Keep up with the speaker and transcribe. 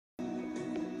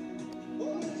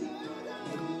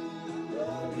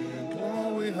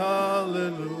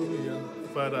Hallelujah.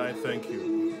 Father, I thank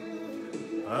you.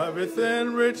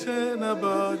 Everything written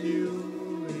about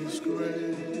you is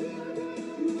great.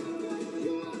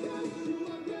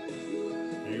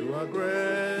 You are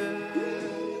great.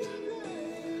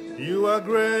 You are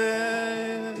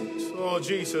great. Oh,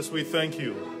 Jesus, we thank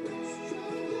you.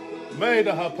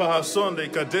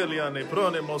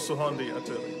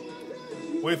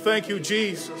 We thank you,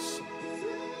 Jesus.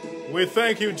 We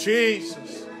thank you,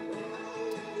 Jesus.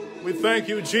 We thank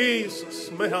you,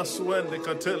 Jesus.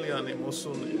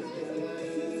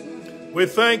 We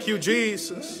thank you,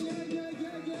 Jesus.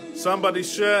 Somebody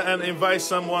share and invite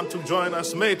someone to join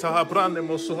us. Invite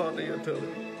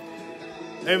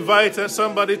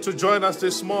somebody to join us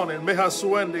this morning.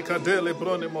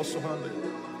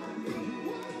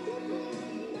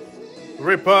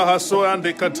 Ripaha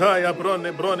soandi kataya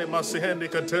brone brone masihende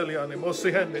kateliane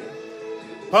mosihende.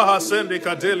 Paha sendi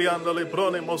kateliane le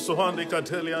brone mosuhandi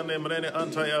kateliane mrene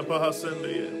antaya paha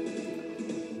sendi.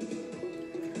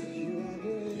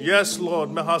 Yes, Lord.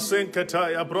 Mahasen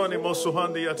kataya brone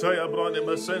mosuhandi ataya brone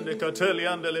masende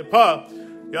kateliane le pa.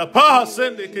 Ya paha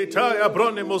sendi kataya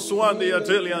brone mosuhandi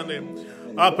ateliane.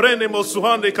 Aprene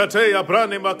mosuhandi kataya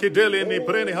brane makideli ni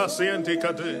prene hasienti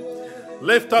kate.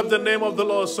 Lift up the name of the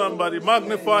Lord, somebody.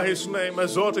 Magnify his name.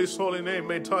 Exalt his holy name.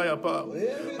 Metaya pa.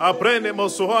 Aprene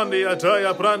mosuhandi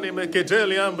ataya brani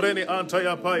meketeli ambreni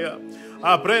antaya paya.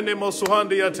 Aprene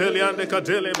mosuhandi ateliande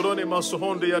kateli broni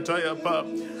mosuhandi ataya pa.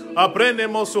 Aprene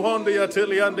mosuhandi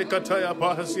ateliande kataya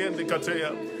pa hasiende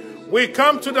kataya. We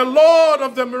come to the Lord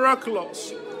of the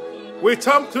Miraculous. We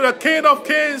come to the King of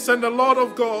Kings and the Lord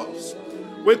of Gods.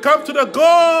 We come to the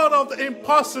God of the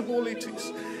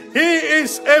impossibilities. He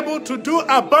is able to do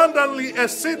abundantly,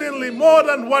 exceedingly more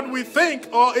than what we think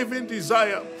or even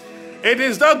desire. It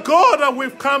is that God that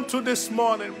we've come to this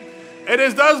morning. It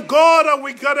is that God that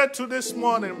we gathered to this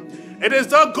morning. It is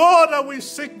that God that we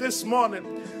seek this morning.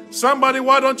 Somebody,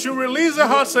 why don't you release your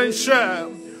hearts and share?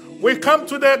 We come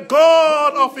to the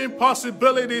God of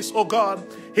impossibilities, oh God.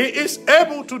 He is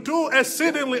able to do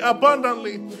exceedingly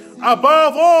abundantly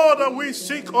above all that we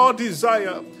seek or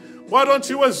desire. Why don't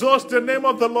you exalt the name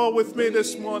of the Lord with me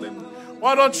this morning?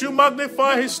 Why don't you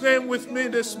magnify his name with me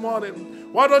this morning?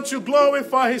 Why don't you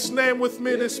glorify his name with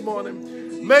me this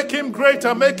morning? Make him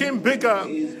greater, make him bigger.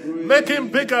 Make him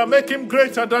bigger, make him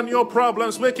greater than your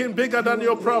problems. Make him bigger than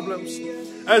your problems.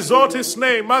 Exalt his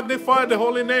name, magnify the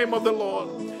holy name of the Lord.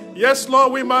 Yes,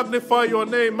 Lord, we magnify your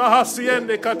name.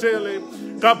 Mahasiende katele.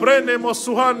 Kabrene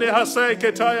mosuhane hasai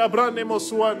ketaya brane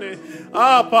mosuhane.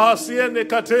 Pahasiende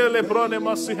katele brone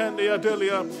masihende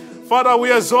yadelia. Father,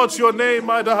 we exalt your name.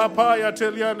 Madahapaya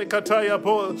teliane kataya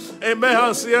pol.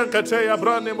 Emehasien kataya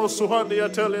brane mosuhane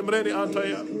yatele mreni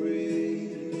antaya.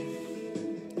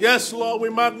 Yes, Lord, we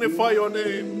magnify your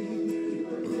name.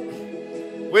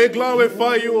 We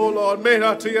glorify you, O Lord.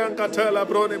 Mehatian katela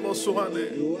brone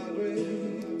mosuhane.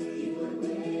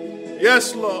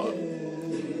 Yes, Lord.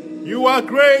 You are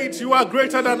great. You are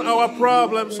greater than our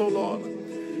problems, oh Lord.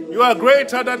 You are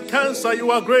greater than cancer. You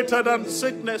are greater than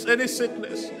sickness, any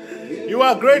sickness. You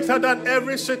are greater than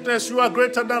every sickness. You are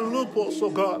greater than lupus, oh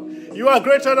God. You are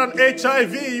greater than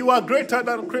HIV. You are greater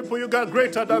than cripple. You are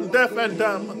greater than deaf and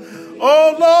dumb.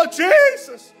 Oh Lord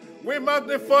Jesus, we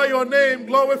magnify your name.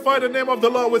 Glorify the name of the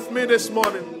Lord with me this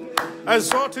morning.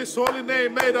 Exalt his holy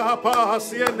name. May the hapa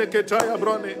hasiende ketaya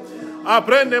brone.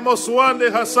 Aprende mosuande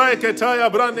hasai ketaya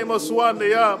brane mosuande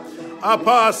ya.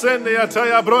 Apa asende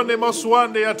yataya brone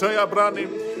mosuande yataya brane.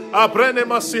 Aprende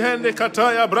masihende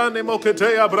kataya brane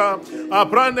moketeya bra.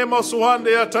 Aprende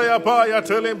mosuande yataya pa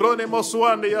yatele brone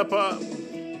mosuande yapa.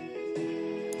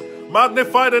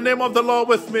 Magnify the name of the Lord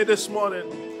with me this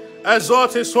morning.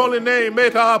 Exalt his holy name.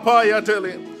 Meta hapa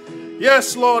yatele.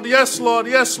 Yes, Lord, yes, Lord,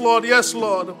 yes, Lord, yes,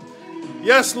 Lord.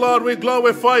 Yes, Lord, we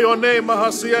glorify your name.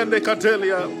 Mahasiende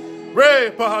katelia.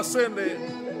 Re pahasende.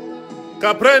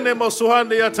 Kaprene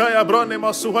mosuhande yataya brone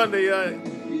mosuhande yai.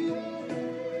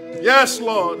 Yes,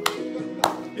 Lord.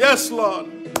 Yes, Lord.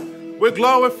 We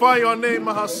glorify your name,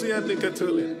 Mahasiende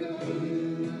katelia.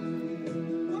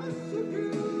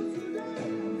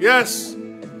 Yes.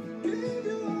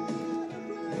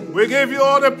 We give you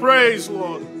all the praise,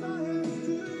 Lord.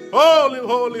 Holy,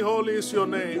 holy, holy is your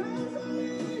name.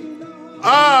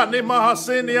 Ni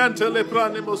mahasini antele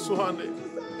prane mosuhande.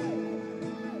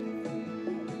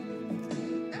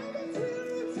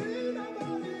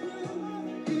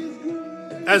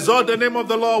 Exalt the name of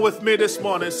the Lord with me this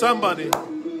morning. Somebody.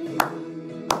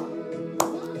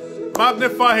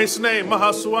 Magnify his name.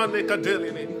 Mahasuande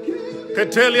kadelini.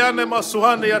 Keteliane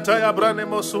masuhande yataya brane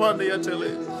mosuhande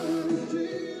yatele.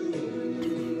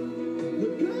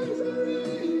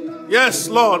 Yes,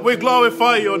 Lord, we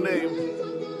glorify your name.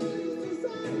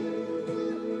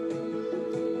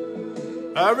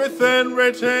 Everything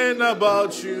written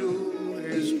about you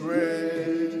is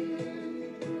great.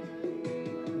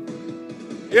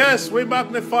 Yes, we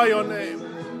magnify your name.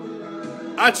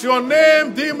 At your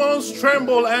name, demons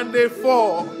tremble and they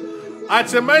fall. At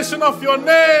the mention of your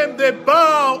name, they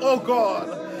bow, O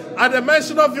God. At the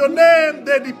mention of your name,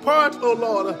 they depart, O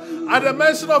Lord. At the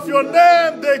mention of your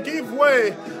name, they give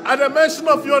way. At the mention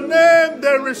of your name,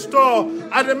 they restore.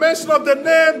 At the mention of the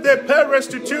name, they pay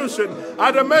restitution.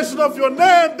 At the mention of your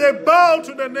name, they bow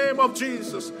to the name of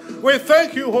Jesus. We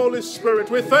thank you, Holy Spirit.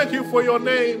 We thank you for your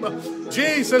name.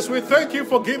 Jesus, we thank you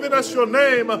for giving us your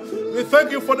name. We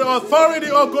thank you for the authority,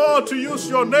 of God, to use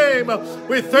your name.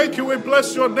 We thank you. We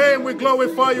bless your name. We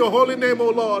glorify your holy name, O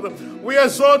Lord. We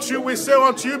exalt you. We say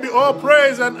unto you be all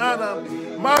praise and honor.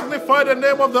 Magnify the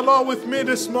name of the Lord with me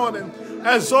this morning.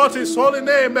 Exalt his holy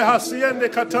name.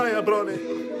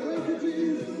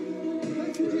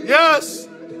 Yes.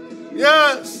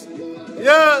 Yes.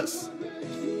 Yes.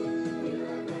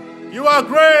 You are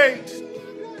great.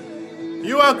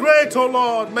 You are great, O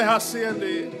Lord.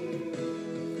 Mehasiende.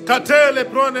 Katele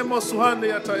prone mosuhande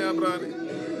yataya brani.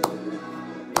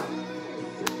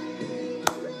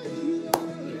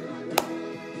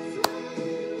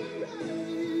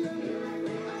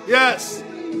 Yes.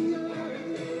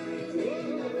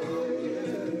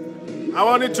 I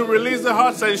want you to release the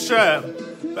hearts and share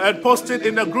and post it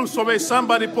in the groups for me.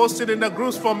 Somebody post it in the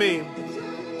groups for me.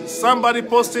 Somebody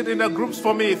post it in the groups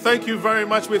for me. Thank you very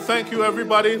much. We thank you,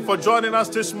 everybody, for joining us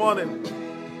this morning.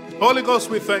 Holy Ghost,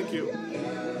 we thank you.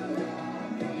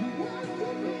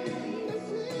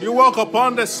 You walk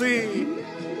upon the sea.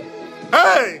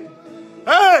 Hey!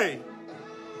 Hey!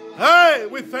 Hey!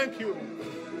 We thank you.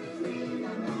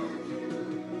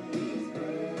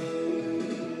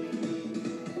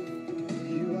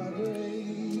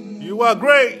 You are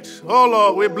great. Oh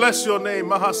Lord, we bless your name.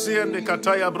 Mahasiende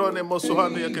kataya brone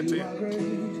mosuhande yaketia.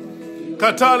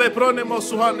 Katale brone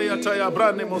mosuhande yataya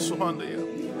brane mosuhande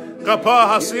ya. Kapa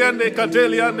hasiende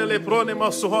kadeliande le brone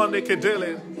mosuhande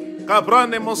kedele.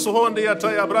 Kabrane mosuhande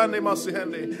yataya brane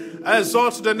masihende.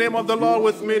 Exalt the name of the Lord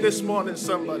with me this morning,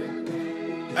 somebody.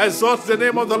 Exalt the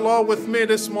name of the Lord with me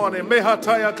this morning.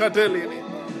 Mehataya kadelini.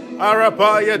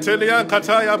 Arapa yatelian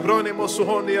kataya brone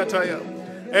mosuhande yataya.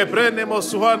 Ebrene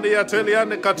mosuhandi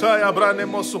yateliane kataya brane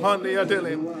mosuhandi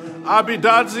yatele.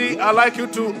 Abidadzi, I like you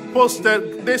to post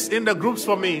this in the groups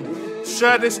for me.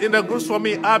 Share this in the groups for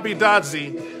me,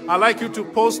 Abidadzi. I like you to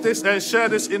post this and share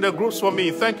this in the groups for me.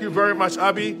 Thank you very much,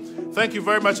 Abi. Thank you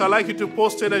very much. I like you to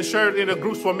post it and share it in the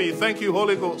groups for me. Thank you,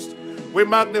 Holy Ghost. We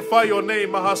magnify your name.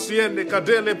 Mahasiende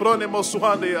kadele brone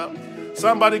mosuhandi ya.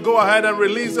 Somebody go ahead and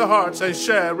release the hearts and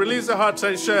share. Release the hearts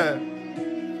and share.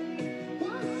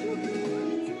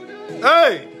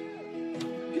 Hey!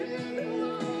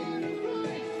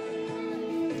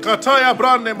 Kataya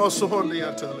brane mosuhondi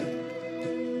yatele.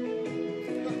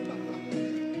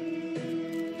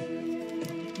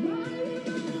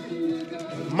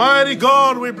 Mighty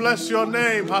God, we bless your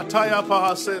name. Hataya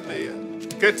pahasende.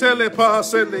 Ketele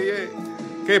pahasende.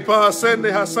 Ke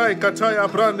pahasende hasai kataya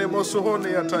brane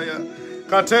mosuhondi yataya.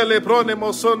 Katele brone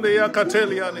mosuhondi ya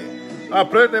kateliane.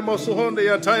 Aprene mosuhondi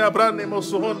yataya brane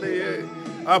mosuhondi ye.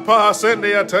 Apa sende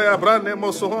yataya brane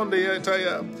mosuhondi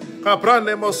yataya.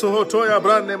 Kaprane mosuhotoya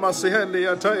brane masihende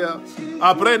yataya.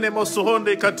 Aprene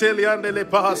mosuhondi kateliane le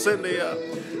pahasende ya.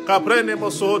 Kaprene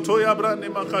mosuhotoya brane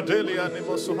makateliane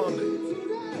mosuhondi.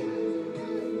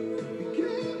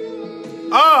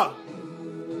 Ah!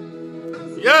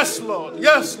 Yes, Lord.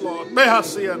 Yes, Lord.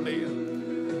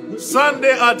 Mehasiende.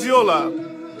 Sunday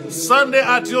Adiola. Sunday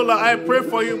Adiola, I pray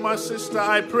for you, my sister.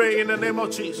 I pray in the name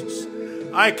of Jesus.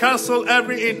 I cancel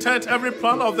every intent, every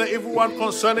plan of the evil one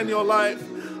concerning your life.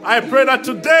 I pray that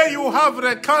today you will have an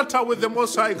encounter with the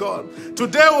Most High God.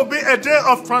 Today will be a day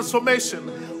of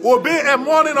transformation. Will be a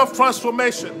morning of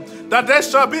transformation. That there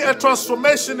shall be a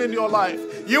transformation in your life.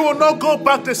 You will not go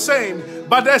back the same,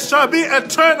 but there shall be a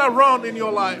turnaround in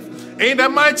your life. In the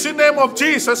mighty name of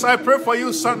Jesus, I pray for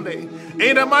you Sunday.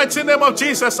 In the mighty name of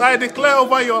Jesus, I declare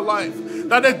over your life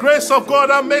that the grace of God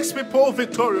that makes people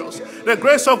victorious, the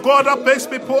grace of God that makes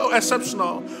people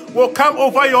exceptional, will come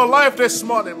over your life this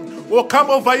morning, will come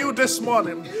over you this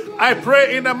morning. I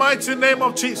pray in the mighty name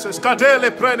of Jesus.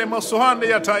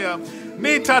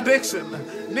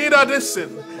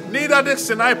 Nita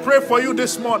Dixon, I pray for you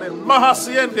this morning.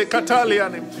 Mahasiende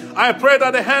Kataliani. I pray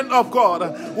that the hand of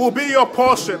God will be your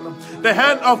portion. The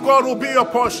hand of God will be your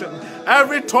portion.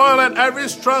 Every toil and every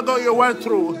struggle you went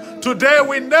through, today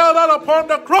we nail that upon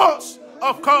the cross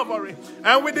of Calvary,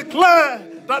 and we declare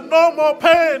that no more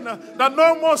pain, that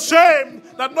no more shame,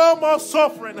 that no more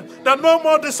suffering, that no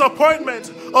more disappointment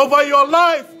over your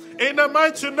life. In the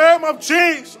mighty name of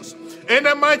Jesus. In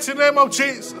the mighty name of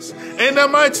Jesus. In the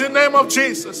mighty name of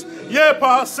Jesus.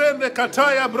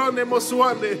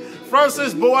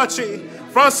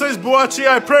 Francis Boachi,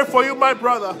 I pray for you, my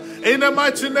brother. In the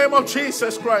mighty name of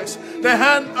Jesus Christ. The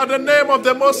hand of the name of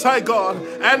the Most High God.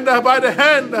 And by the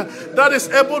hand that is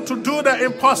able to do the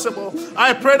impossible.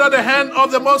 I pray that the hand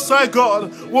of the Most High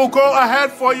God will go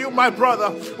ahead for you, my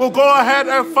brother. Will go ahead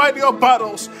and fight your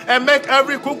battles. And make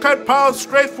every crooked path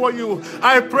straight for you.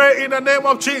 I pray in the name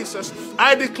of Jesus.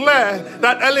 I declare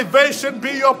that elevation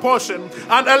be your portion.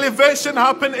 And elevation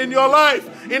happen in your life.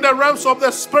 In the realms of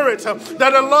the Spirit,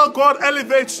 that the Lord God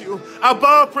elevates you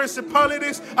above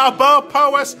principalities, above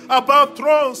powers, above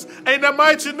thrones. In the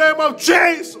mighty name of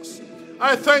Jesus,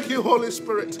 I thank you, Holy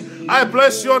Spirit. I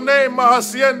bless your name.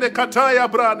 Mahasiende kataya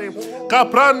brani,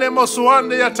 kaprane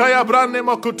mosuande yataya brane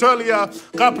mokutelia,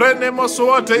 kaprene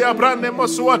mosuate ya brane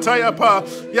mosuataya pa,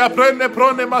 ya prene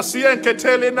prone masien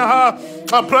keteli naha,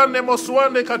 kaprane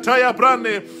mosuande kataya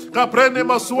brane, kaprene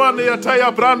mosuande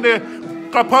yataya brane.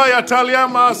 Kapaya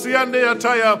taliama asiende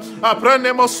yataya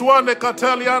aprende mosuane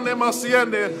kataliane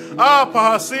masiende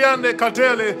apa asiende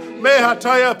katele me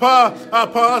hataya pa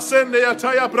apa asende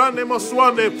yataya brande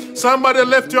mosuane. Somebody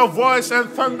lift your voice and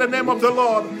thank the name of the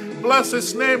Lord. Bless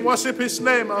his name, worship his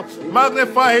name,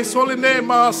 magnify his holy name.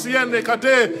 Asiende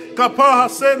kate kapa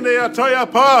asende yataya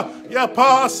pa ya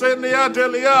pa asende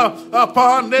yatelia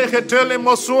apa neketele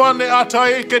mosuane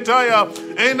atai ketaya.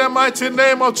 In the mighty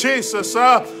name of Jesus,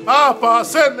 apa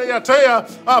sende yataya,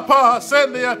 apa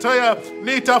sende yataya.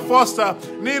 Nita Foster,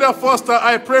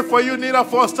 I pray for you, Nita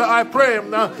Foster. I pray,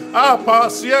 apa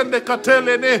siende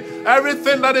katele.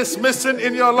 Everything that is missing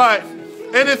in your life,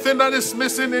 anything that is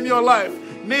missing in your life.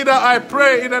 Neither I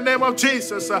pray in the name of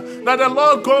Jesus that the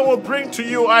Lord God will bring to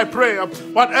you. I pray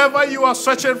whatever you are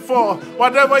searching for,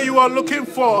 whatever you are looking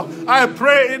for, I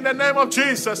pray in the name of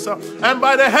Jesus and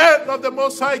by the hand of the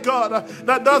Most High God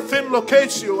that thing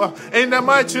locates you in the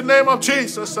mighty name of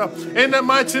Jesus. In the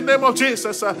mighty name of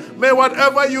Jesus, may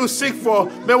whatever you seek for,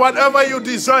 may whatever you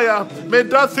desire, may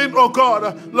that thing, oh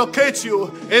God, locate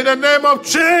you in the name of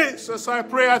Jesus. I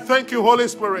pray. I thank you, Holy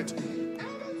Spirit.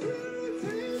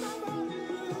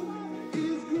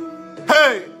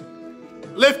 Hey,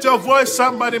 lift your voice,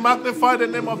 somebody, magnify the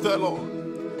name of the Lord.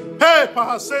 Hey,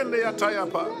 pahasende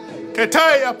yatayapa,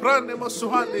 ketaya prande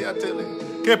mosuhande yatele,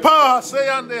 kepa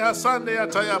seyande hasande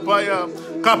yatayapaya,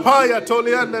 kapaya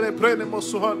toliande le prende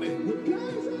mosuhande.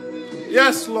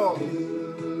 Yes, Lord.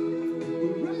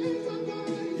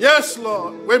 Yes,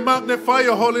 Lord. We magnify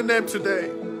your holy name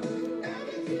today.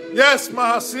 Yes,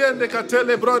 mahasiende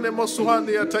katele brone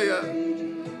mosuhande yataya.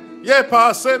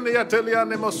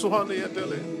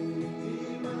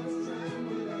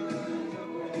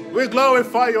 We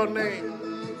glorify your name.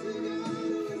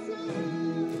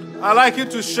 I'd like you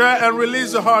to share and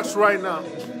release the hearts right now.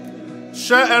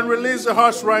 Share and release the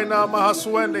hearts right now.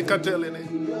 Holy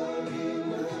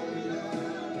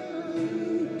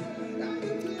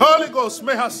Ghost,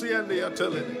 mehasiende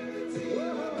yatelini.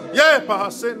 Ye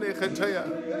pahasende ketaya.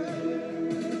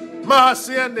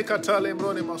 Mahasiende katale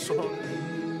mroni masuhoni.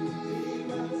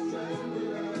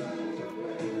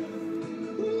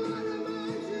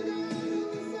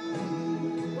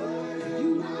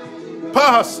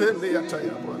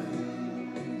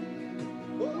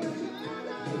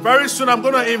 Very soon I'm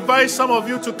going to invite some of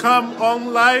you to come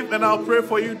on live and I'll pray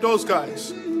for you, those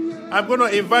guys. I'm going to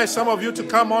invite some of you to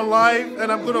come on live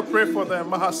and I'm going to pray for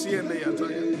them.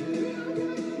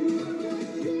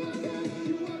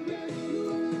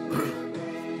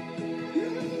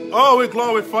 Oh, we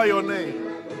glorify your name.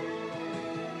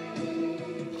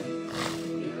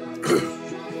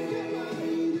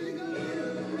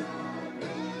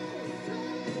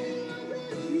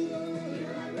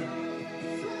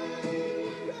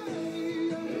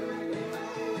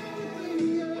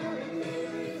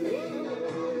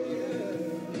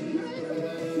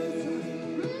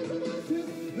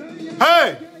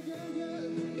 Hey,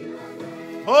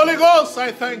 Holy Ghost,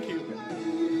 I thank you.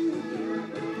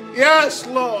 Yes,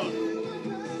 Lord.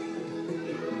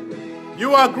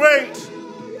 You are great.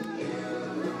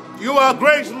 You are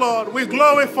great, Lord. We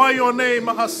glorify your name,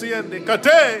 Mahasiende.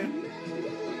 Kate.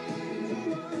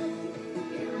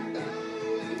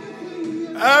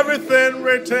 Everything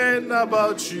written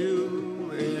about you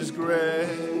is great.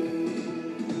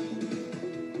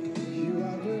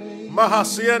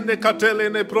 Mahasiende katele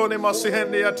ne prone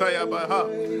masihende yataya baha.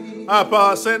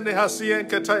 Apa sende hasien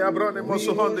ketaya brone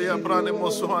mosuhonde ya brane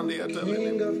mosuhonde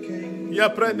yatele. Ya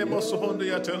prene mosuhonde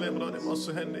yatele brone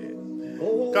mosuhende.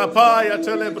 Kapaya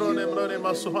telebrone brone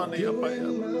masuhani yapaya.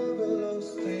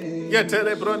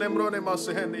 Yetele brone brone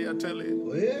masuhani yatele.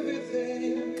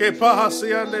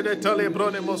 Kepahasiande de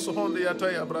telebrone masuhani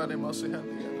yataya brane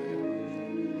masuhani.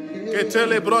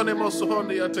 Ketele brone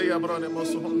masuhani yataya brone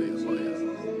masuhani yapaya.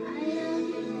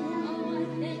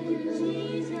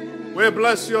 We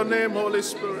bless your name, Holy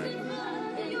Spirit.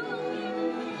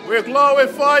 We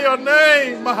glorify your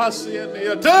name, Mahasiani.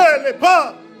 Yatele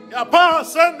pa, yapa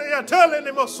sende yatele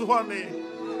ni mosuhani.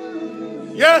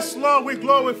 Yes, Lord, we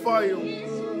glorify you.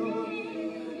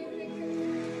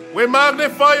 We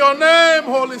magnify your name,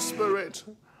 Holy Spirit.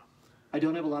 I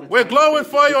don't have a lot of time. We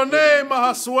glorify your name,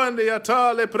 Mahaswende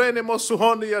yatale prene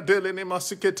mosuhani yadele ni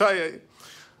masiketaye.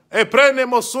 E prene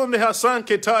mosundi hasan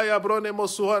ketaya brone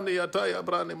mosuhani yataya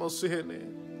brane mosihene.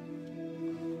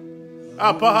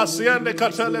 Apahasiende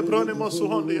katele brone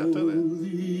mosuhani yatele.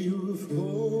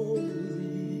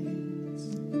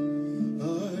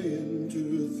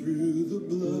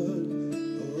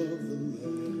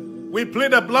 We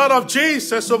plead the blood of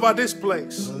Jesus over this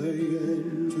place.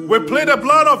 We plead the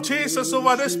blood of Jesus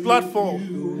over this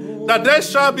platform. That there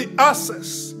shall be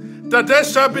access. That there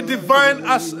shall be divine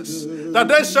access. That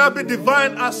there shall be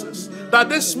divine access. That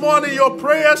this morning your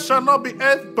prayers shall not be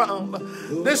earthbound.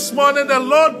 This morning the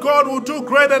Lord God will do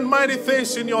great and mighty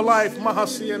things in your life.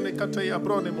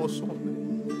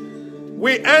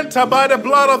 We enter by the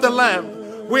blood of the Lamb.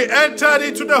 We entered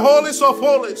into the holiest of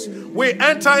holies. We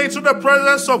enter into the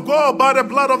presence of God by the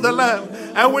blood of the Lamb.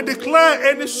 And we declare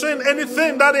any sin,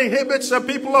 anything that inhibits the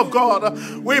people of God.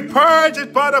 We purge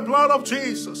it by the blood of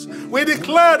Jesus. We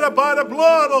declare that by the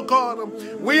blood, oh God,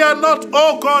 we are not,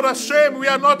 oh God, ashamed. We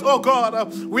are not, oh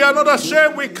God, we are not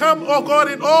ashamed. We come, oh God,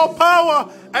 in all power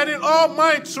and in all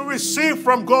might to receive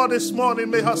from God this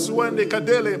morning.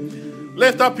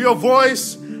 Lift up your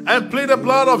voice and plead the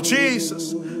blood of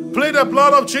Jesus. Plead the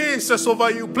blood of Jesus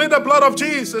over you. Plead the blood of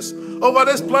Jesus over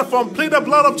this platform. Plead the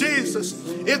blood of Jesus.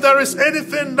 If there is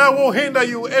anything that will hinder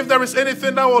you, if there is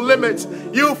anything that will limit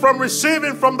you from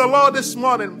receiving from the Lord this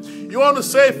morning, you want to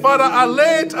say, Father, I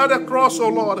lay it at the cross, O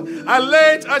Lord. I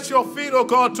lay it at your feet, O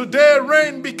God. Today,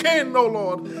 reign be king, O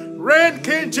Lord. Reign,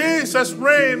 King Jesus,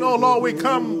 reign, O Lord. We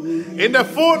come in the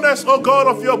fullness, O God,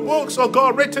 of your books, O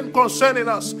God, written concerning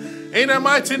us. In the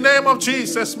mighty name of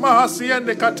Jesus.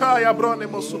 Mahasiende kataya brone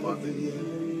mosumande.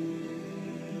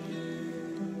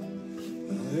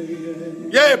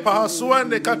 Ye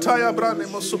pahasuende kataya brane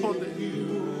mosumande.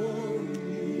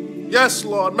 Yes,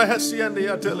 Lord. Mahasiende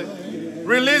yatele.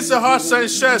 Release the hearts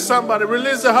and share, somebody.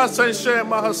 Release the hearts and share.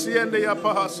 Mahasiende ya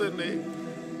pahasende.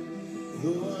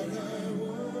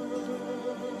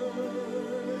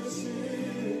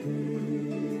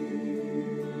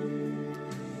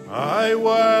 I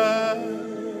worship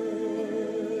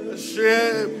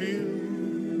you,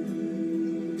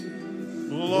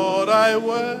 Lord. I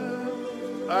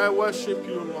worship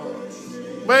you, Lord.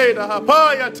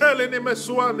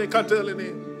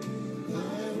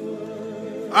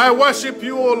 I worship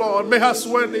you, O Lord.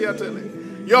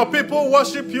 Your people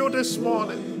worship you this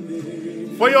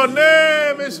morning. For your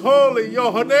name is holy.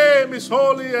 Your name is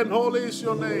holy, and holy is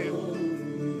your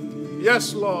name.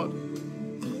 Yes, Lord.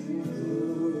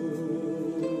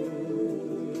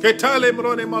 Ketale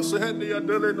mrone masuhende ya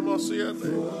dele mosiyende.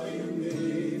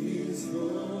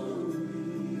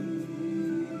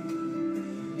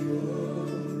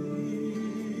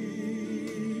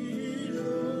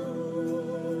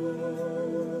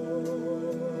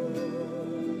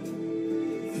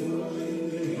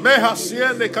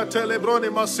 Mehasiende katele brone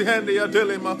masihende ya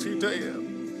dele matiteya.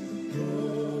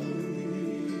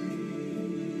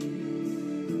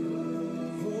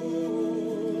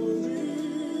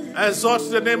 Exalt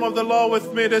the name of the Lord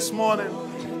with me this morning.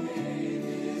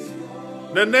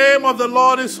 The name of the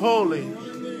Lord is holy.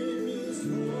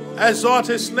 Exalt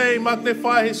his name,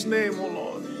 magnify his name, O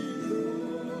Lord.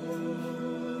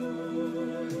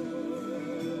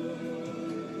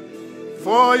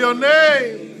 For your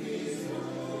name,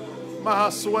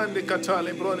 Mahaswendi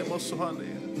Katali Broni Mosuhandi.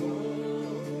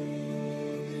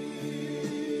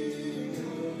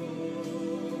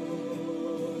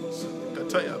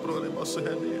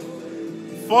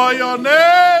 For your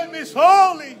name is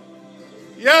holy.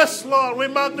 Yes, Lord, we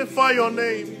magnify your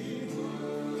name.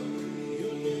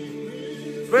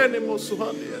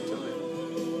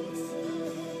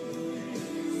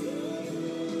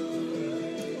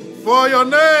 For your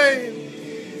name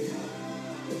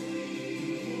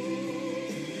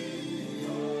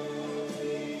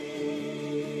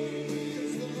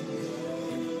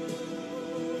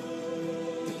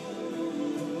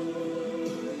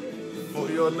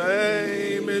your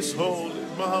name is holy.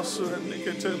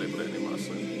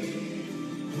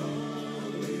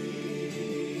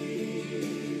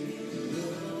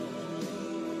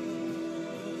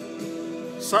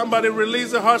 Somebody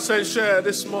release the hearts and share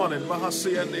this morning.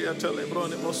 Mahasiende yatele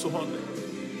broni mosuhonde.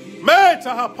 Meta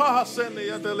hapaha sende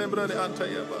yatele broni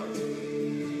antayaba.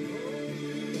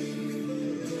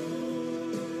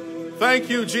 Thank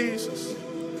you, Jesus.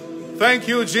 Thank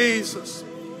you, Jesus.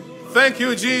 Thank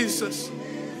you, Jesus.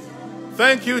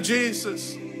 Thank you,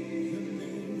 Jesus.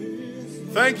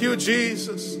 Thank you,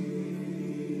 Jesus.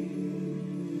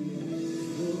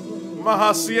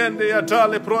 Mahasiende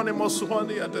yatale broni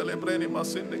mosuhonde yatele broni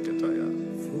masende ketaya.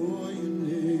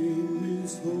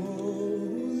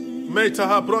 Meta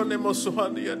habroni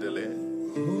mosuhonde yatele.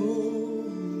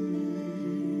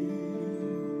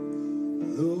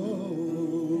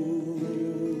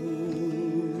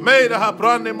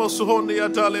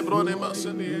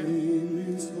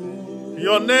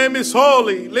 Your name is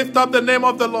holy. Lift up the name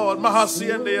of the Lord.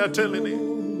 Mahasiende yatelini.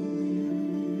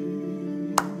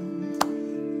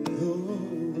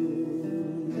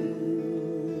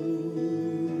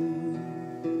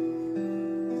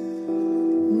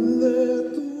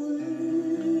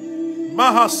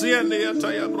 Mahasiende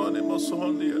yataya brone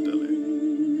mosuhondi yatele.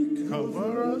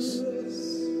 Cover us.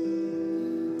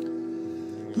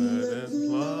 Let the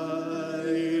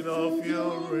light of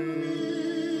your rain.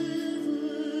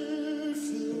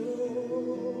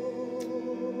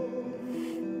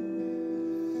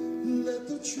 Let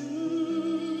the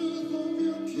truth of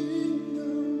your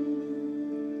kingdom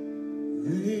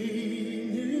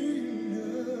reign in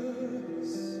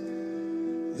us.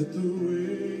 Let the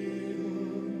weight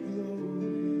of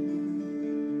glory,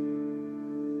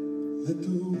 let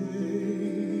the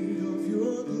weight of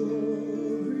your glory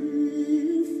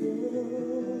fall.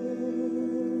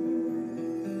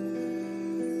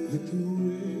 Let the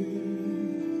weight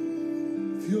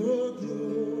of your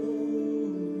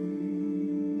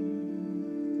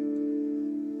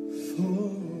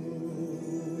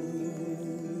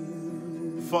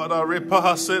Father,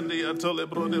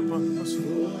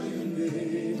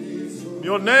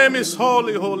 your name is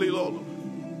holy, holy Lord.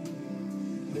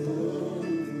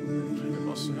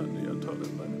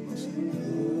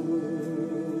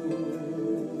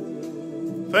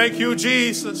 Thank you,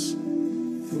 Jesus.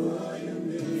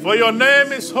 For your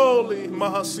name is holy.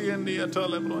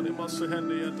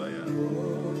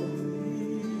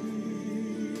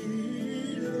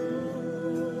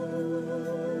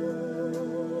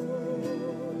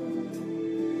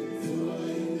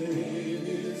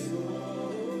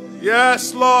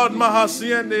 Yes, Lord,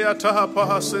 Mahasiende ataha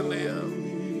pahasende.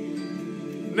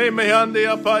 Nemehande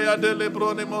apaya dele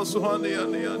brone mosuhande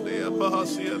ande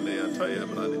apahasiende ataya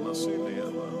brani masinde.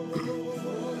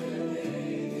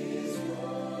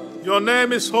 Your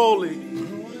name is holy.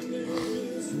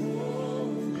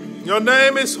 Your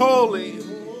name is holy.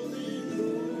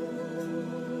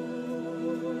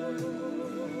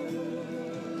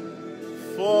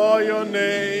 For your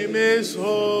name is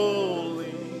holy.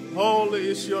 Holy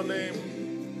is your name.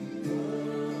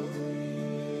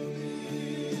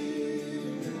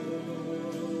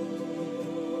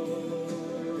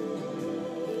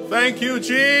 Thank you,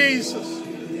 Jesus.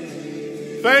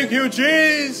 Thank you,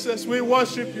 Jesus. We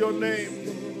worship your name.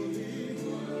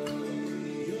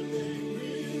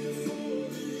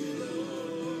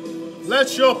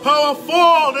 Let your power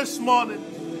fall this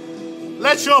morning.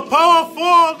 Let your power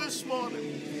fall this morning.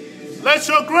 Let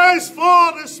your grace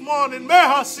fall this morning. We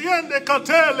ask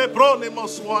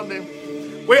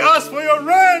for your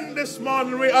rain this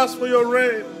morning. We ask for your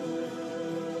rain.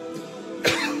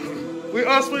 We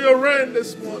ask for your rain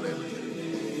this morning.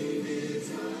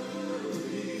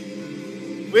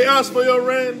 We ask for your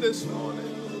rain this morning.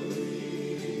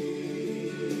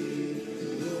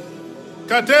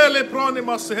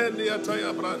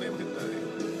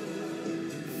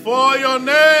 For your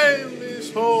name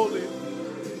is holy.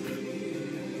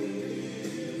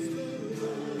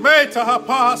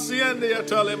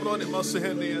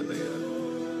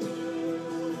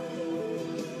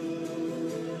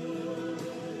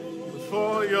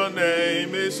 For your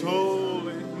name is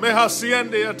holy.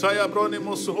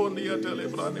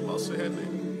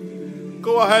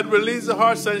 Go ahead, release the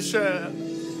hearts and share.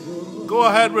 Go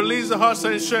ahead, release the hearts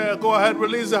and share. Go ahead,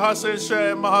 release the hearts and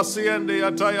share. Mahasiende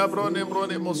ataya brone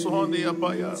brone mosuhondi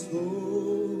apaya.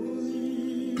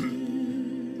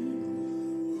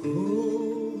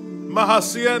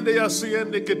 Mahasiende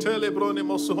yasiende ketele brone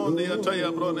mosuhondi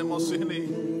ataya brone mosihni.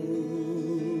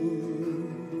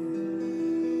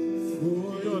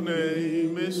 Your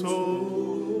name is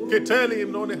holy. Keteli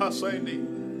noni hasaini.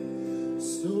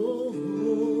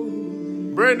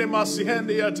 Brene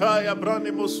masihende yataya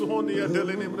brane mosuhondi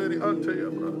yateleni brene antaya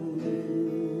bra.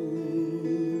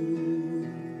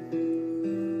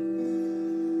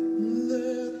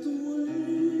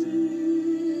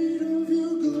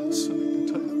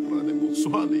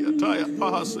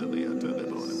 pahasende atele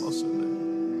brone mosende.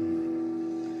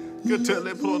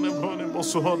 Ketele brone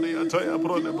mosuhonde ataya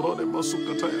brone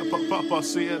mosukataya papa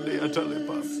siende atele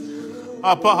pa.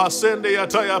 Apahasende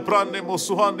ataya brande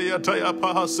mosuhonde ataya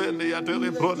pahasende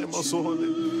atele brone mosuhonde.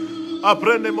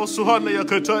 Aprende mosuhonde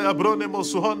yakataya brone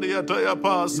mosuhonde ataya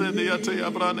pahasende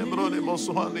ataya brane brone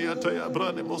mosuhonde ataya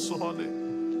brane mosuhonde.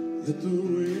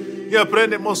 Ya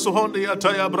prende mosuhonde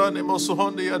ataya brane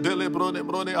mosuhonde atele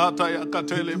brone ataya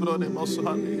katele brone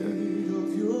mosuhonde.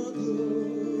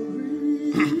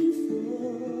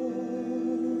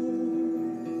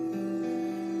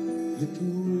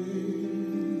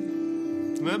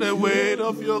 Let the weight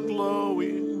of your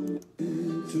glory.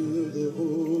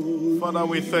 Father,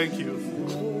 we thank you.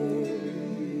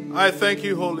 I thank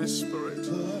you, Holy Spirit. I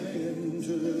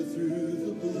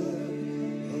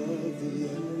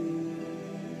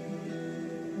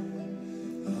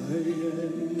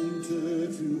enter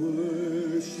to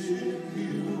worship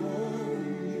you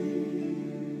only.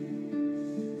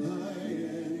 I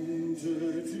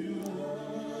enter to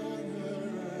honor.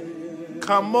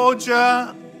 Kamoja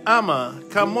Ama.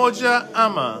 Kamoja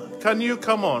Ama. Can you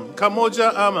come on?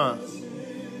 Kamoja Ama.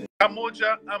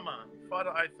 Kamoja Ama.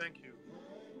 Father, I thank you.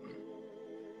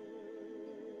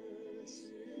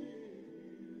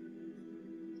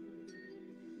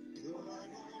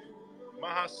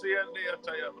 Mahasiende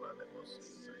ataya brane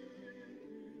mosuhonde.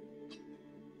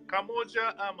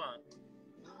 Kamoja Ama.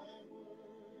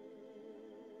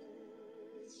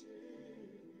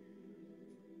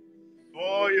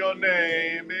 For your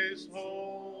name is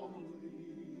holy.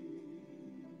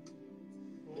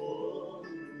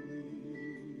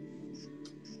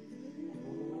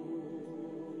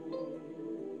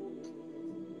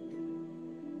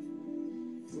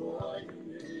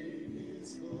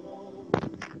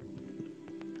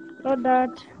 Hello, Dad.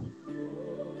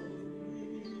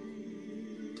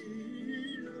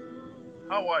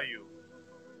 How are you?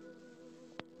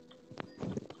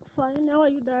 Fine. How are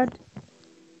you, Dad?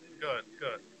 Good.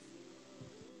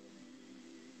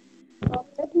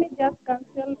 Let me just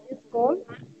cancel this call.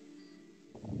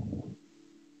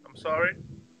 I'm sorry?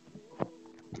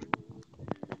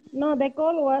 No, the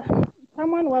call was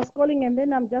someone was calling, and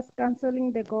then I'm just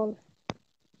canceling the call.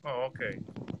 Oh, okay.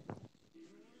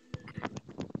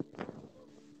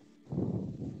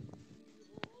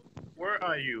 Where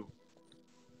are you?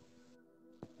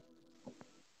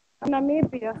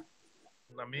 Namibia.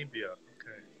 Namibia.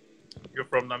 Okay. You're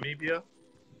from Namibia?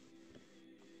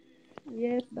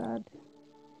 Yes, Dad.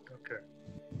 Okay.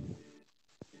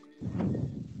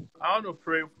 I want to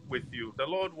pray with you. The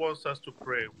Lord wants us to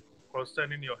pray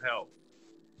concerning your health.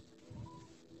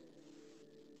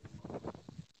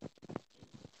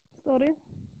 Sorry.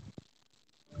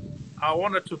 I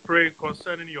wanted to pray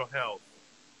concerning your health.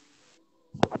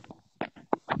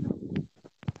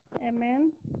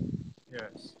 Amen.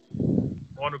 Yes.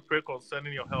 I want to pray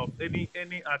concerning your health. Any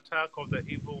attack of the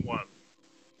evil one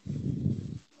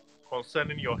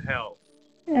concerning your health,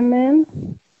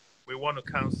 Amen. we want to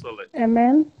cancel it.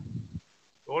 Amen.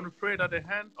 We want to pray that the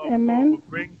hand of God Amen. will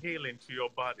bring healing to your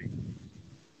body.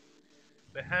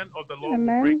 The hand of the Lord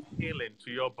will bring Amen. healing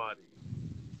to your body.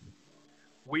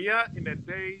 We are in the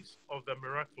days of the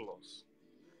miraculous.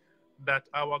 That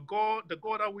our God, the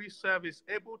God that we serve, is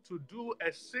able to do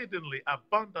exceedingly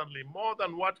abundantly more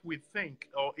than what we think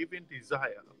or even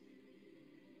desire.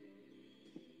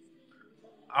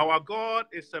 Our God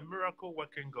is a miracle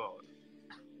working God.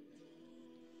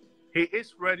 He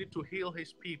is ready to heal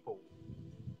his people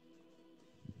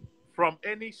from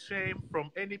any shame,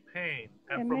 from any pain,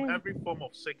 and from Amen. every form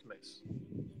of sickness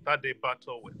that they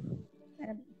battle with.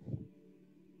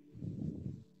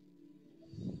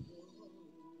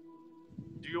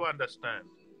 Do you understand?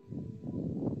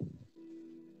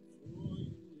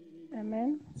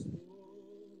 Amen.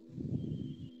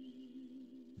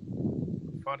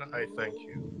 Father, I thank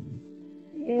you.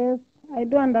 Yes, I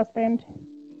do understand.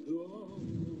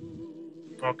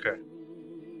 Okay.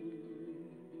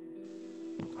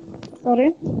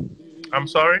 Sorry. I'm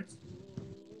sorry?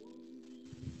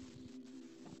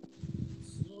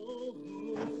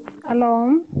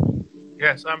 Hello.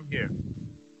 Yes, I'm here.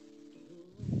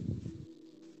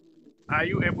 Are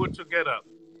you able to get up?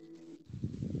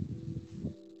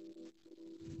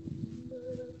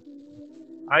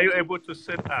 Are you able to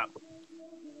sit up?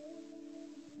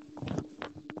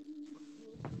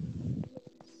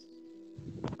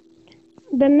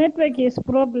 The network is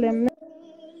problem.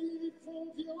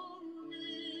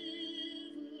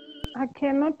 I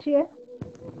cannot hear.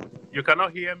 You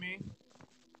cannot hear me?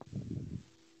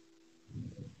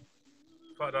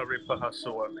 Father,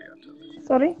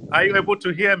 Sorry. are you able to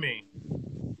hear me?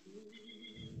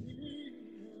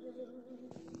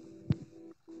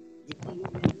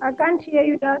 I can't hear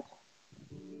you, Dad.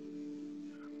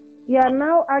 Yeah,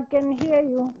 now I can hear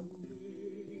you.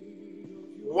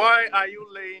 Why are you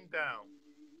laying down?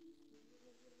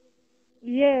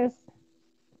 Yes.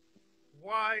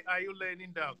 Why are you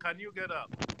laying down? Can you get up?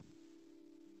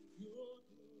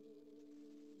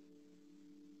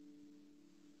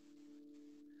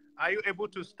 Are you able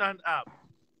to stand up?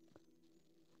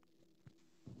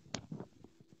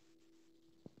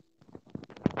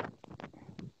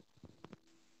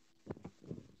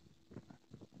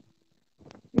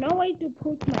 No way to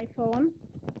put my phone.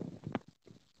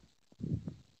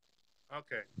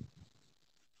 Okay.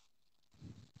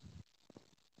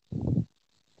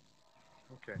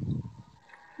 Okay.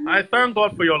 I thank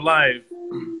God for your life.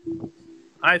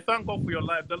 I thank God for your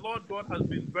life. The Lord God has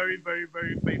been very, very,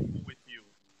 very faithful with you.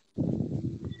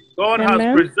 God has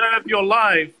Amen. preserved your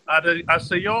life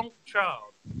as a young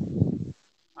child.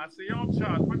 As a young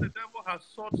child, when the devil has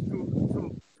sought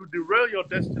to derail your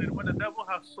destiny, when the devil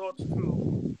has sought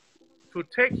to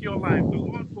take your life, the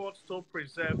Lord God still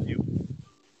preserved you.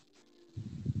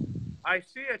 I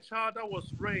see a child that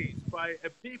was raised by a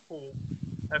people,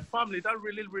 a family that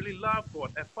really, really loved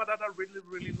God, a father that really,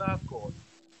 really loved God.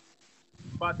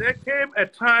 But there came a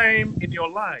time in your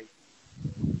life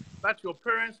that your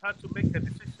parents had to make a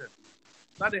decision,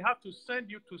 that they have to send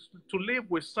you to live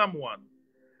with someone.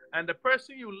 And the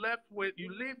person you live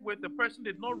with, the person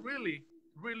did not really,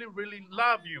 really, really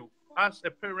love you as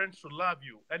a parent should love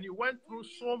you. And you went through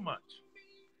so much.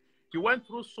 You went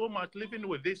through so much living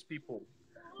with these people.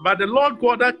 But the Lord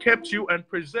God that kept you and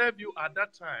preserved you at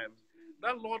that time,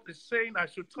 that Lord is saying, I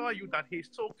should tell you that He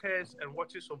still cares and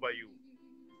watches over you.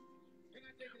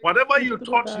 Whatever you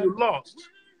thought you lost,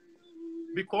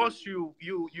 because you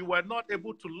were not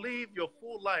able to live your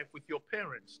full life with your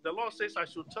parents, the Lord says, I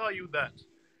should tell you that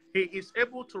He is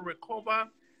able to recover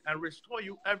and restore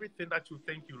you everything that you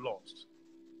think you lost.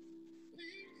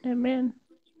 Amen.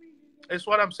 Is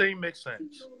what I'm saying makes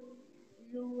sense?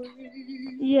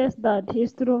 Yes, Dad,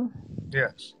 it's true.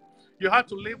 Yes. You had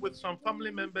to live with some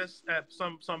family members,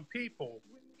 some people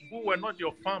who were not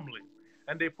your family,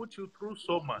 and they put you through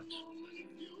so much,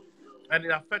 and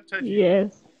it affected you.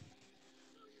 Yes.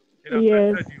 It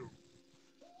affected Yes. you.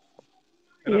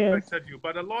 It Yes. affected you.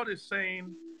 But the Lord is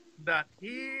saying that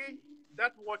He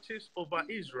that watches over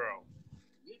Israel,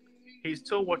 He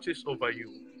still watches over you.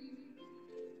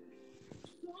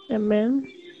 Amen.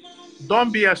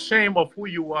 Don't be ashamed of who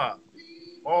you are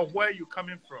or where you're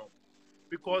coming from,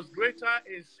 because greater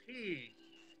is He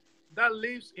that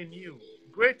lives in you.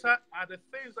 Greater are the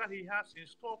things that He has in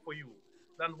store for you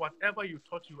than whatever you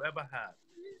thought you ever had.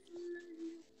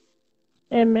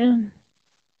 Amen.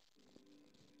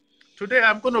 Today,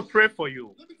 I'm going to pray for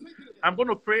you. I'm going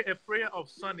to pray a prayer of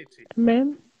sanity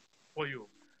Amen. for you,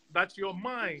 that your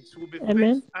minds will be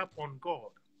Amen. fixed up on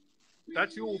God,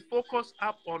 that you will focus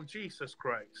up on Jesus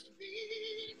Christ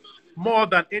more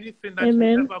than anything that you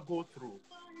Amen. ever go through.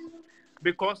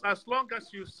 Because as long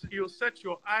as you set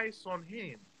your eyes on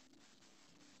Him,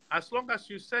 as long as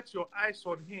you set your eyes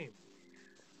on Him,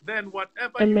 then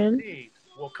whatever you Amen. need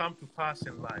will come to pass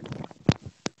in life.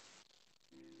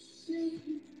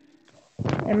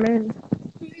 Amen.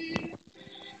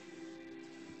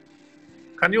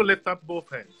 Can you lift up both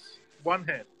hands? One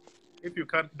hand. If you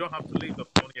can't, don't have to leave the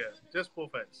phone here. Just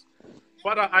both hands.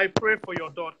 Father, I pray for your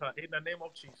daughter in the name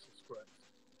of Jesus Christ.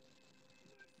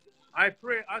 I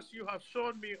pray as you have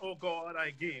shown me, oh God,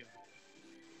 I give.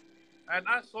 And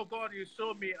as, oh God, you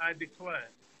show me, I declare.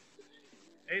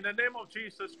 In the name of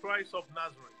Jesus Christ of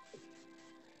Nazareth.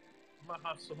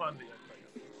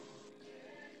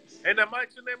 In the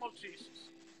mighty name of Jesus.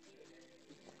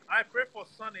 I pray for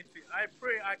sanity. I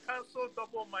pray, I cancel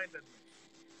double-mindedness.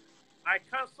 I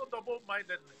cancel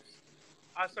double-mindedness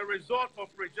as a result of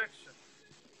rejection.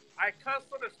 I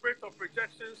cancel the spirit of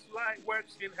rejection's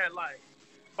works in her life.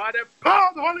 By the power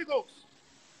of the Holy Ghost,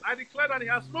 I declare that He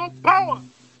has no power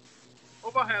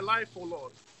over her life, O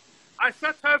Lord. I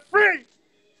set her free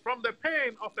from the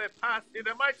pain of her past in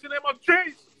the mighty name of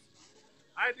Jesus.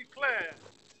 I declare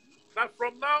that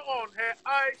from now on, her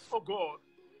eyes, O God,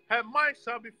 her mind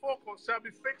shall be focused, shall be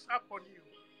fixed upon you,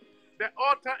 the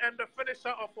author and the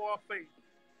finisher of our faith.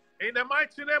 In the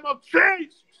mighty name of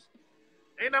Jesus.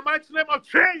 In the mighty name of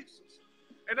Jesus.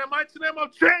 In the mighty name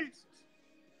of Jesus.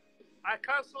 I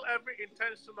cancel every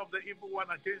intention of the evil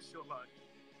one against your life.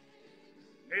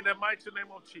 In the mighty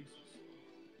name of Jesus.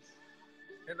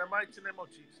 In the mighty name of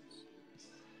Jesus.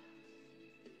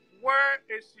 Where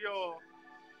is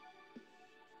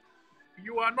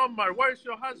you are not married. Where is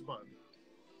your husband?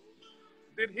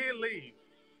 Did he leave?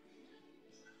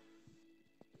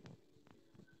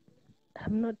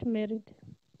 I'm not married.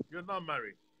 You're not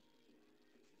married.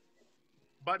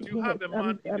 But you Yes, have a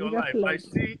man in I'm your just life. I like,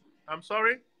 see. I'm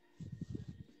sorry?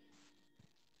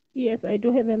 yes, I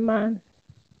do have a man,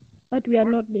 but we are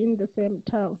Where? not in the same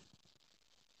town.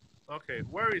 Okay.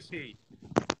 Where is he?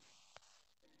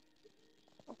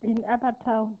 In other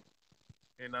town.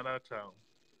 In another town.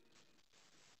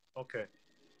 Okay.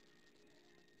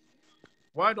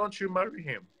 Why don't you marry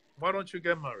him? Why don't you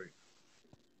get married?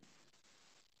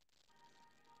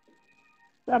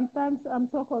 Sometimes I'm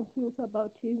so confused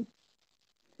about him.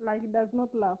 Like he does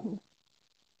not love me.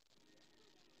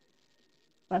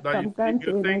 But That sometimes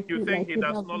when I you feel think like he he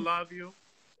does loves not me. love you?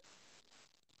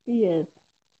 Yes.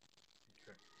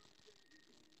 Okay.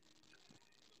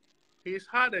 He's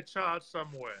had a child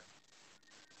somewhere.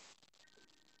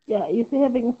 Yeah, he's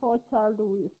having 4 children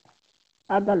with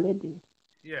other ladies.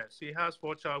 Yes, he has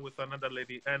 4 children with another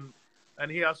lady, and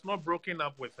he has not broken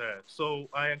up with her. So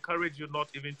I encourage you not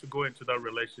even to go into that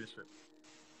relationship.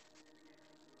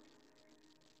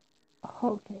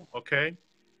 Okay. Okay?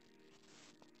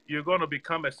 You're going to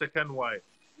become a second wife,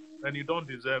 and you don't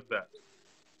deserve that.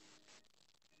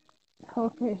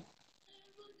 Okay.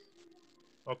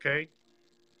 Okay?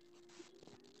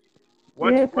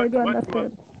 Yes, I do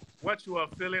understand. What you are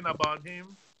feeling about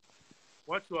him,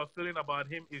 what you are feeling about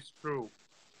him is true.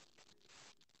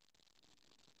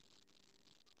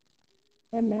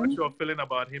 Amen. What you are feeling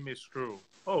about him is true.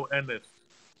 Oh, Ernest,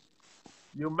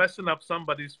 you're messing up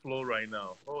somebody's flow right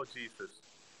now. Oh, Jesus.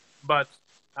 But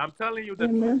I'm telling you the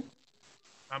Amen. truth.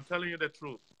 I'm telling you the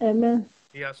truth. Amen.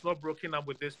 He has not broken up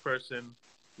with this person.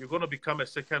 You're going to become a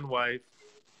second wife,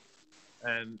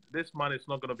 and this man is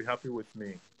not going to be happy with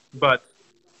me. But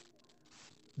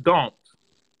don't.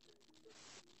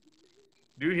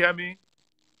 Do you hear me?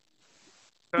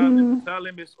 Tell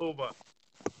him it's over.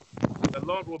 The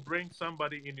Lord will bring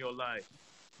somebody in your life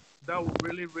that will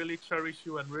really, really cherish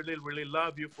you and really, really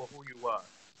love you for who you are.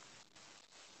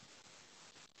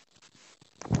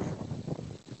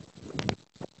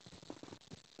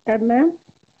 Amen.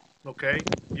 Okay?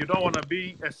 You don't want to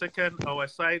be a second or a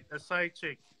side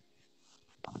chick.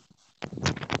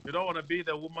 You don't want to be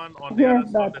the woman on the Yes,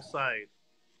 other on Dad. the side.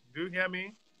 Do you hear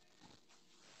me?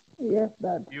 Yes,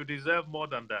 Dad. You deserve more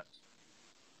than that.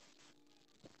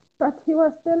 But he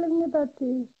was telling me that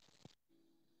he...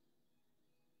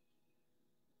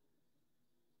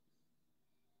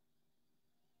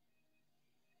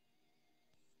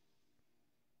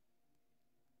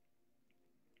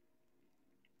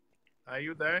 Are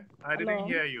you there? I Hello? didn't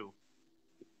hear you.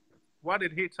 What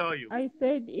did he tell you? I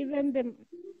said even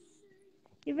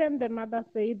the mother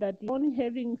said that he's only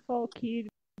having 4 kids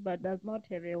but does not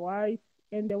have a wife,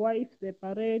 and the wife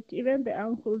separate. Even the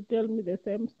uncle tell me the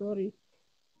same story,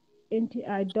 and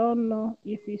I don't know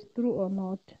if it's true or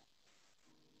not.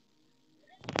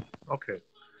 Okay.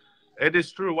 It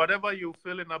is true. Whatever you're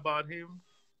feeling about him,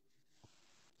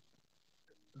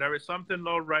 there is something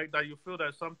not right. That you feel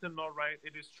there's something not right.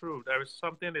 It is true. There is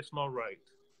something that's not right.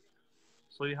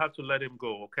 So you have to let him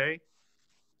go, okay?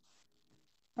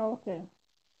 Okay.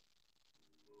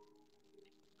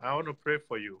 I want to pray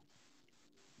for you.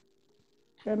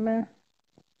 Amen.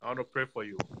 I want to pray for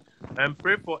you. And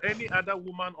pray for any other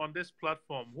woman on this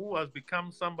platform who has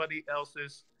become somebody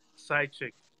else's side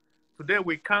chick. Today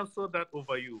we cancel that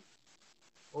over you,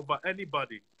 over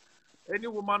anybody. Any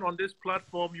woman on this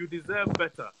platform, you deserve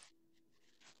better.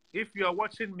 If you are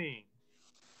watching me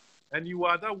and you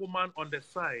are that woman on the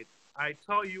side, I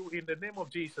tell you in the name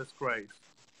of Jesus Christ,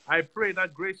 I pray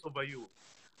that grace over you.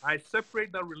 I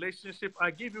separate that relationship. I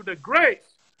give you the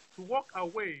grace to walk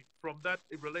away from that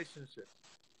relationship.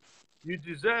 You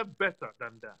deserve better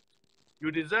than that.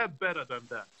 You deserve better than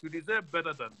that. You deserve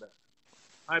better than that.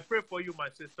 I pray for you, my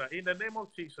sister. In the name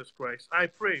of Jesus Christ, I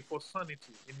pray for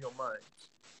sanity in your mind.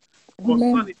 For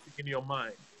sanity in your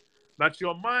mind. That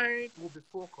your mind will be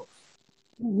focused.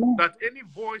 Amen. That any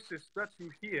voices that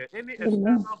you hear, any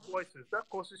external voices that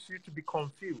causes you to be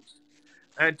confused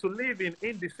and to live in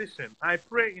indecision, I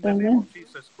pray in the name of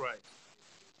Jesus Christ.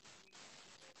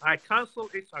 I cancel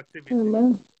its activities.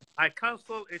 Amen. I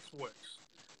cancel its works.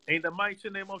 In the mighty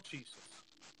name of Jesus.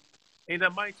 In the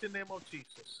mighty name of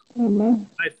Jesus. Amen.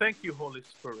 I thank you, Holy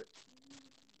Spirit.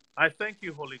 I thank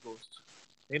you, Holy Ghost.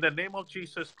 In the name of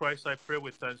Jesus Christ, I pray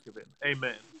with thanksgiving.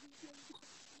 Amen.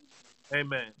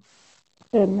 Amen.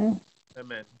 Amen.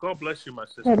 Amen. God bless you, my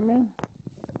sister. Amen.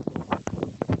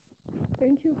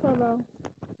 Thank you, Father.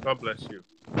 God bless you.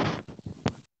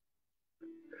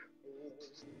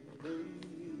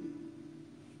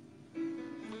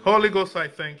 Holy Ghost, I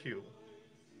thank you.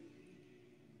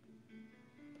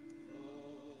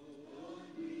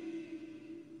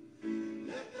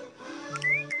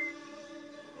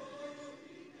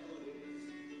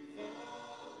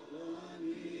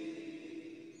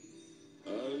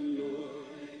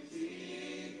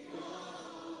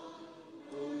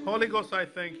 Holy Ghost, I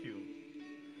thank you.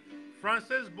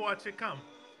 Francis Boachi, come.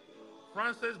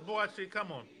 Francis Boachi,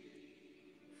 come on.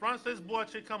 Francis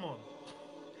Boachi, come on.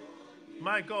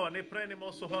 My God, ne preni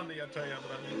mosuhoni yataya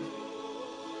brani.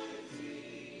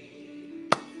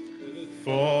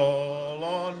 Fall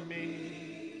on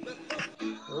me.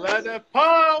 Let the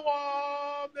power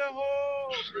of the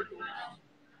Holy Ghost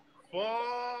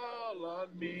fall on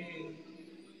me.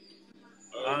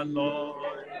 Anoint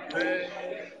me.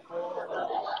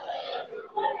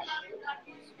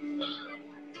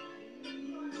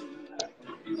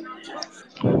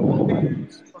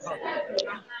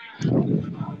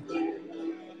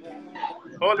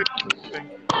 Holy,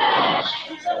 thank you.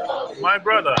 My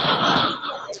brother.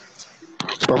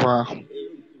 Papa,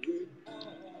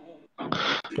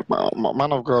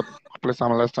 man of God, please,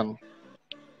 I'm listening.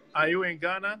 Are you in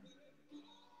Ghana?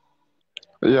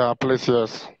 Yeah, please,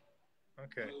 yes.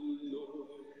 Okay.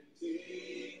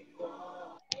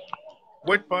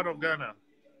 Which part of Ghana?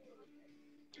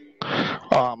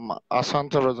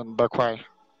 Asante Resident Bekwai.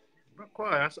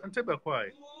 Bekwai, Asante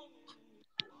Bekwai.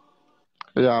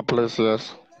 Yeah, please,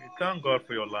 yes. We thank God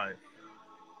for your life.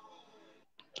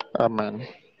 Amen.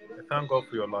 We thank God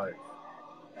for your life.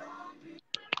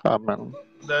 Amen.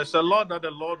 There's a lot that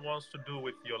the Lord wants to do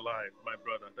with your life, my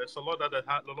brother. There's a lot that the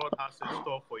Lord has in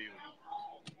store for you.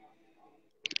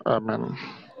 Amen.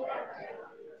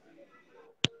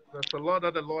 There's a lot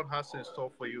that the Lord has in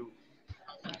store for you.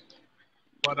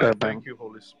 Father, I thank you,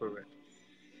 Holy Spirit.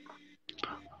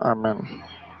 Amen.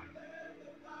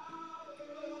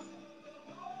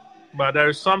 But there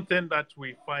is something that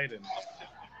we find in.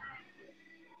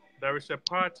 There is a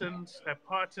pattern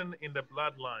in the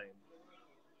bloodline.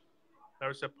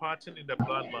 There is a pattern in the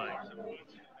bloodline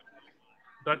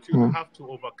that you have to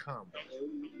overcome.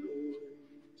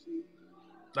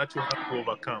 That you have to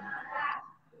overcome.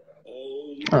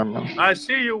 Amen. I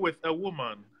see you with a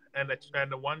woman and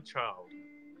one child,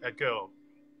 a girl.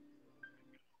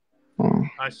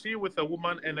 I see you with a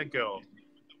woman and a girl,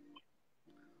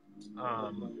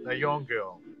 a young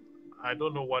girl. I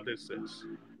don't know what this is.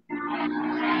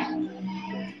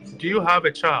 Do you have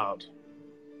a child?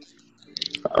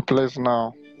 Please,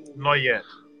 no. Not yet.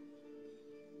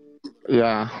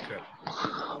 Yeah.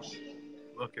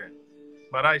 Okay.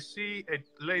 But I see a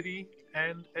lady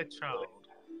and a child.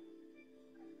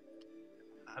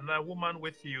 And a woman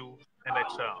with you and a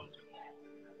child.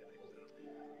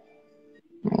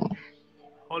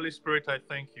 Holy Spirit, I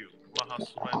thank you.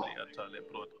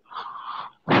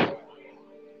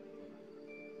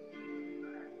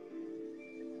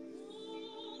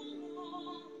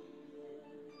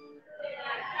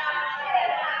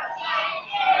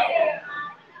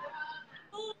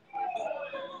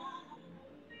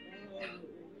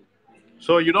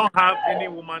 So you don't have any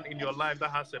woman in your life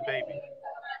that has a baby?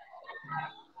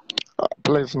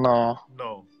 Please, no.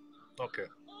 No. Okay.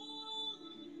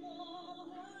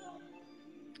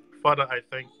 Father, I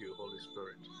thank you, Holy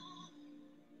Spirit.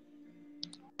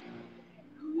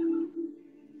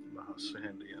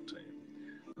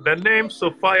 The name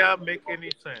Sophia make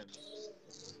any sense?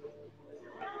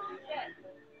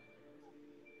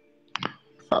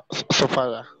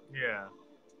 Sophia. Yeah.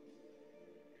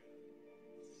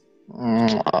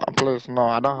 Please, no.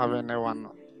 I don't have anyone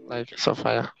like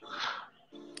Sophia.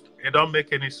 It don't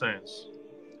make any sense.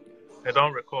 I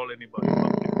don't recall anybody.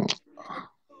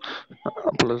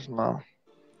 Please, no.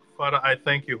 Father, I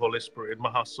thank you, Holy Spirit.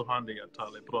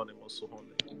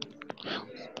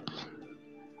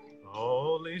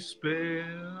 Holy Spirit,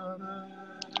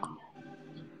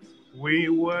 we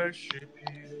worship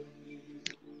you.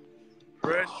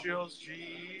 Precious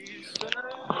Jesus,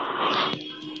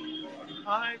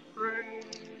 I pray.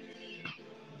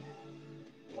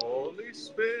 Holy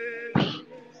Spirit,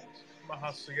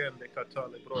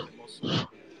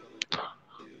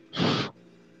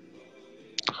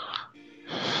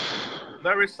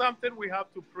 there is something we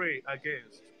have to pray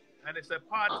against, and it's a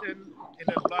pattern in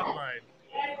the bloodline.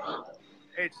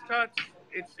 It's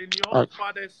in your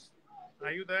father's.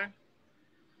 Are you there?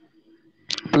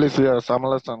 Please, yes, I'm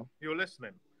listening. You're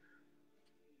listening.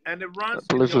 And it runs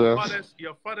Please, in yes.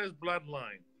 your father's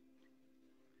bloodline.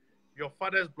 Your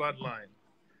father's bloodline.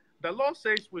 The Lord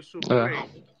says we should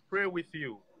pray with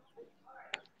you,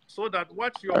 so that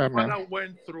what your father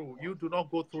went through, you do not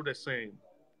go through the same.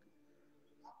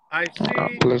 I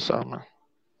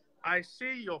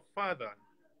see your father.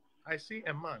 I see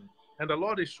a man, and the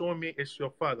Lord is showing me it's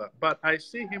your father. But I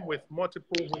see him with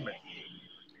multiple women.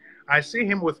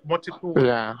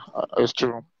 Yeah, it's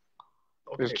true.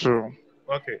 Okay. It's true.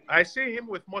 Okay. I see him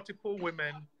with multiple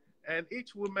women, and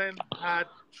each woman had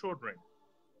children.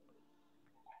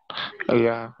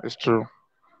 Yeah, it's true.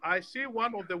 I see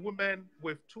one of the women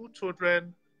with 2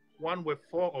 children, one with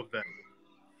 4 of them.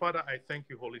 Father, I thank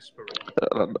you, Holy Spirit.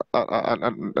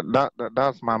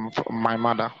 That's my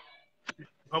mother.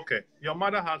 Okay, your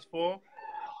mother has 4.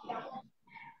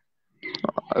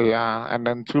 Yeah, and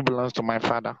then 2 belongs to my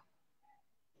father.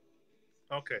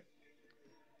 Okay.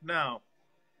 Now,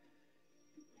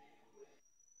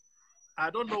 I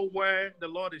don't know where the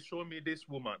Lord is showing me this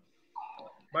woman,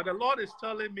 but the Lord is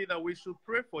telling me that we should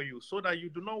pray for you so that you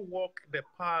do not walk the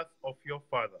path of your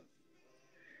father.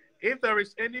 If there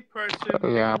is any person,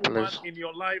 Yeah, any woman please. in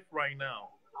your life right now,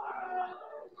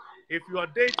 if you are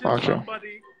dating Okay.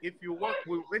 somebody, if you work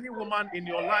with any woman in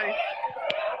your life,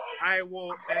 I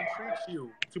will entreat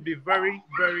you to be very,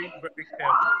 very, very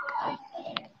careful.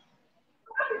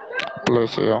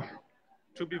 Please, yeah.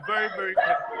 To be very, very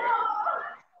careful.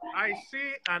 I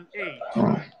see an age,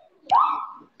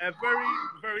 a very,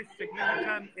 very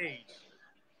significant age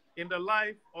in the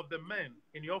life of the men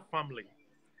in your family.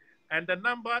 And the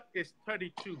number is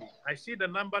 32. I see the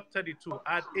number 32.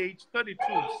 At age 32,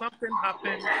 something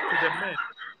happens to the men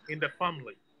in the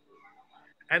family.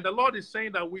 And the Lord is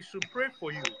saying that we should pray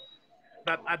for you,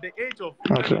 that at the age of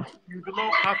 32, Okay. you do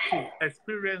not have to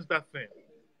experience that thing.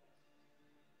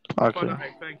 Okay. Father,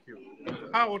 I thank you.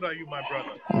 How old are you, my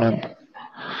brother? Amen.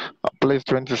 Please,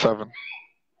 27.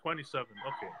 27.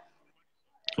 Okay.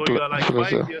 So you are like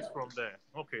Please, 5 yeah. years from there.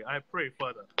 Okay, I pray,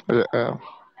 Father. Yeah.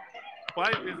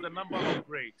 5 is the number of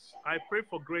grace. I pray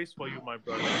for grace for you, my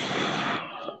brother.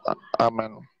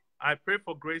 Amen. I pray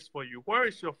for grace for you. Where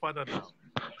is your father now?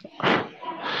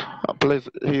 Please,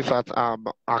 he's at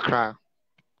Accra.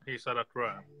 He's at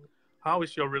Accra. How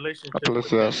is your relationship Please,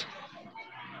 with him? yes.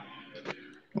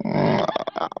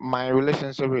 My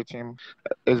relationship with him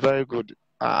is very good.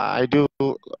 I do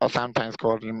sometimes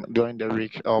call him during the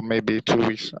week or maybe 2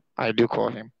 weeks. I do call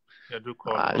him. Yeah, do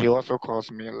call him. He also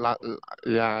calls me.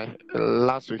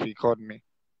 Last week he called me.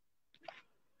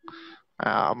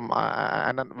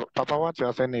 And then, Papa, what you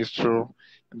are saying is true.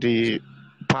 The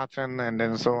pattern and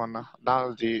then so on.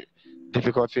 That's the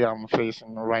difficulty I'm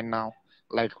facing right now.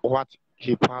 Like what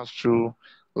he passed through,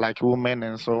 like women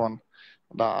and so on.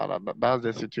 That's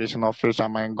the situation of which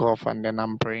I'm engulfed, and then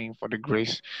I'm praying for the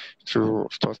grace to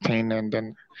sustain and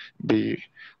then be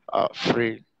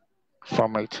free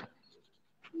from it.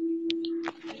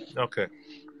 Okay.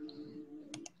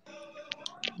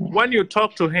 When you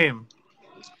talk to him,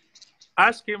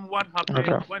 ask him what happened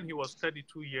Okay. when he was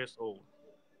 32 years old.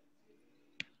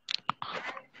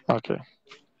 Okay.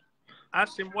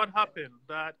 Ask him what happened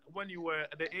that when you were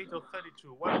at the age of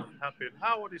 32, what happened?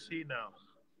 How old is he now?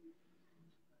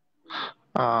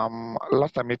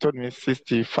 Last time he told me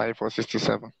 65 or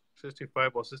 67.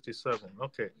 65 or 67.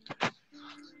 Okay. So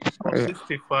Yeah.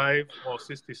 65 or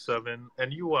 67.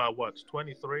 And you are what?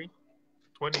 23?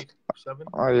 27?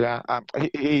 Oh yeah.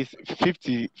 He's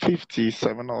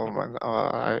 57 or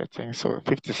I think so.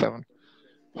 57.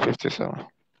 57.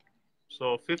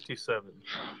 So 57.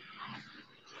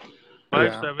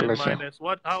 Yeah. 57 Bless you. minus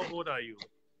what? How old are you?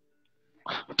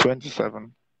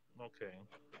 27. Okay.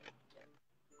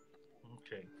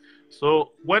 Okay.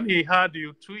 So when he had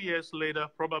you 2 years later,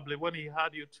 probably when he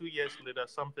had you 2 years later,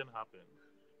 something happened.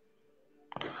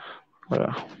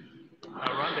 Yeah.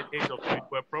 Around the age of 2, you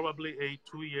were probably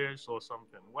 2 years or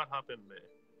something. What happened there?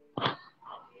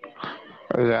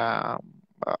 Yeah.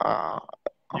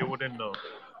 You wouldn't know.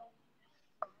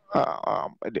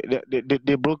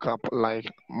 They broke up,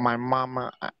 like my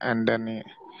mom, and then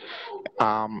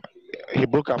he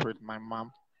broke up with my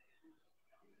mom.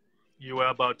 You were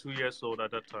about 2 years old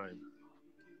at that time.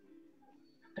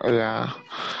 Yeah.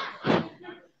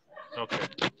 Okay.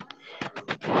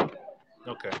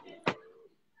 Okay.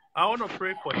 I want to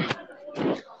pray for you.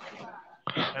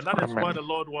 And that is Amen. why the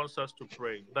Lord wants us to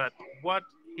pray. That what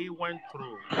he went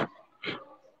through,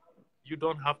 you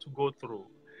don't have to go through.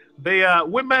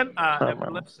 Women are Amen.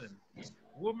 a blessing.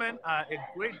 Women are a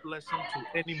great blessing to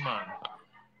any man.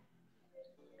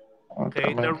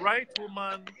 Okay, Amen. the right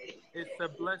woman is a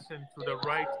blessing to the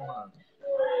right man.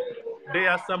 There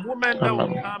are some women that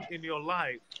will come in your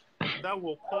life that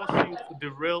will cause you to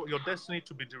derail, your destiny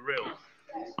to be derailed.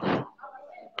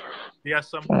 There are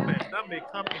some women that may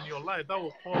come in your life that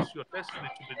will cause your destiny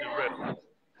to be derailed.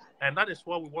 And that is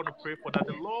what we want to pray for, that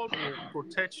the Lord will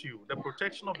protect you. The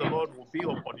protection of the Lord will be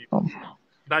upon you.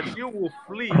 That you will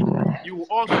flee. You will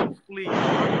also flee,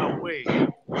 run away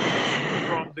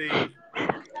from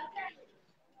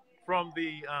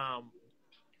the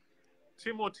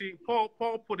Timothy.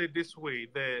 Paul put it this way: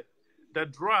 the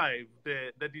drive,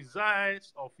 the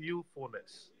desires of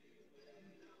youthfulness.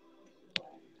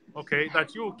 Okay,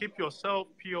 that you will keep yourself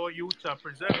pure. You shall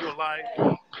preserve your life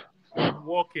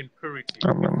walk in purity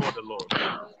Amen. before the Lord.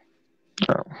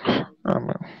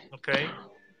 Amen. Okay?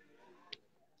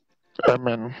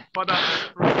 Amen. Father,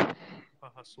 I pray.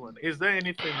 Is there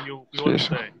anything you want to Yes.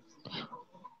 say?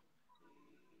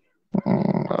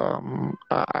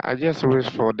 I just wish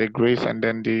for the grace and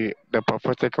then the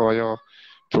prophetic oil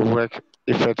to work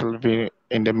effectively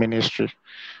in the ministry.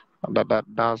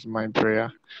 That's my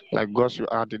prayer. Like God should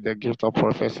add the gift of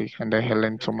prophecy and the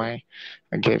healing to my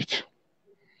gift.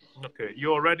 Okay,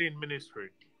 you're already in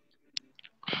ministry.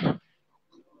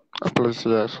 Please,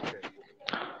 yes. Okay.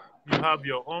 You have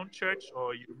your own church,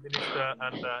 or you minister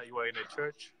and you are in a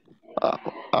church?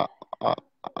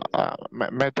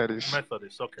 Methodist.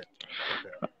 Methodist, okay.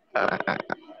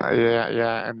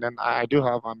 Yeah, and then I do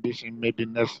have ambition maybe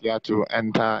next year to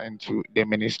enter into the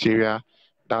ministerial.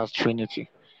 That's Trinity.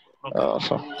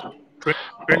 Okay.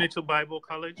 Trinity Bible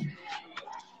College?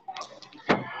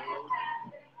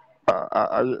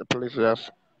 Please, yes.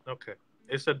 Okay.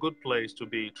 It's a good place to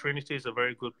be. Trinity is a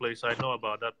very good place. I know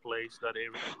about that place, that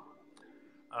area.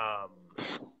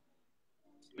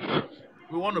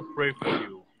 We want to pray for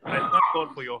you. I thank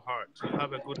God for your heart. You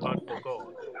have a good heart for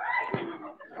God.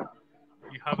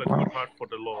 You have a good heart for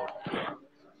the Lord.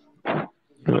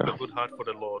 You have a good heart for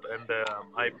the Lord. And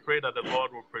I pray that the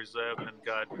Lord will preserve and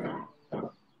guide you.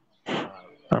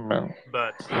 Amen.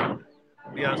 But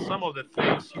there are some of the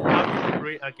things you have to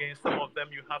pray against. Some of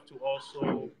them you have to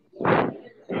also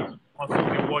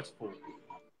be watchful.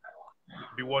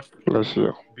 Be watchful. Bless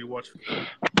you. Be watchful.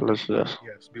 Bless you.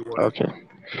 Yes, be watchful. Okay.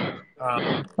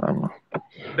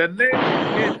 The name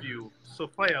he gave you,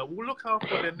 Sophia. We'll look out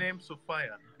for the name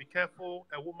Sophia. Be careful,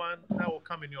 a woman that will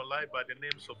come in your life by the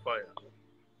name Sophia.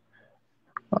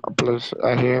 Please,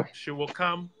 I hear. She will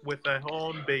come with her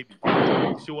own baby.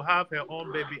 She will have her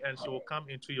own baby and she will come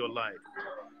into your life.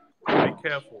 Be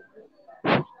careful.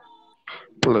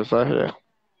 Please, I hear.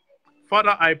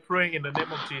 Father, I pray in the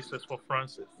name of Jesus for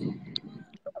Francis.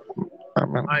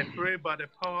 Amen. I pray by the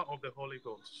power of the Holy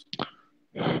Ghost.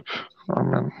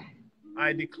 Amen.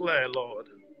 I declare, Lord,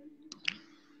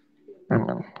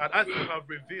 Amen. that as you have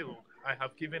revealed, I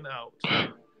have given out.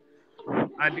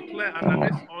 I declare under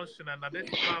this unction, under this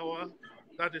power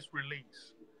that is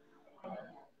released,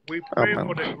 we pray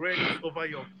for the grace over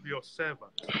your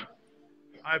servant.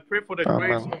 I pray for the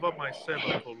grace over my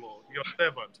servant, O Lord, your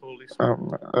servant, Holy Spirit.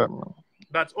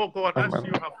 That, oh God, as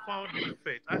you have found him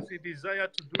fit, as he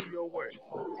desired to do your work,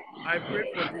 I pray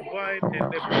for divine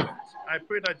enablement. I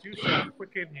pray that you shall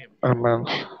quicken him. Amen.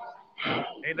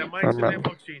 In the mighty name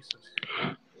of Jesus.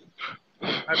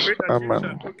 I pray that you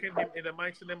shall quicken him in the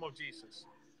mighty name of Jesus.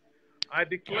 I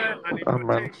declare an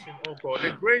impartation, oh God,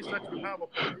 the grace that you have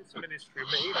upon this ministry,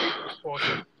 may it be his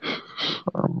portion.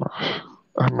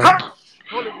 Touch,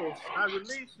 Holy Ghost, I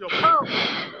release your power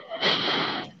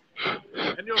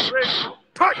and your grace.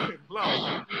 Touch him,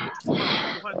 Lord.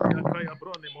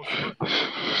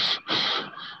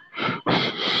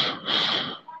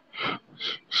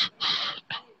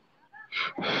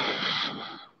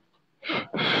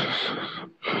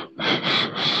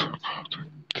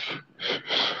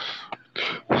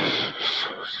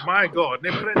 My God,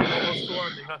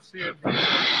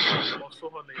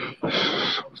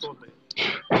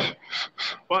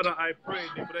 Father, I pray.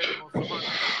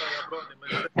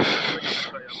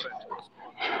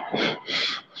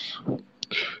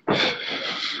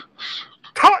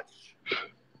 Touch!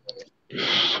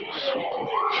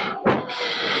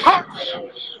 Touch!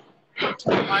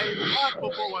 I impart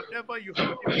over whatever you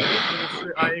have given this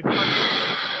ministry. I impart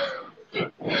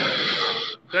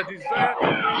the desire to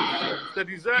win souls, the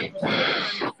desire to see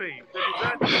men saved, the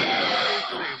desire to see people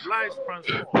saved, lives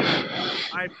transformed.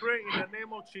 I pray in the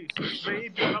name of Jesus, may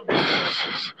it become his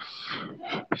portion.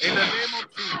 In the name of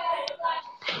Jesus.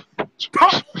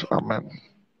 Touch! Amen.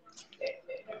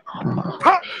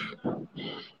 Touch!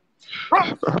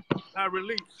 Touch! I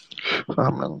release.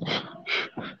 Amen.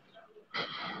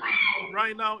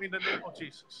 Right now, in the name of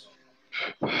Jesus.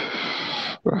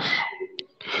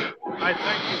 I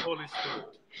thank you, Holy Spirit.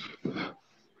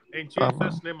 In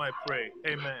Jesus' name I pray.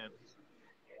 Amen.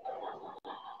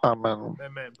 Amen.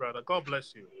 Amen, brother. God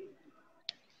bless you.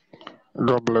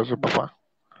 God bless you, Papa.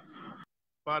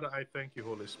 Father, I thank you,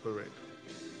 Holy Spirit.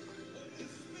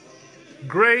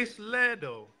 Grace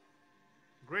Ledo.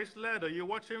 Grace Ledo, you're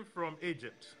watching from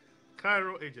Egypt.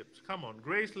 Cairo, Egypt. Come on,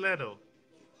 Grace Ledo.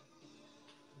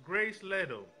 Grace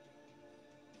Ledo.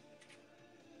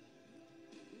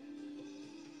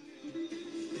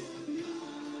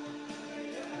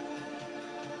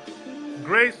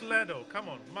 Grace Ledo, come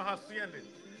on, Mahasiende.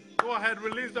 Go ahead,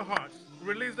 release the hearts.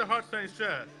 Release the hearts and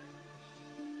share.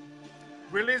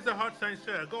 Release the hearts and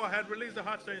share. Go ahead, release the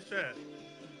hearts and share.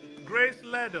 Grace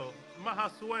Ledo,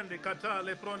 Mahaswende, Kata,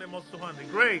 Leprone, Mosuhandi.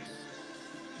 Grace,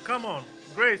 come on.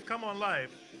 Grace, come on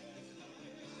live.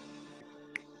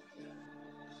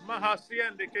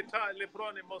 Mahasiende, Kata,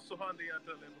 Leprone, Mosuhandi,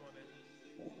 Ata, Leprone.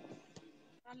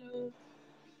 Hello.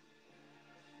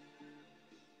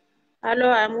 Hello,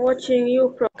 I'm watching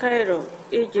you from Cairo,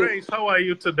 Egypt. Grace, how are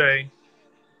you today?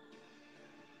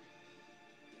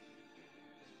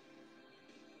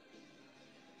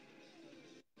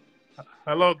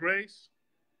 Hello, Grace.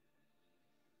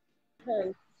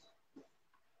 Hey.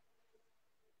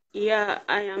 Yeah,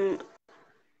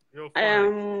 You're I fine.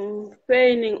 am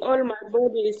paining. All my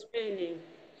body is paining.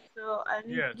 So I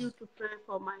need Yes. you to pray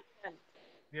for my health.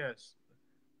 Yes.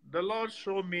 The Lord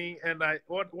showed me, and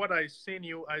what I seen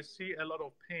you, I see a lot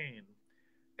of pain.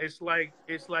 It's like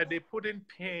they put in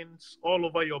pins all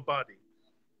over your body.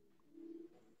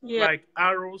 Yeah. Like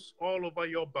arrows all over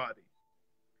your body.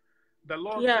 The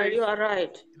Lord says, you are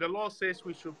right. the Lord says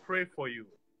we should pray for you.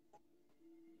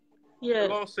 The Yes.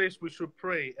 Lord says we should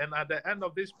pray, and at the end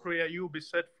of this prayer, you will be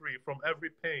set free from every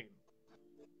pain.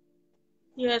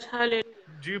 Yes, hallelujah.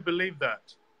 Do you believe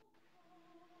that?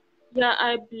 Yeah,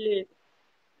 I believe.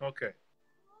 Okay.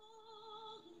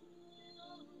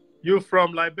 You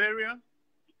from Liberia?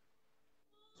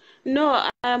 No,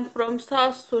 I'm from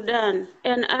South Sudan,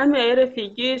 and I'm a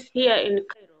refugee here in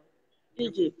Cairo,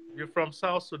 Egypt. You're from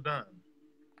South Sudan?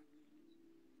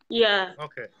 Yeah.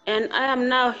 Okay. And I am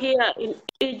now here in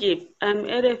Egypt. I'm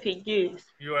a refugee.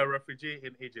 You are a refugee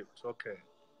in Egypt. Okay.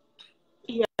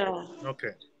 Yeah.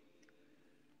 Okay.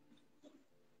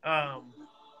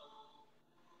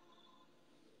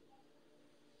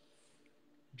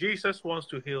 Jesus wants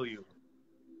to heal you.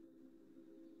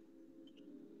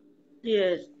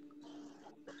 Yes.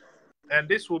 And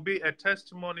this will be a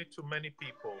testimony to many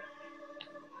people.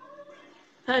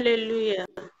 Hallelujah.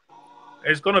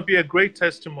 It's going to be a great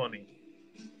testimony.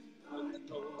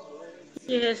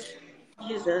 Yes,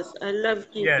 Jesus. I love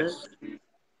Jesus.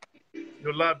 Yes.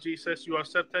 You love Jesus. You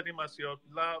accepted him as your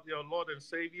Lord and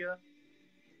Savior.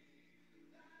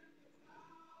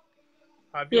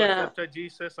 Have you accepted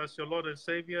Jesus as your Lord and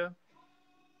Savior?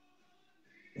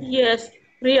 Yes,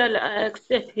 really, I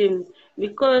accept him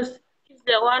because he's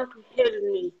the one to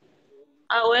heal me.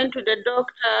 I went to the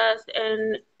doctors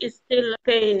and it's still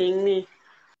paining me.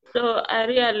 So I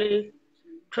really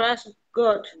trust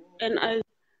God. And I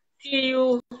see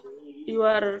you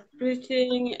are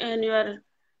preaching and you are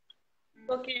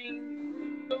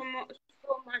talking so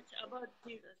much about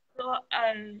Jesus. So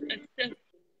I accept him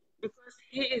because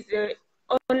he is the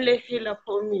only healer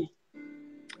for me.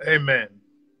 Amen.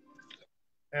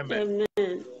 Amen.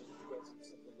 Amen.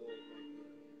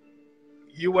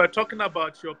 You were talking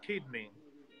about your kidney.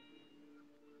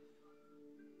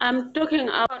 I'm talking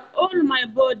about all my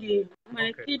body.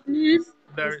 My kidneys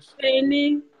is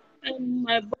paining and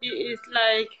my body is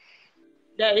like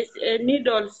there is a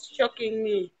needle shocking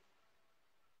me.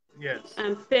 Yes.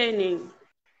 I'm paining.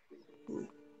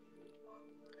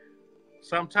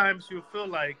 Sometimes you feel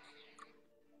like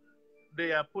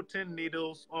they are putting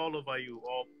needles all over you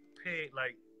or pain,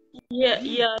 like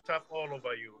stuff all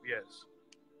over you. Yes.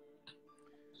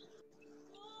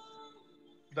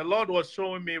 The Lord was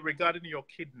showing me regarding your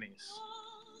kidneys.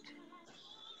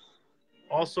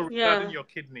 Also regarding your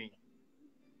kidney.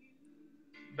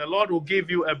 The Lord will give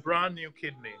you a brand new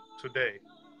kidney today.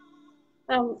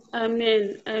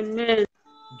 Amen. Amen.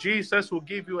 Jesus will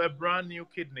give you a brand new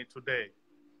kidney today.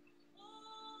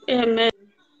 Amen.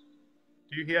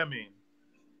 Do you hear me?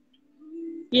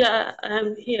 Yeah,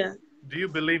 I'm here. Do you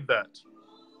believe that?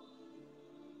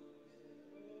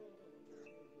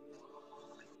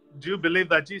 Do you believe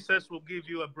that Jesus will give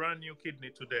you a brand new kidney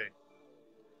today?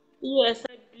 Yes,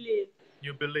 I believe.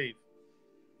 You believe?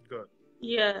 Good.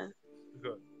 Yeah.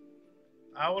 Good.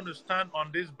 I want to stand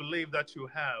on this belief that you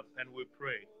have and we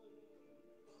pray.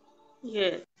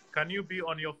 Yes. Can you be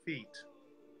on your feet?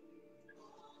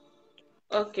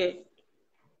 Okay.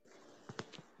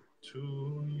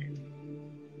 To you,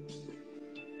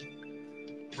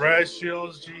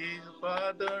 precious Jesus,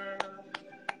 Father,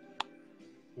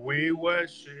 we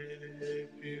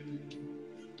worship you.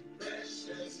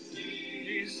 Precious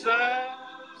Jesus,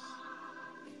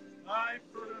 I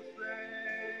pray.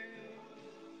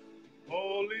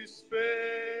 Holy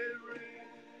Spirit,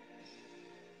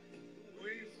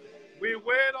 we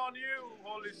wait on you,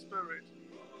 Holy Spirit.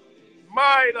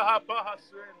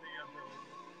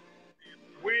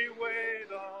 We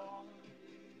wait on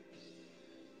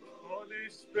Holy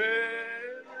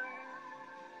Spirit.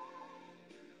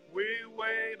 We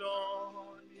wait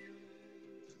on you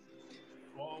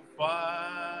for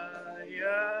fire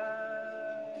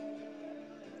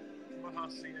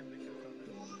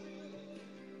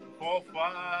For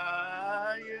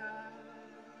fire.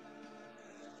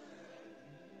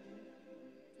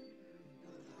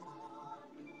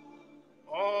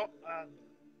 All honor.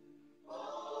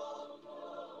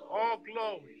 All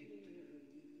glory.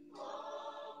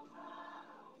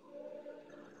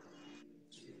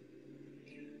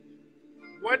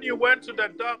 When you went to the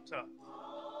doctor,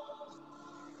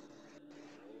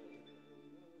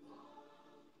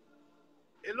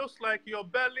 it looks like your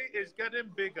belly is getting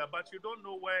bigger, but you don't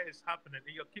know where it's happening.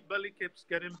 Your belly keeps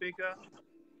getting bigger.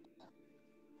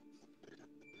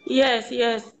 Yes,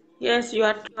 yes, yes, you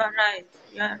are right.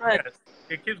 You are right. Yes,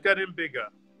 it keeps getting bigger.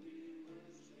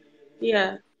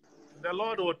 Yeah. The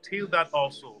Lord will heal that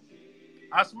also.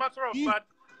 As a matter of fact,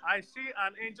 I see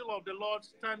an angel of the Lord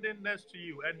standing next to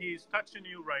you, and he is touching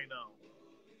you right now.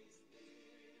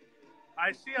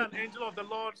 I see an angel of the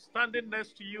Lord standing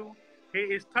next to you. He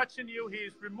is touching you. He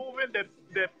is removing the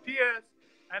tears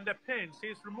and the pains. He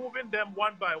is removing them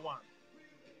one by one.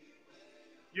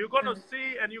 You're going to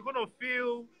see and you're going to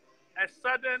feel a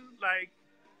sudden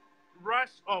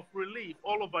rush of relief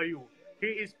all over you. He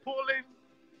is pulling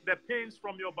the pains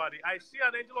from your body. I see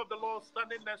an angel of the Lord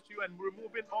standing next to you and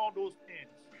removing all those pains.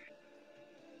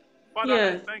 Father, I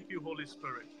Yes. thank you, Holy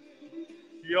Spirit.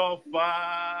 Your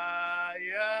fire.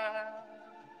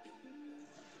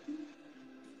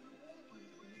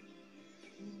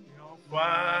 Your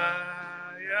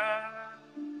fire.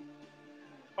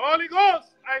 Holy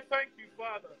Ghost, I thank you,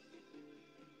 Father.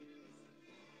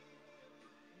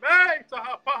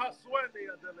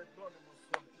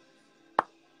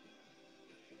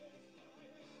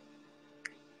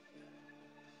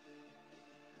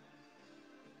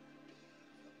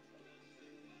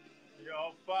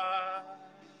 Your fire.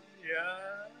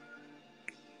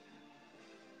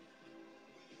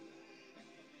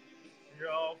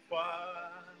 Your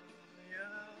fire.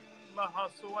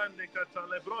 Mahasuande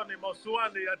katalebroni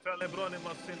mosuande yatalebroni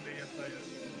masinde yataya.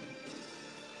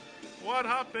 What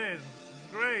happened?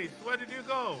 Grace, where did you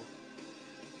go?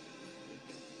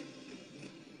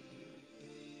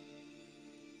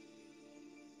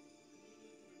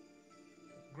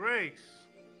 Grace,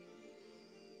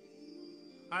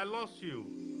 I lost you.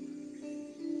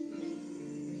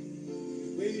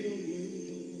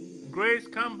 Grace,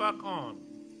 come back on.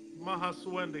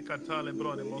 Mahasuende katale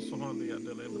brone mosuhande ya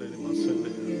delebrene masende.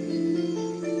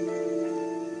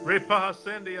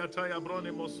 Repahasende ya taya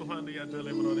brone mosuhande ya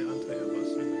delebrone antaya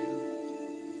basende.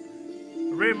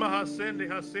 Remahasende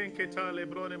hasen ketale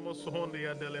brone mosuhande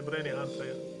ya delebrene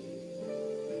antaya.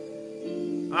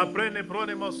 Aprene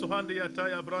brone mosuhande ya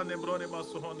taya brone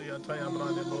mosuhande ya taya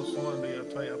brone mosuhande ya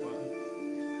taya ba.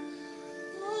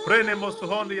 Brene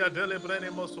mosuhande ya delebrene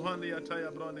mosuhande ya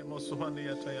taya brone mosuhande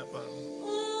ya taya ba.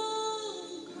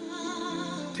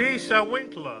 Tisha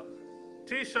Winkler,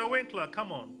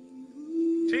 come on.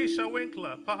 Tisha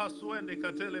Winkler, Pahasuende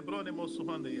Katele Brone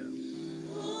Mosuhandia.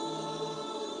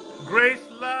 Grace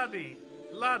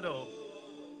Lado.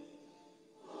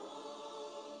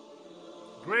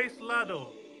 Grace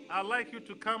Lado, I'd like you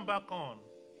to come back on.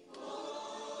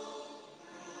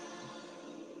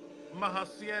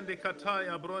 Mahasiende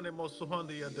Kataya Brone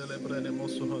Mosuhandia Dele Brene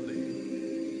Mosuhandia.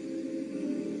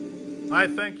 I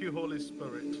thank you, Holy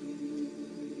Spirit.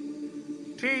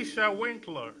 Tisha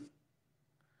Winkler,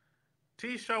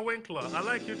 I'd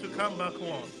like you to come back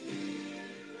on.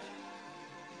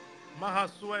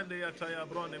 Mahasuende Yataya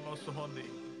Brone Mosuhandi.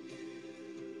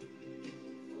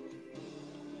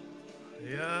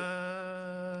 Yeah.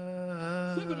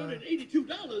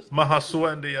 $782.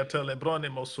 Mahasuende Yatele Brone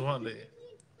Mosuhandi.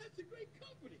 That's a great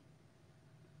company.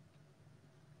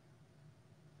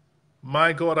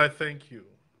 My God, I thank you.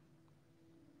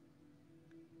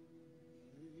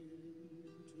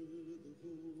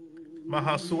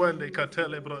 Mahasuende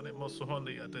Katele Brone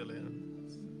Mosuhandi Yatele.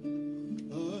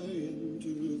 I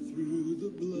enter through the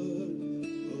blood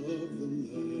of the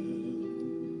Lamb.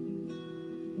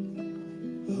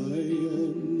 I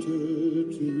enter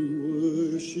to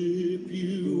worship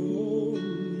you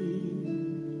only.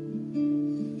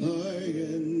 I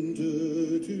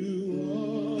enter to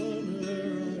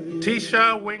honor.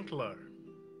 Tisha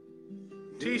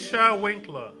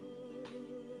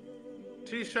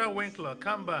Winkler,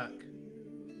 come back.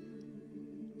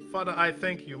 Father, I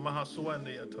thank you.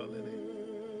 Mahasuande Yatalene.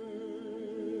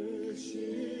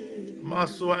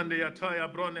 Mahasuande Yataya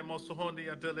Brone Mosuhondi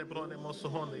Yatele Brone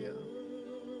Mosuhondia.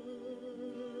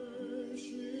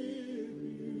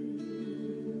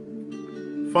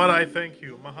 Father, I thank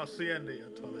you. Mahasiende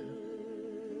Yatale.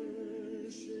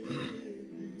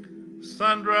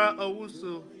 Sandra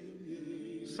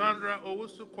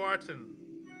Owusu Quarton.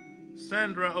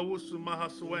 Sandra Owusu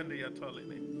Mahaswende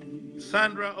Yatalini.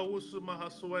 Sandra Owusu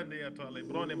Mahaswende Yatali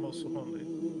Brone Mosuhonde.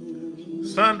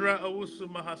 Sandra Owusu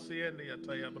Mahasiende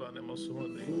Yataya Brane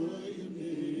Mosuhonde.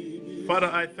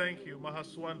 Father, I thank you.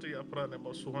 Mahaswante Yaprane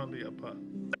Mosuhonde Yapa.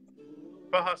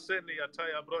 Pahasende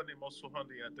Yataya Brone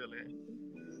Mosuhonde Yatele.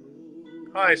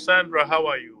 Hi Sandra, how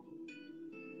are you?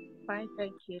 Fine,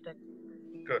 thank you.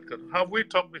 Good, good. Have we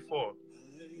talked before?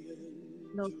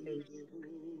 No, please.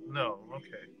 No,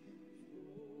 okay.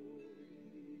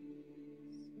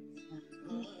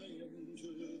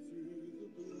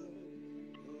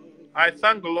 I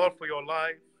thank the Lord for your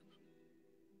life.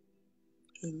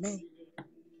 Amen.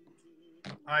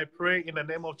 I pray in the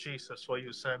name of Jesus for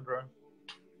you, Sandra.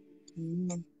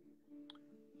 Amen.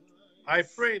 I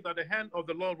pray that the hand of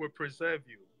the Lord will preserve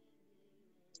you.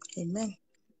 Amen.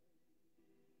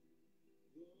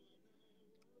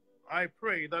 I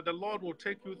pray that the Lord will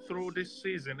take you through this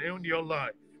season in your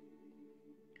life.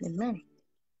 Amen.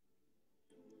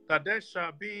 That there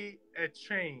shall be a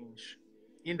change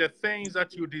in the things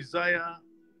that you desire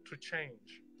to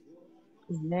change.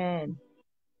 Amen.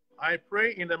 I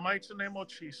pray in the mighty name of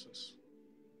Jesus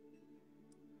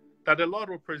that the Lord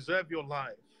will preserve your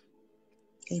life.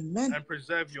 Amen. And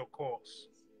preserve your cause.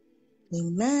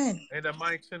 Amen. In the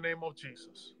mighty name of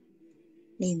Jesus.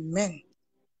 Amen.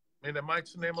 In the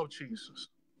mighty name of Jesus.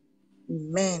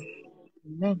 Amen.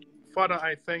 Amen. Father,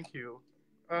 I thank you.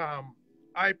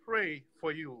 I pray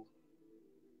for you.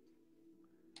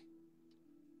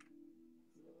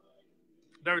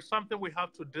 There is something we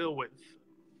have to deal with.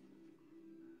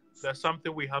 There's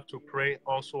something we have to pray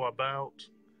also about.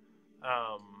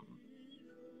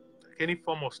 Any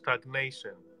form of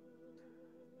stagnation.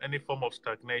 Any form of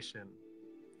stagnation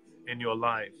in your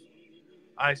life.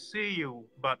 I see you,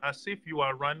 but as if you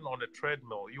are running on a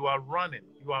treadmill. You are running,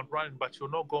 but you're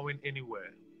not going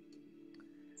anywhere.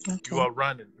 Okay. You are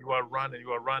running,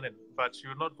 but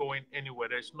you're not going anywhere.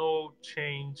 There's no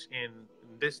change in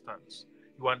distance.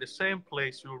 You are in the same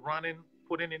place, you're running,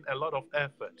 putting in a lot of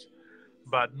effort,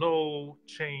 but no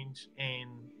change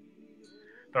in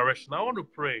direction. I want to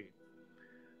pray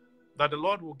that the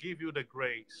Lord will give you the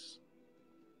grace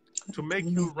to make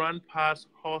you run past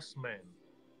horsemen.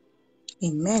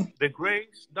 Amen. The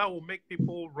grace that will make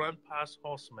people run past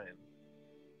horsemen.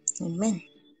 Amen.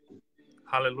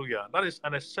 Hallelujah. That is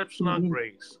an exceptional Amen.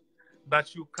 grace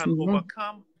that you can Amen.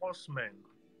 overcome horsemen.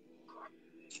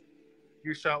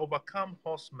 You shall overcome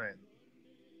horsemen.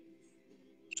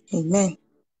 Amen.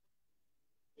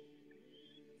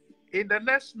 In the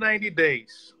next 90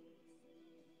 days,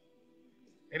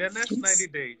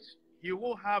 you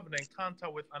will have an encounter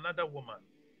with another woman.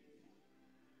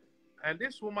 And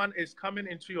this woman is coming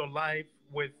into your life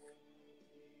with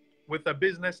a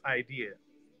business idea.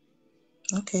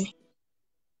 Okay.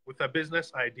 With a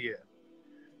business idea.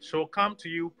 She'll come to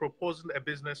you proposing a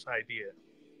business idea.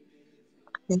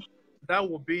 Okay. That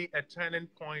will be a turning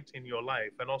point in your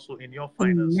life and also in your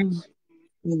Amen. finances.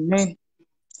 Amen.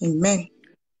 Amen.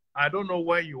 I don't know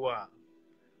where you are,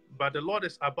 but the Lord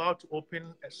is about to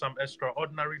open some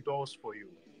extraordinary doors for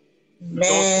you.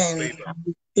 Doors of Amen. favor.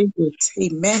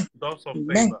 Amen. Doors of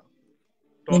Amen. favor.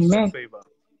 Doors Amen. of favor.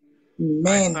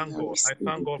 Amen. I thank God. I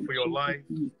thank God for your life.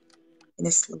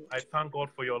 Yes, Lord. I thank God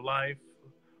for your life.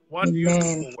 What do you do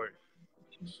Amen. for work?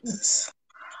 Yes.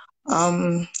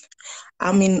 I'm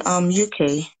in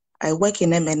UK. I work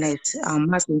in M&S,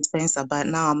 Martin Spencer, but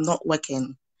now I'm not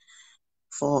working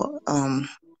for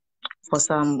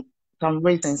some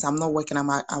reasons. I'm not working. I'm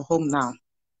at home now.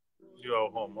 You are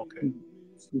home, okay.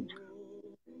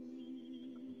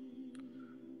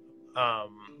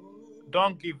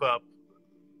 Don't give up.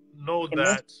 Know Amen.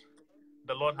 that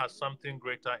the Lord has something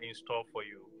greater in store for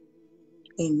you.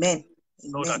 Amen.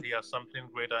 Know that He has something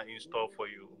greater in store for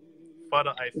you.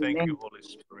 Father, I thank Amen. you, Holy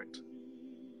Spirit.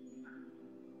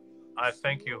 I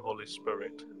thank you, Holy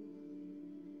Spirit.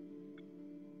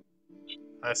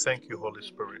 I thank you, Holy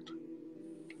Spirit.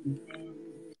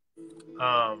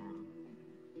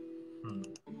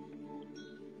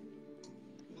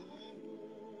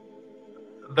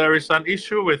 There is an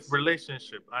issue with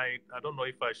relationship. I don't know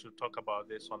if I should talk about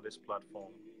this on this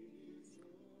platform.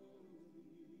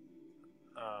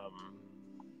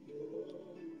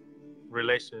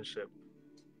 Relationship.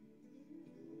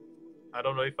 I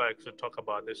don't know if I should talk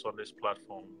about this on this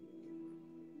platform.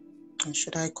 And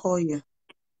should I call you?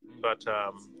 But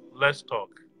let's talk.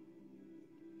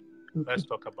 Okay. Let's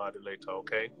talk about it later,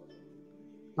 okay?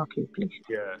 Okay, please.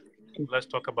 Yeah. Let's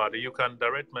talk about it. You can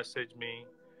direct message me.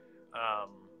 I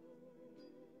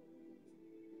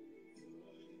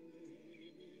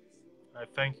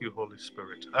thank you, Holy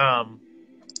Spirit.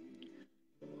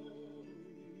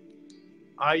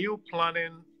 Are you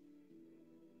planning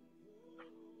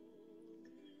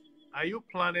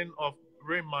of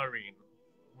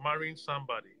marrying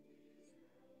somebody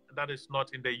that is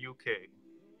not in the UK?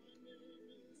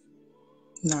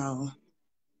 No.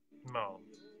 No.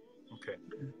 Okay.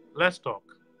 Let's talk.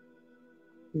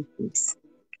 Yes.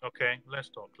 Okay, let's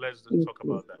talk. Let's Yes, talk please.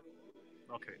 about that.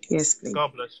 Okay. Yes, please.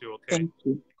 God bless you, okay? Thank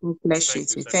you. God bless you Thank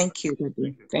you, too. Senator. Thank you,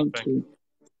 Daddy. Thank you.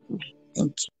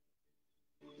 Thank you.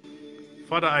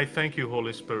 Father, I thank you,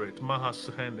 Holy Spirit.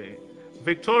 Mahasuhende.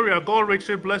 Victoria, God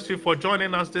richly bless you for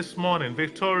joining us this morning.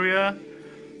 Victoria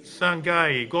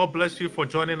Sangai, God bless you for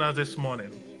joining us this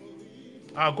morning.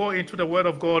 I'll go into the Word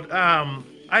of God.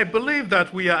 I believe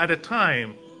that we are at a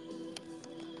time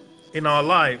in our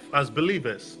life as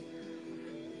believers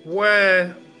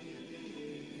where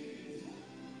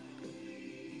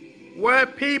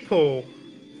people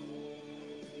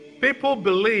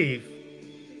believe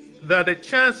that the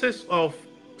chances of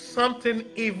something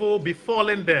evil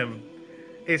befalling them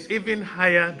is even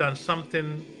higher than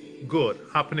something good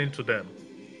happening to them.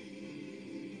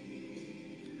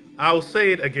 I'll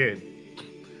say it again.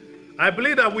 I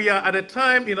believe that we are at a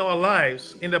time in our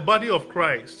lives in the body of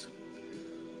Christ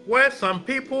where some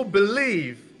people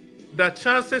believe that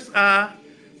chances are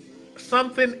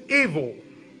something evil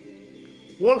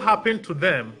will happen to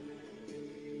them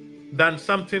than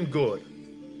something good.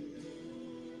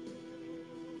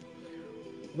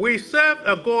 We serve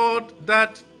a God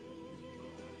that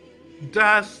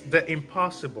does the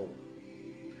impossible.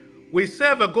 We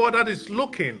serve a God that is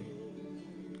looking.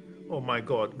 Oh my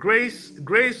God. Grace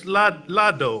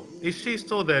Lado. Is she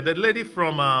still there? The lady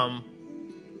from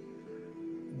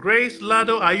Grace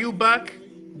Lado, are you back?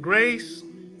 Grace,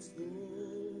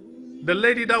 the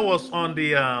lady that was on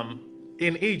the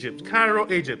in Egypt,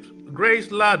 Cairo, Egypt.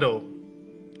 Grace Lado.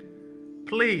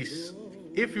 Please,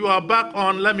 if you are back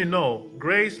on, let me know.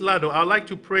 Grace Lado, I'd like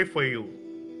to pray for you.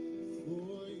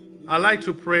 I'd like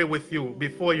to pray with you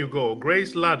before you go.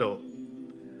 Grace Lado.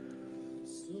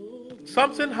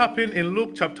 Something happened in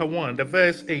Luke chapter 1, the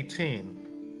verse 18.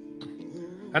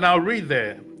 And I'll read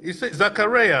there. It says,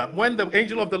 Zechariah, when the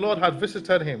angel of the Lord had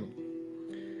visited him,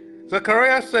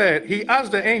 Zechariah said, he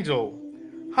asked the angel,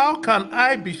 how can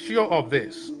I be sure of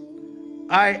this?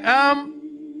 I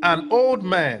am an old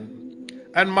man,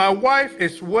 and my wife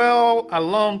is well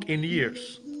along in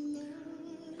years.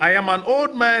 I am an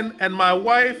old man, and my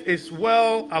wife is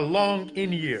well along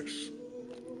in years.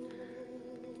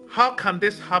 How can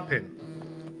this happen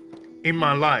in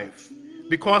my life?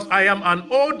 Because I am an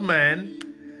old man,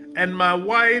 and my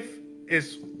wife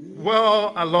is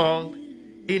well along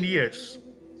in years.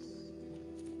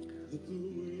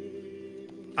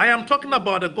 I am talking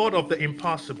about the God of the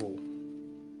impossible.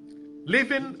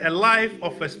 Living a life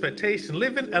of expectation,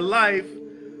 living a life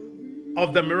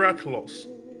of the miraculous.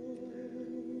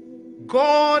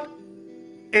 God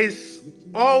is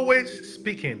always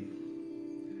speaking.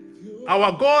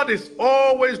 Our God is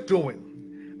always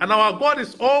doing. And our God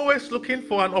is always looking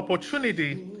for an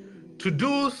opportunity to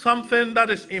do something that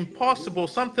is impossible,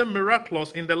 something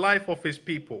miraculous in the life of his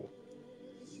people.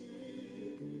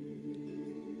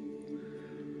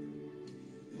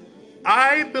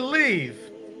 I believe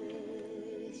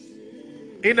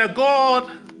in a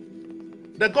God,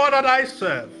 the God that I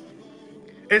serve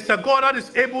is a God that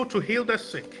is able to heal the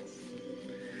sick.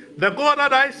 The God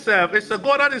that I serve is a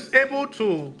God that is able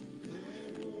to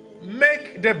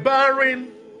make the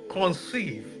barren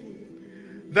conceive.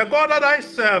 The God that I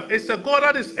serve is a God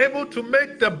that is able to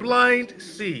make the blind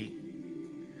see.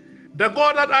 The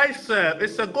God that I serve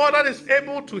is a God that is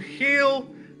able to heal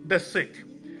the sick.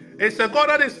 It's a God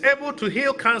that is able to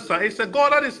heal cancer. It's a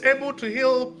God that is able to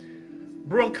heal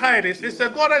bronchitis. It's a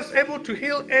God that is able to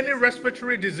heal any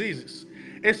respiratory diseases.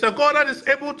 It's a God that is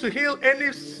able to heal any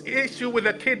issue with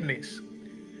the kidneys.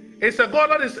 It's a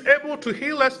God that is able to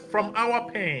heal us from our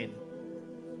pain.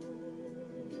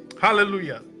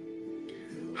 Hallelujah.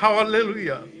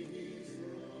 Hallelujah.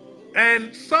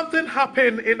 And something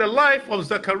happened in the life of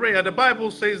Zechariah. The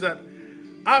Bible says that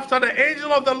after the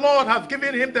angel of the Lord had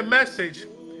given him the message,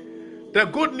 the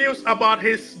good news about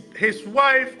his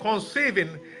wife conceiving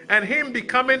and him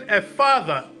becoming a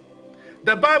father,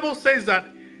 the Bible says that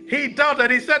he doubted.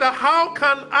 He said, how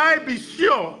can I be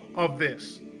sure of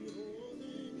this?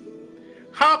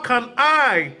 How can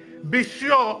I be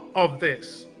sure of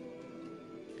this?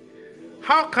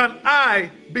 How can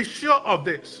I be sure of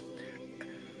this?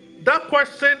 That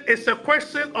question is a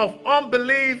question of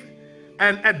unbelief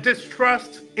and a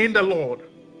distrust in the Lord.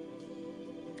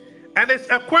 And it's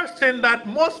a question that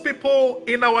most people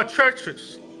in our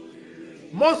churches,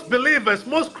 most believers,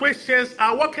 most Christians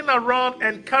are walking around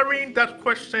and carrying that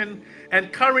question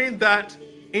and carrying that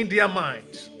in their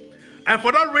minds. And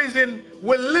for that reason,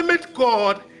 we limit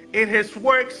God in his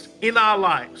works in our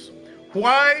lives.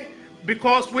 Why?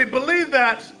 Because we believe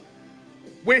that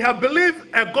we have believed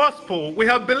a gospel, we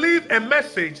have believed a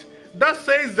message that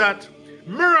says that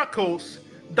miracles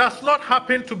does not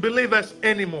happen to believers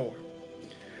anymore.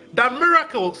 That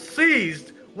miracles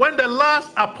ceased when the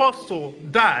last apostle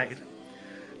died.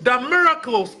 That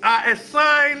miracles are a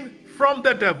sign from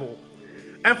the devil.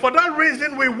 And for that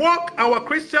reason, we walk our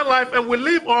Christian life and we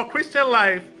live our Christian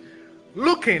life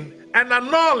looking and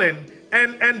annulling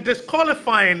and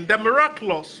disqualifying the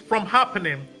miraculous from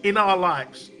happening in our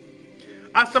lives.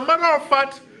 As a matter of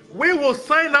fact, we will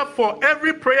sign up for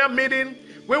every prayer meeting.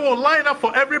 We will line up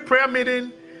for every prayer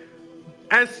meeting.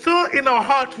 And still in our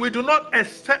heart, we do not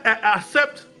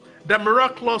accept the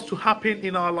miraculous to happen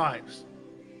in our lives.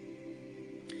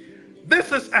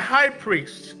 This is a high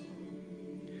priest.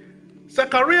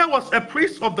 Zechariah was a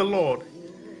priest of the Lord.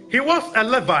 He was a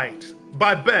Levite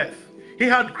by birth. He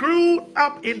had grew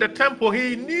up in the temple.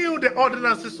 He knew the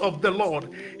ordinances of the Lord.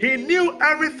 He knew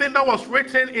everything that was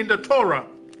written in the Torah.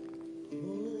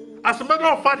 As a matter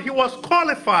of fact, he was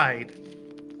qualified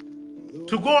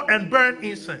to go and burn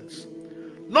incense.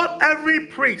 Not every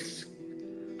priest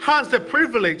has the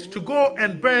privilege to go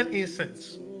and burn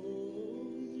incense,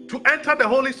 to enter the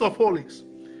holies of holies,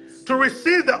 to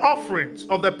receive the offerings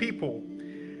of the people.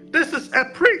 This is a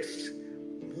priest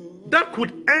that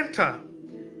could enter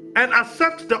and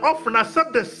accept the offering,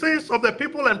 accept the sins of the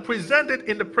people and present it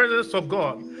in the presence of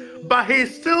God. But he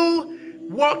still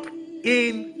walked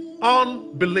in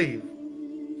unbelief.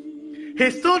 He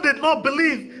still did not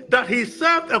believe that he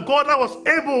served a God that was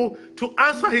able to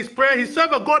answer his prayer. He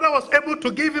served a God that was able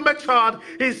to give him a child.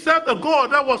 He served a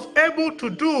God that was able to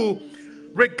do,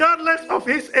 regardless of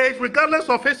his age, regardless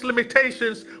of his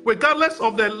limitations, regardless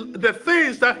of the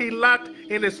things that he lacked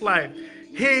in his life.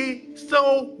 He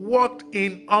still walked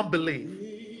in unbelief.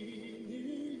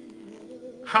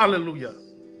 Hallelujah.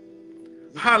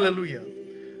 Hallelujah.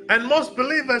 And most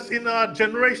believers in our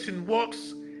generation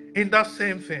walks in that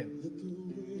same thing.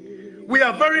 We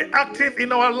are very active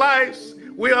in our lives.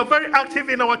 We are very active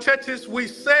in our churches. We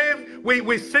save,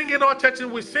 we sing in our churches,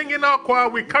 we sing in our choir,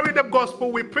 we carry the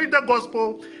gospel, we preach the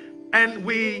gospel, and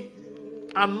we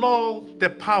annul the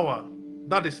power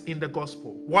that is in the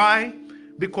gospel. Why?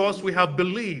 Because we have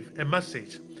believed a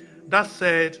message that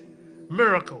said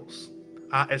miracles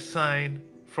are a sign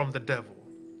from the devil.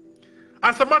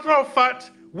 As a matter of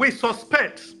fact, we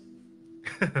suspect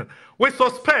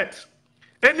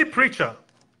any preacher,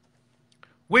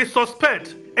 we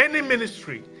suspect any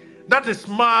ministry that is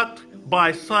marked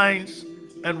by signs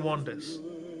and wonders.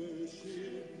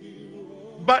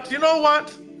 But you know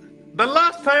what? The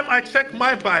last time I checked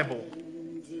my Bible,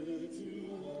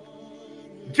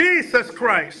 Jesus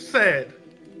Christ said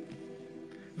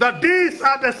that these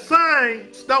are the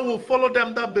signs that will follow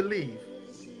them that believe.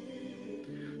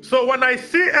 So when I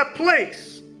see a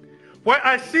place, where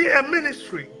I see a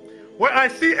ministry, where I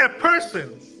see a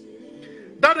person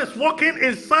that is walking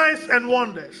in signs and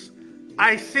wonders,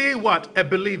 I see what? A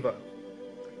believer.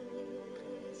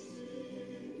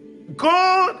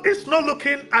 God is not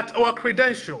looking at our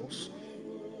credentials.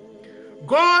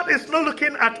 God is not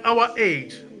looking at our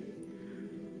age.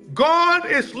 God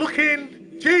is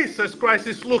looking, Jesus Christ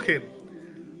is looking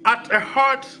at a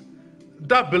heart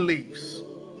that believes.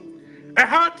 A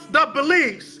heart that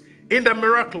believes in the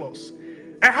miraculous.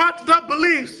 A heart that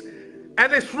believes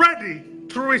and is ready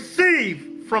to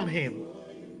receive from him.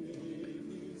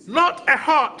 Not a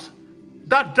heart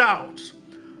that doubts.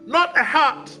 Not a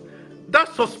heart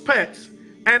that suspects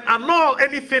and annul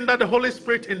anything that the Holy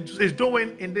Spirit is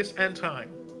doing in this end time.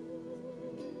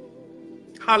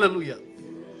 Hallelujah.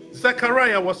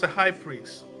 Zechariah was a high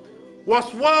priest,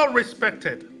 was well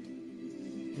respected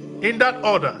in that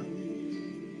order.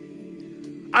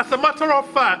 As a matter of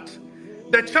fact,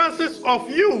 the chances of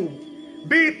you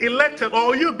being elected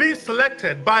or you being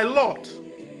selected by lot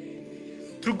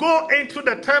to go into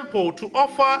the temple to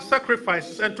offer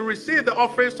sacrifices and to receive the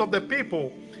offerings of the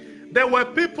people, there were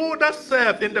people that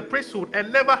served in the priesthood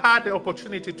and never had the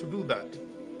opportunity to do that.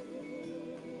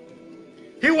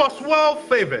 He was well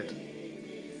favored.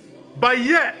 But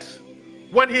yet,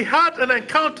 when he had an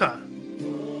encounter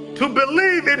to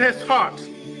believe in his heart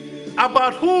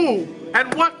about who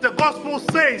and what the gospel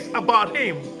says about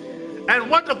him and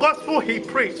what the gospel he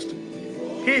preached,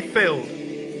 he failed.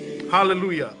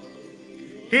 Hallelujah.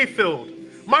 He failed.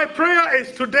 My prayer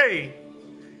is today,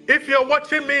 if you're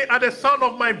watching me at the sound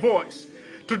of my voice,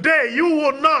 today you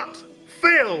will not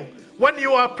fail when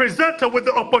you are presented with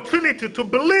the opportunity to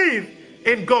believe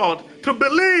in God, to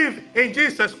believe in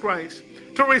Jesus Christ,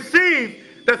 to receive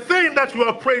the thing that you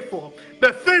are prayed for,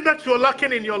 the thing that you are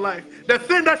lacking in your life, the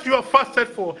thing that you are fasted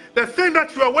for, the thing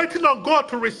that you are waiting on God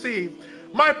to receive.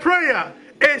 My prayer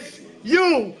is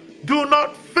you do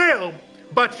not fail,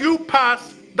 but you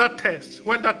pass that test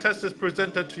when that test is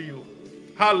presented to you.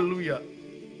 Hallelujah.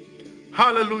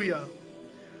 Hallelujah.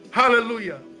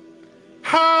 Hallelujah.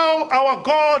 How our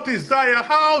God desire,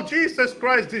 how Jesus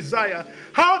Christ desire,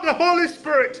 how the Holy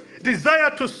Spirit desire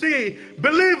to see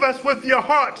believers with your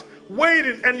heart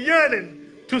waiting and yearning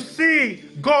to see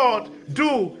God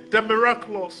do the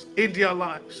miraculous in their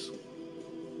lives.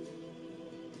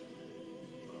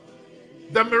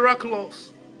 The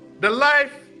miraculous, the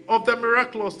life of the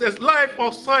miraculous, the life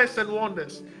of signs and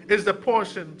wonders is the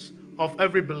portions of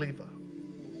every believer.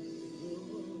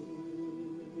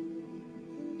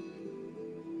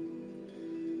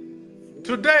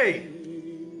 Today,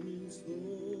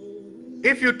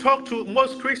 if you talk to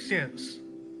most Christians,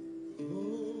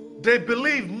 they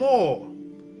believe more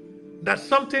that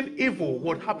something evil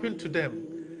would happen to them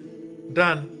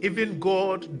than even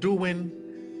God doing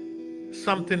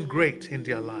something great in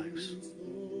their lives.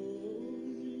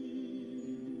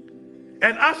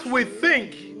 And as we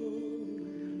think,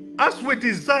 as we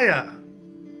desire,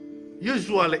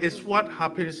 usually it's what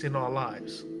happens in our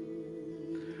lives.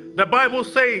 The Bible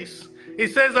says,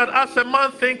 it says that as a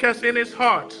man thinketh in his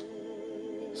heart,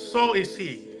 so is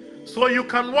he. So you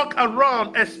can walk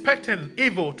around expecting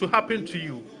evil to happen to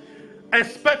you,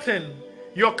 expecting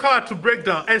your car to break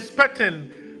down, expecting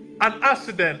an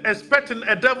accident, expecting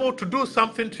a devil to do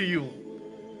something to you,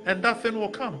 and nothing will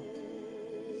come.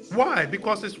 Why?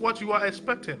 Because it's what you are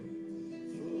expecting.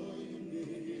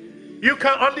 You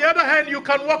can, on the other hand, you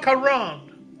can walk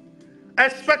around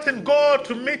expecting God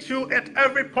to meet you at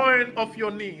every point of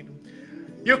your need.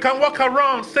 You can walk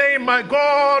around saying, my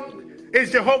God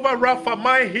is Jehovah Rapha,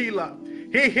 my healer.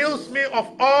 He heals me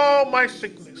of all my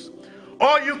sickness.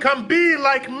 Or you can be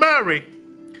like Mary,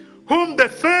 whom the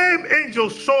same angel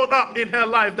showed up in her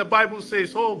life. The Bible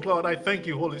says, oh God, I thank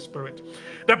you, Holy Spirit.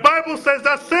 The Bible says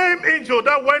that same angel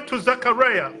that went to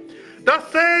Zechariah,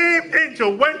 that same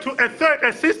angel went to a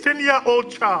 16-year-old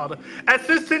child, a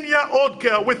 16-year-old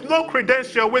girl with no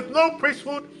credential, with no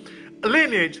priesthood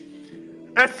lineage,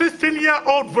 a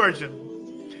 16-year-old virgin,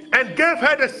 and gave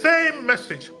her the same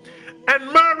message. And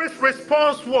Mary's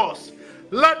response was,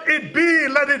 let it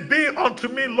be unto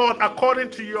me, Lord, according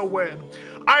to your word.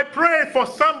 I pray for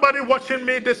somebody watching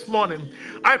me this morning.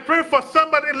 I pray for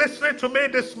somebody listening to me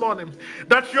this morning,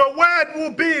 that your word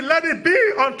will be, let it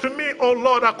be unto me, O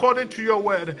Lord, according to your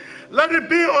word. Let it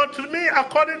be unto me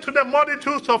according to the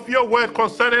multitudes of your word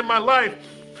concerning my life.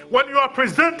 When you are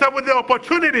presented with the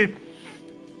opportunity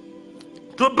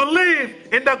to believe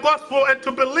in the gospel and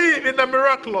to believe in the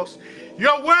miraculous,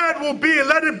 your word will be,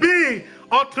 let it be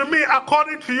unto me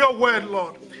according to your word,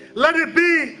 Lord. Let it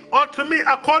be unto me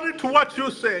according to what you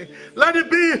say. Let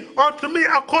it be unto me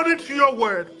according to your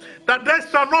word. That there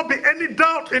shall not be any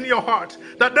doubt in your heart.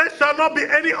 That there shall not be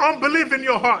any unbelief in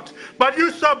your heart. But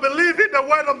you shall believe in the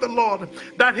word of the Lord.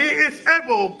 That he is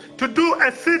able to do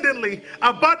exceedingly,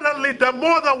 abundantly, the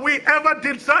more than we ever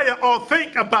desire or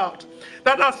think about.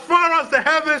 That as far as the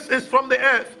heavens is from the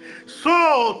earth,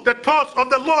 so the thoughts of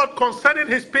the Lord concerning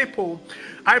his people.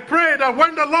 I pray that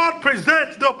when the Lord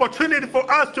presents the opportunity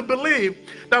for us to believe,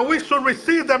 that we should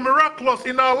receive the miraculous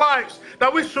in our lives,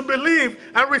 that we should believe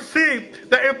and receive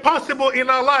the impossible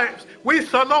in our lives. We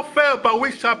shall not fail, but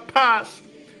we shall pass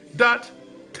that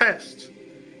test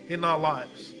in our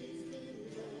lives.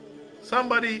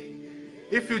 Somebody,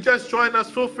 if you just join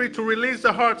us, feel free to release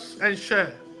the hearts and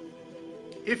share.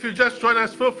 If you just join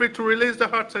us, feel free to release the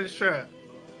hearts and share.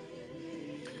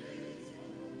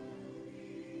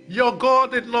 Your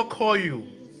God did not call you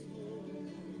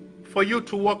for you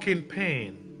to walk in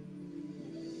pain.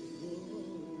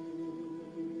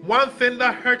 One thing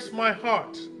that hurts my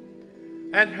heart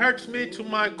and hurts me to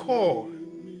my core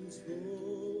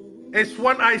is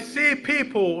when I see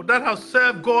people that have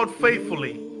served God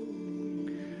faithfully,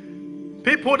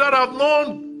 people that have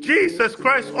known Jesus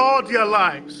Christ all their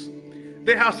lives.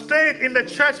 They have stayed in the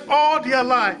church all their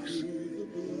lives.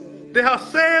 They have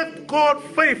served God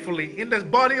faithfully in the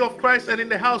body of Christ and in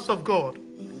the house of God.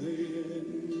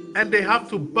 And they have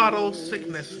to battle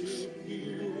sicknesses.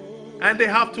 And they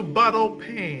have to battle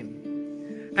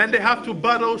pain. And they have to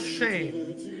battle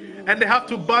shame. And they have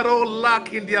to battle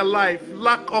lack in their life.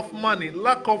 Lack of money,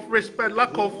 lack of respect,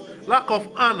 lack of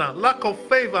honor, lack of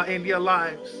favor in their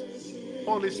lives.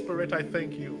 Holy Spirit, I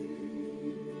thank you.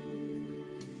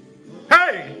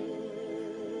 Hey!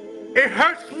 It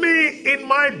hurts me in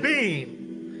my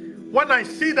being. When I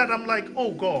see that, I'm like,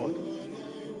 oh God,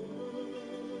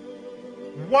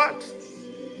 what?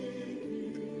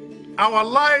 Our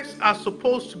lives are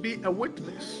supposed to be a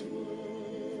witness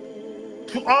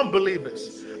to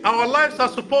unbelievers. Our lives are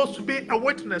supposed to be a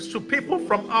witness to people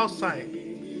from outside.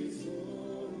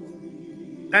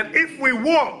 And if we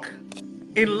walk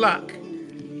in lack,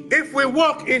 if we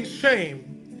walk in shame,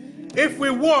 if we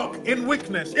walk in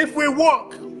weakness, if we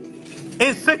walk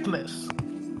in sickness,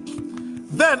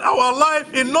 then our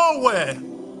life in nowhere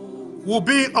will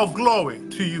be of glory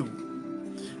to you.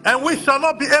 And we shall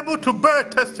not be able to bear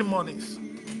testimonies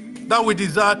that we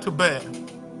desire to bear.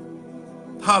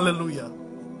 Hallelujah.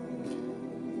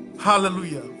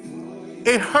 Hallelujah.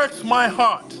 It hurts my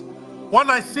heart when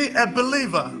I see a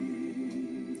believer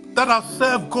that have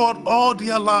served God all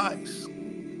their lives,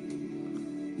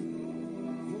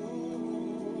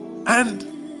 and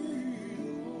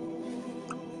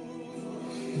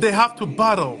they have to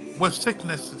battle with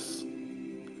sicknesses.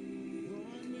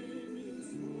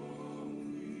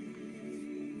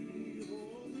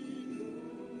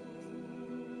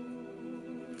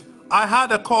 I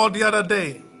had a call the other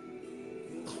day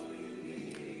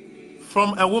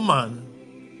from a woman.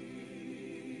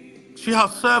 She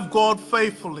has served God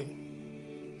faithfully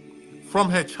from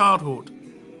her childhood.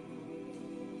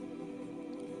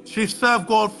 She served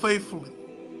God faithfully.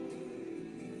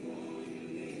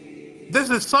 This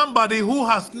is somebody who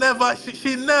has never,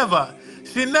 she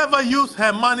never used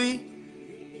her money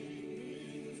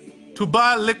to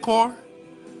buy liquor,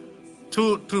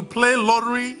 to play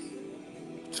lottery,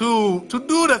 to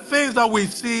do the things that we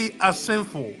see as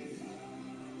sinful,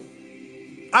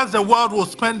 as the world will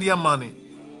spend their money.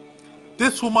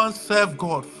 This woman served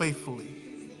God faithfully.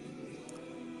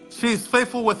 She is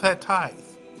faithful with her tithe.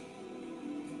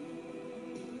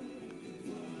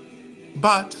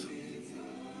 But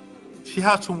she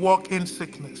has to walk in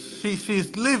sickness.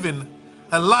 She's living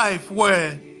a life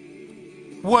where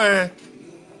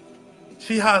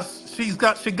she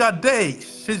got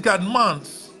days, she's got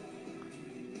months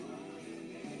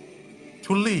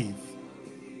to live.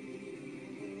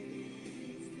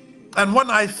 And when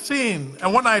I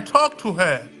talked to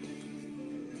her,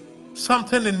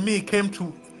 something in me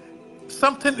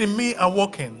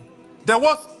awoken. There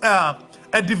was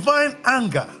a divine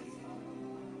anger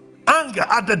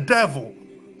at the devil,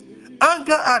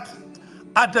 anger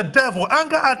at the devil,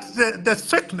 anger at the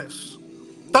sickness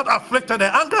that afflicted her,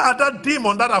 anger at that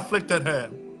demon that afflicted her.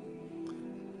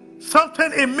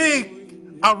 Something in me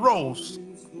arose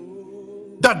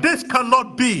that this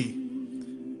cannot be.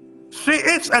 She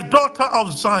is a daughter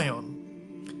of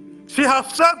Zion. She has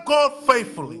served God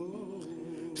faithfully.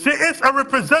 She is a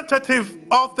representative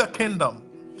of the kingdom.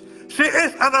 She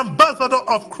is an ambassador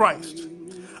of Christ.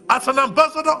 As an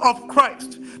ambassador of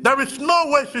Christ, there is no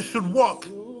way she should walk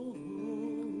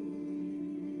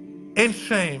in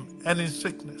shame and in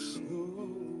sickness.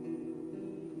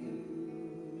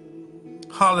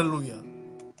 Hallelujah.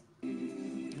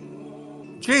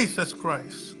 Jesus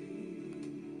Christ.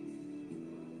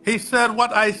 He said,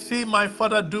 what I see my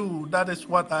Father do, that is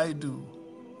what I do.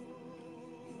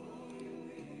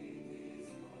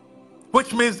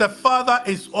 Which means the Father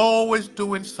is always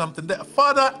doing something. The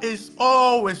Father is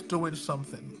always doing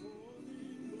something.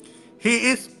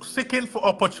 He is seeking for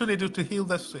opportunity to heal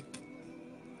the sick.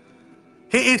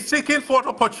 He is seeking for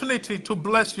opportunity to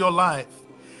bless your life.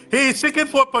 He is seeking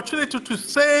for opportunity to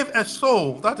save a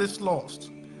soul that is lost.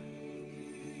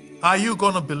 Are you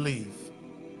going to believe?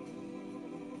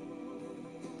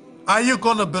 Are you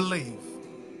going to believe?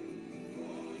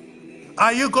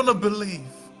 Are you going to believe?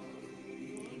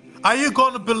 Are you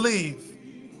going to believe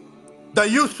that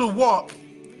you should walk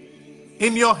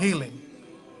in your healing?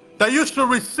 That you should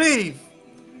receive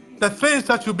the things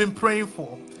that you've been praying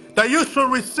for? That you should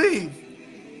receive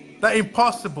the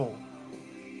impossible?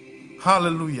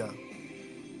 Hallelujah.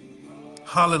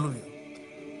 Hallelujah.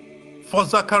 For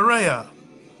Zechariah,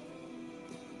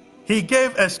 he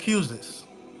gave excuses.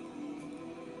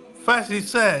 First he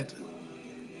said,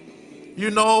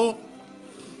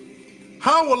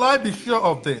 how will I be sure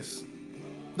of this?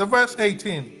 The verse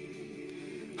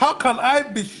 18. How can I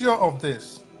be sure of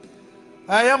this?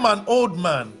 I am an old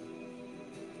man.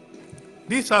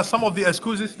 These are some of the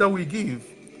excuses that we give.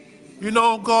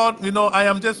 God, I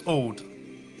am just old.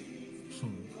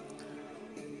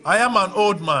 I am an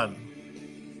old man.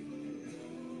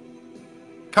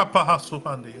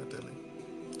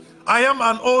 I am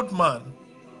an old man.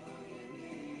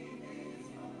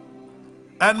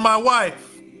 And my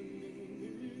wife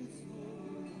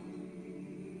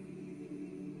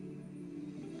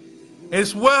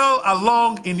is well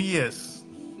along in years.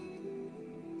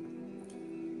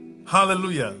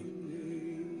 Hallelujah.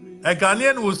 A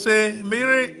Ghanaian will say,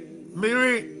 Miri,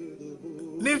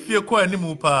 nifye kwa ni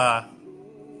mupa.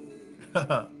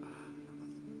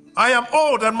 I am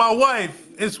old and my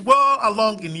wife is well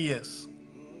along in years.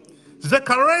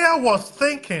 Zechariah was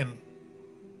thinking,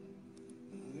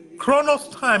 Chronos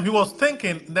time, he was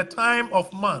thinking the time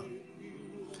of man.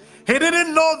 He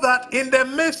didn't know that in the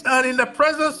midst and in the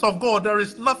presence of God, there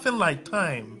is nothing like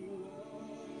time.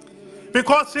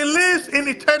 Because he lives in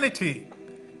eternity.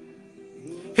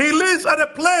 He lives at a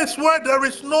place where there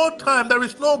is no time, there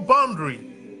is no boundary.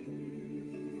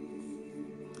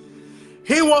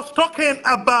 He was talking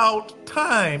about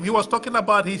time. He was talking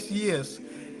about his years.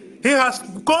 He has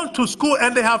gone to school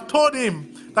and they have told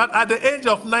him that at the age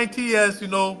of 90 years,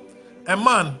 a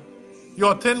man,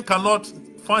 your thing cannot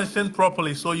function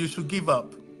properly, so you should give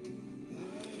up.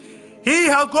 He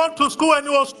has gone to school and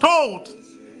he was told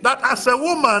that as a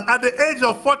woman at the age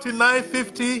of 49,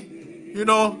 50,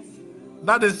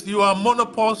 that is, you are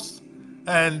menopause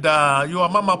and you are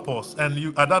mamapause, and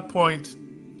you at that point,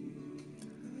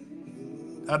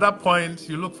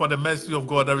 you look for the mercy of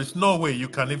God. There is no way you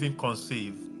can even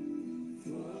conceive.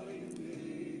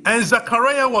 And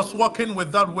Zechariah was walking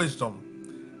with that wisdom,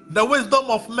 the wisdom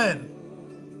of men.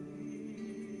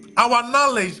 Our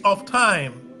knowledge of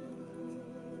time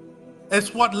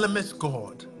is what limits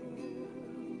God.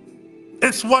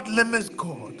 It's what limits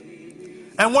God.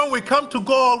 And when we come to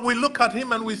God, we look at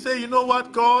him and we say, you know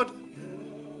what, God?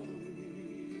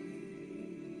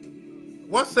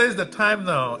 What says the time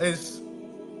now? It's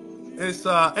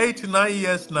 89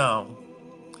 years now.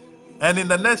 And in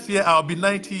the next year, I'll be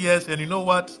 90 years. And you know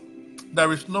what?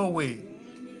 There is no way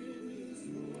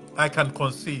I can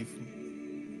conceive.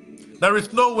 There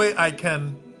is no way I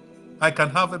can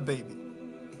have a baby.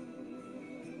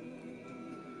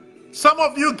 Some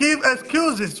of you give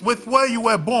excuses with where you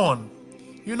were born.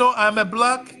 I'm a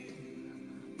black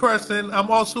person.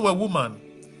 I'm also a woman.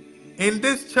 In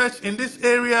this church, in this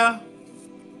area,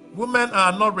 women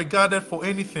are not regarded for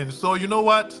anything. So you know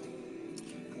what?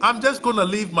 I'm just going to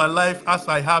live my life as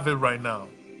I have it right now.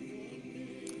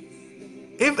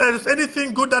 If there is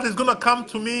anything good that is going to come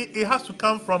to me, it has to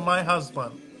come from my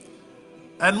husband.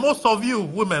 And most of you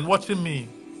women watching me,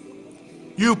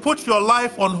 you put your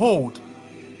life on hold.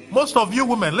 Most of you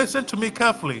women, listen to me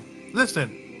carefully. Listen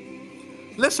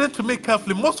to me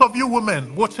carefully. Most of you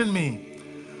women watching me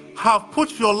have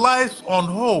put your lives on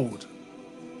hold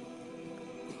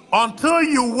until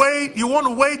you want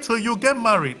to wait till you get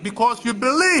married, because you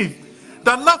believe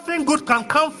that nothing good can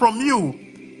come from you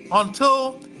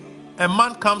until a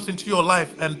man comes into your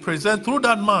life and present through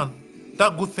that man,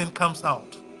 that good thing comes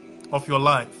out of your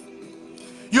life.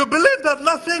 You believe that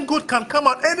nothing good can come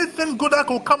out. Anything good that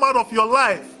will come out of your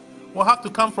life will have to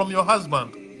come from your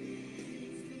husband.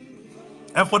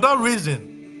 And for that reason,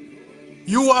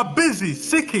 you are busy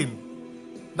seeking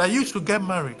that you should get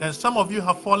married. And some of you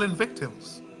have fallen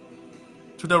victims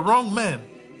to the wrong man.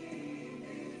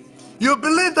 You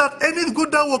believe that any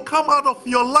good that will come out of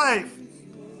your life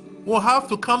will have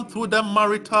to come through that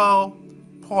marital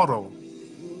portal.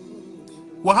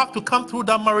 Will have to come through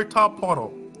that marital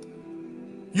portal.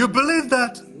 You believe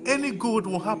that any good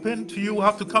will happen to you will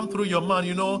have to come through your man.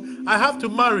 I have to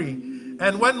marry.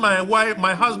 And when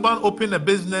my husband open a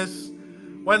business,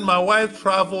 when my wife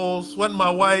travels, when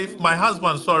my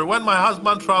husband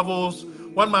travels,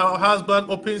 when my husband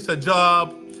opens a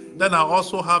job, then I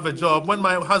also have a job. When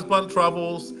my husband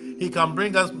travels, he can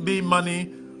bring us me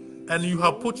money. And you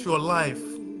have put your life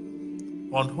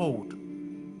on hold,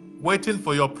 waiting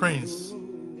for your prince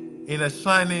in a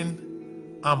shining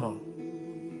armor.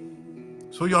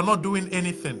 So you are not doing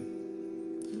anything.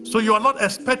 So you are not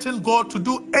expecting God to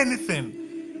do anything.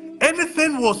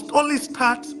 Anything will only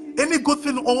start, any good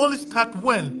thing will only start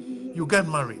when you get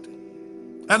married.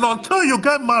 And until you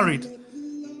get married,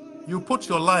 you put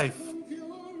your life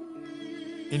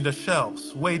in the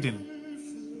shelves, waiting.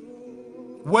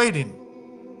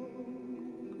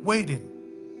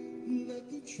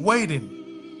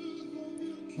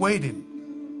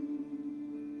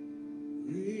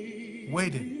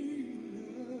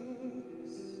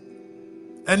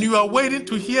 And you are waiting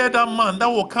to hear that man that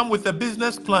will come with a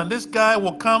business plan. This guy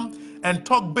will come and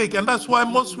talk big. And that's why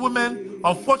most women,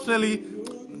 unfortunately,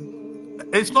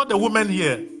 it's not the women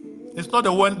here. It's not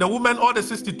the women, all the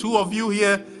 62 of you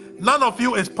here, none of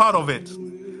you is part of it.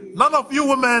 None of you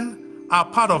women are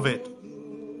part of it.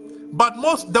 But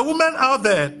the women out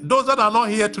there, those that are not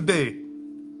here today,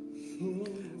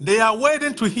 they are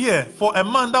waiting to hear for a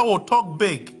man that will talk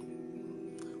big,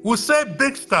 will say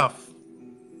big stuff,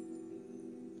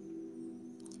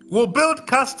 will build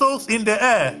castles in the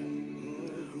air,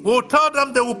 We'll tell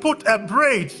them they will put a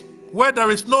bridge where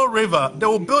there is no river. They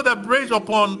will build a bridge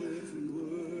upon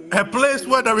a place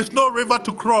where there is no river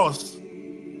to cross.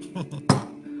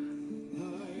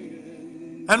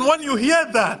 And when you hear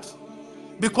that,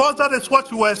 because that is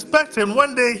what you were expecting,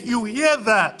 when you hear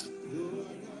that,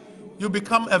 you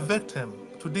become a victim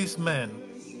to these men.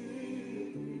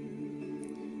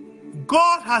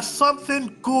 God has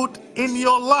something good in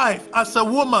your life as a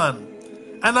woman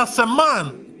and as a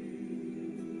man,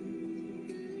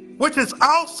 which is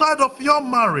outside of your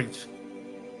marriage.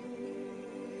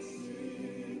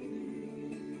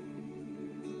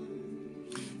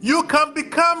 You can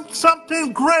become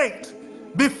something great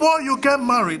before you get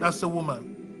married as a woman.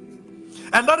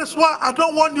 And that is why I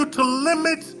don't want you to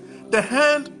limit the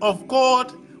hand of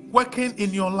God working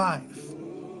in your life.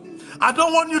 I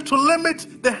don't want you to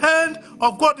limit the hand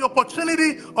of God, the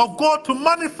opportunity of God to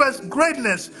manifest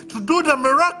greatness, to do the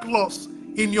miraculous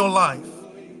in your life.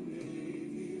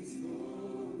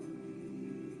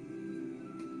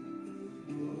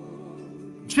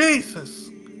 Jesus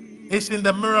is in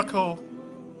the miracle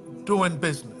doing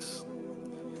business.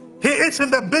 He is in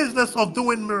the business of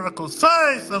doing miracles,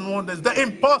 signs and wonders, the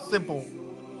impossible,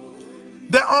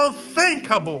 the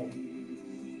unthinkable.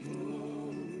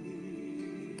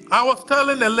 I was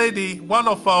telling a lady, one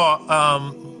of our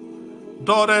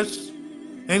daughters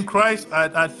in Christ,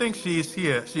 I think she is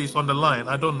here, she's on the line,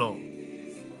 I don't know.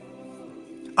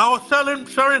 I was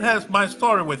sharing my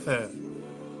story with her.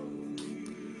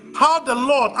 How the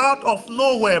Lord out of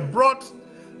nowhere brought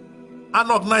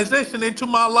an organization into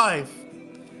my life,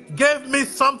 gave me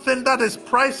something that is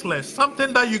priceless,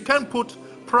 something that you can't put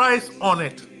price on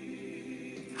it.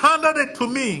 Handed it to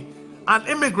me, an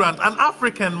immigrant, an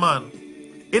African man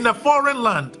in a foreign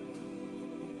land.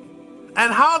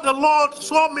 And how the Lord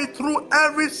saw me through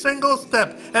every single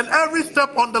step, and every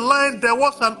step on the line there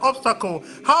was an obstacle.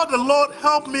 How the Lord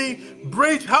helped me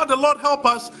bridge, how the Lord helped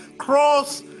us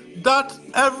cross that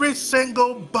every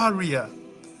single barrier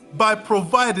by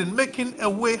providing, making a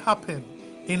way happen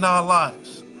in our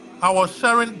lives. I was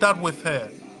sharing that with her.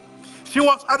 She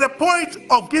was at the point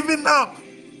of giving up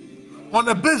on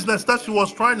a business that she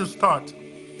was trying to start.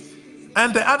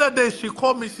 And the other day she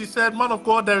called me, she said, man of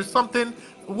God, there is something,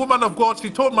 woman of God, she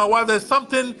told my wife, there's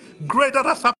something great that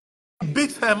has happened. It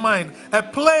beats her mind. A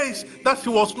place that she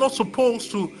was not supposed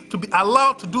to be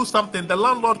allowed to do something. The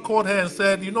landlord called her and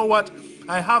said, you know what,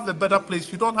 I have a better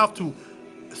place. You don't have to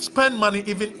spend money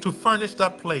even to furnish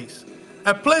that place.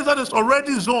 A place that is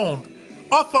already zoned,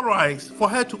 authorized for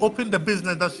her to open the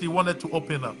business that she wanted to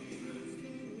open up.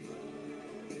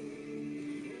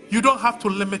 You don't have to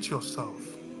limit yourself.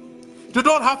 You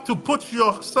don't have to put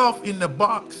yourself in a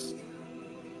box.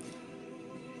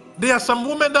 There are some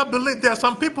women that believe, there are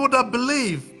some people that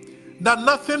believe that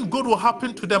nothing good will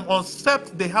happen to them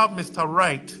except they have Mr.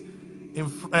 Right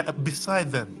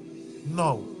beside them.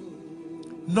 No.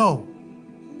 No.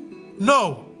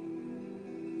 No.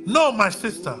 No, my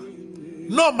sister.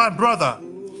 No, my brother.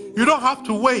 You don't have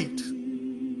to wait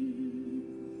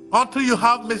until you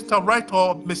have Mr. Right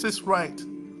or Mrs. Right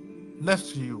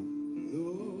next to you.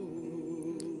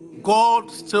 God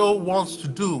still wants to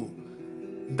do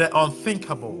the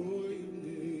unthinkable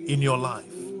in your life.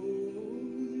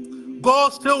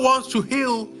 God still wants to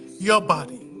heal your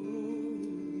body.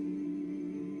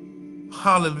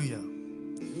 Hallelujah.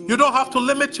 You don't have to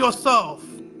limit yourself.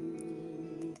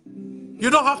 You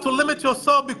don't have to limit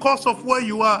yourself because of where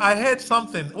you are. I heard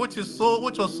something which was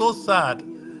so sad.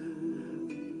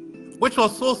 Which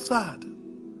was so sad.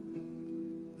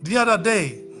 The other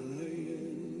day,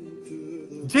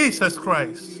 Jesus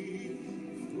Christ.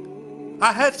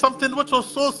 I heard something which was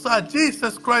so sad.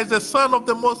 Jesus Christ, the Son of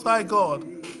the Most High God.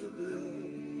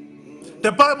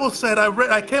 The Bible said,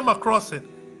 I came across it.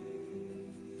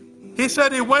 He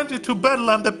said he went into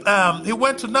Bethlehem, he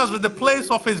went to Nazareth, the place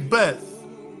of his birth.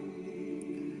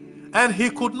 And he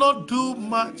could not do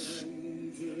much.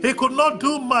 He could not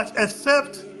do much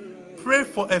except pray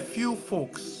for a few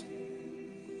folks.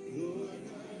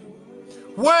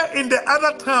 Where in the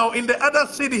other town, in the other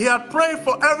city, he had prayed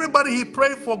for everybody, he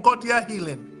prayed for God their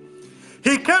healing.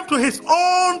 He came to his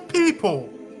own people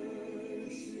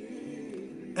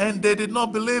and they did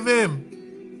not believe him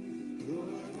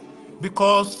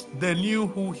because they knew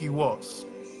who he was.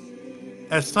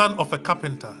 A son of a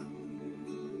carpenter.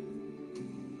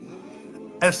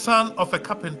 A son of a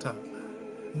carpenter.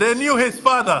 They knew his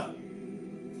father.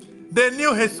 They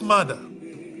knew his mother.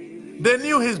 They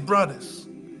knew his brothers.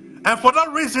 And for that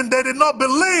reason, they did not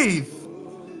believe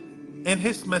in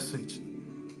his message.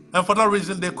 And for that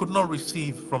reason, they could not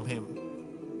receive from him.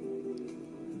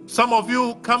 Some of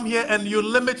you come here and you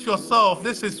limit yourself.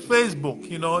 This is Facebook,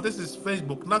 this is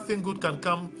Facebook. Nothing good can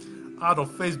come out of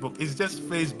Facebook. It's just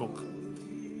Facebook.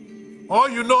 All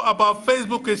you know about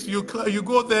Facebook is you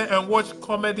go there and watch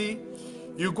comedy.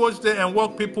 You go there and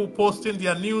watch people posting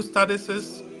their news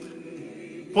statuses,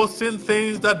 posting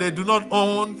things that they do not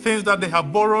own, things that they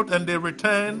have borrowed and they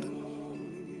returned.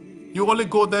 You only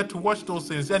go there to watch those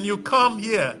things, and you come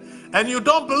here and you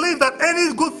don't believe that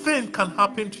any good thing can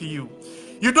happen to you.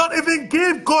 You don't even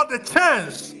give God a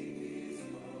chance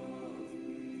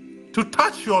to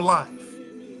touch your life.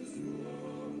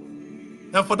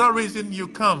 And for that reason, you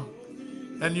come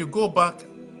and you go back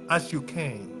as you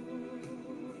came.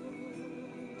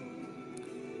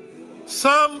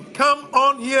 Some come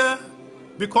on here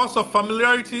because of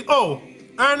familiarity. Oh,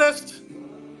 Ernest,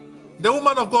 the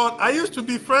woman of God, I used to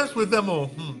be friends with them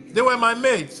all. They were my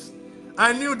mates.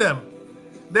 I knew them.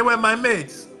 They were my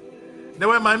mates. They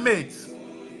were my mates.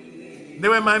 They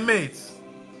were my mates.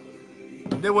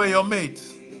 They were your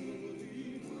mates.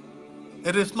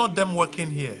 It is not them working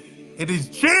here. It is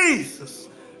Jesus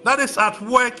that is at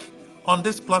work on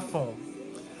this platform.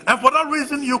 And for that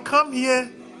reason, you come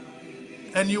here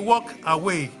and you walk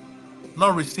away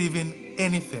not receiving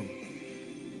anything.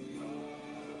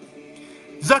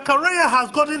 Zachariah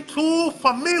has gotten too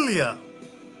familiar.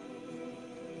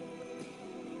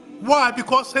 Why?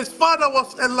 Because his father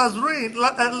was a Levite.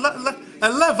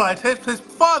 His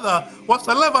father was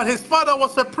a Levite. His father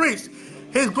was a priest.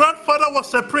 His grandfather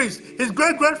was a priest. His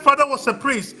great-grandfather was a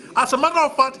priest. As a matter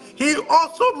of fact, he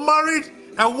also married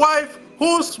a wife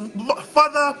whose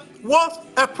father was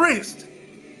a priest.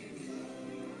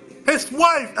 His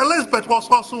wife, Elizabeth, was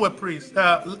also a priest,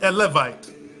 a Levite.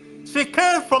 She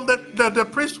came from the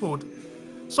priesthood.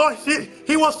 So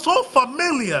he was so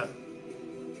familiar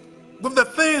with the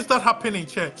things that happen in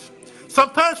church.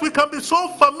 Sometimes we can be so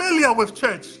familiar with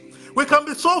church. We can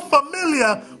be so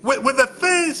familiar with the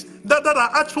things that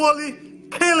are actually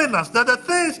killing us, that the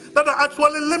things that are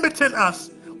actually limiting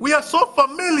us. We are so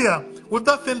familiar with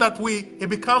that thing that it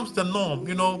becomes the norm.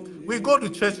 We go to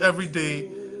church every day.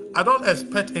 I don't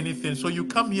expect anything, so you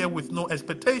come here with no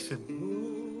expectation.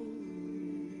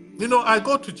 I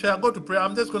go to church, I go to pray.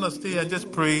 I'm just going to stay and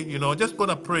just pray, just going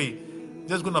to pray.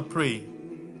 Just going to pray.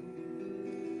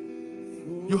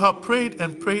 You have prayed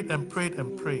and prayed and prayed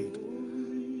and prayed.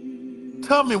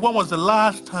 Tell me, when was the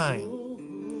last time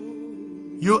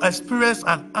you experienced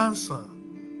an answer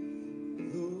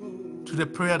to the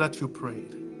prayer that you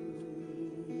prayed?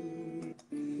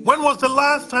 When was the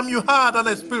last time you had an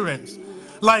experience?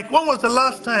 Like, when was the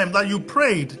last time that you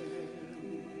prayed?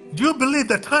 Do you believe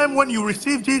the time when you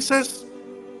received Jesus,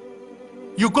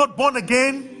 you got born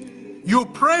again, you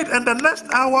prayed, and the next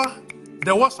hour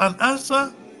there was an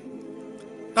answer?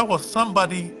 That was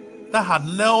somebody that had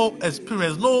no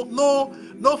experience,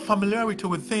 no familiarity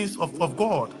with things of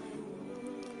God.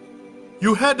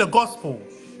 You heard the gospel,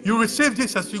 you received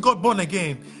Jesus, you got born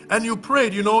again, and you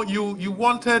prayed. You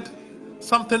wanted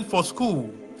something for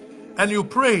school, and you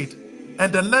prayed,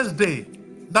 and the next day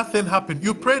nothing happened.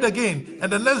 You prayed again, and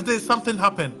the next day something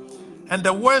happened. And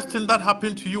the worst thing that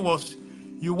happened to you was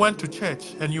you went to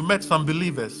church and you met some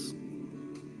believers.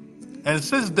 And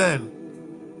since then,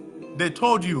 they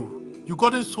told you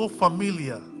gotten so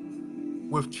familiar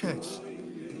with church,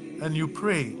 and you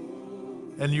pray,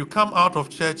 and you come out of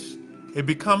church, it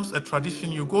becomes a tradition.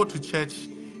 You go to church,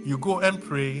 you go and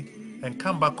pray, and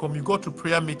come back home. You go to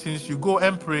prayer meetings, you go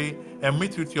and pray, and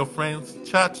meet with your friends,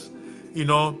 chat,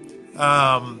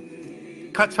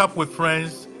 catch up with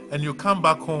friends, and you come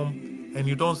back home, and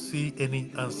you don't see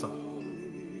any answer.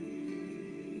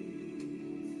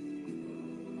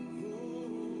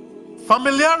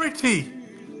 Familiarity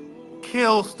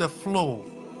kills the flow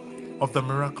of the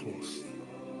miraculous.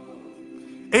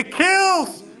 It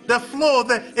kills the flow.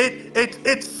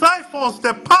 It siphons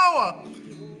the power.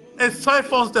 It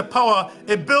siphons the power.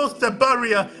 It builds the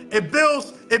barrier. It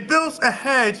builds a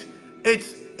hedge.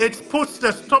 It puts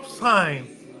the stop sign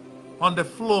on the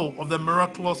flow of the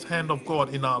miraculous hand of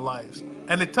God in our lives.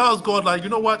 And it tells God, like, you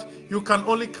know what? You can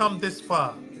only come this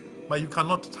far, but you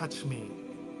cannot touch me.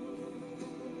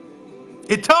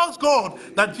 It tells God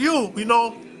that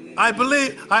I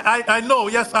believe, I know,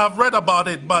 yes, I've read about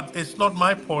it, but it's not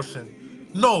my portion.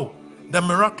 No, the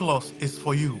miraculous is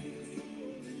for you.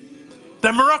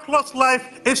 The miraculous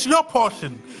life is your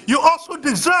portion. You also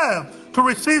deserve to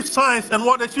receive signs and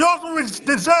wonders. You also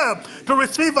deserve to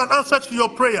receive an answer to your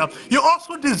prayer. You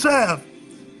also deserve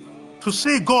to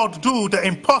see God do the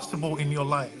impossible in your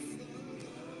life.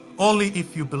 Only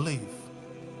if you believe.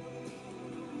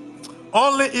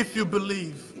 Only if you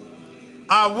believe.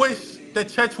 I wish the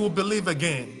church will believe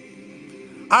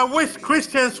again. I wish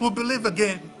Christians would believe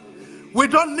again. We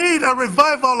don't need a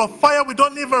revival of fire. We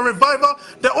don't need a revival.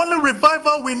 The only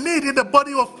revival we need in the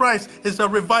body of Christ is a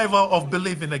revival of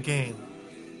believing again.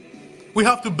 We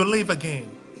have to believe again.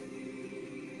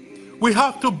 We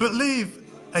have to believe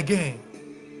again.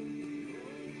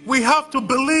 We have to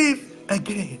believe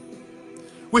again.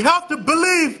 We have to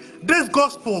believe this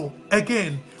gospel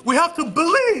again. We have to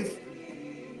believe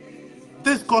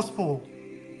this gospel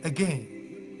again.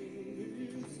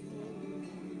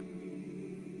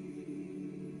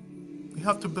 We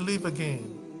have to believe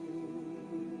again.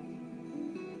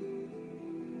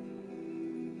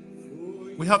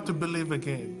 We have to believe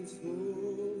again.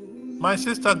 My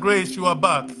sister Grace, you are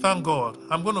back. Thank God.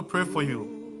 I'm going to pray for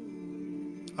you.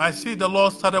 I see the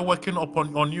Lord started working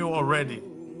on you already.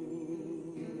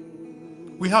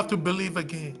 We have to believe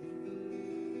again.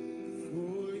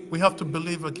 We have to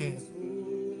believe again.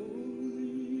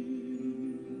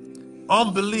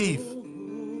 Unbelief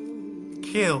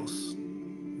kills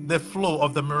the flow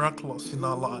of the miraculous in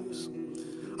our lives.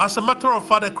 As a matter of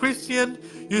fact, a Christian,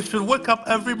 you should wake up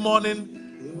every morning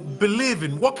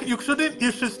believing.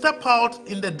 You should step out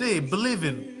in the day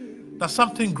believing that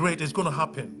something great is going to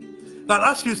happen. That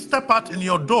as you step out in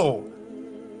your door,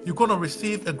 you're going to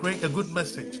receive a good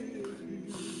message.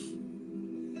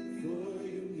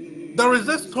 There is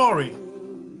this story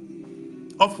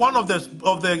of one of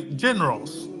the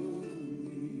generals.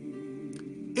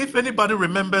 If anybody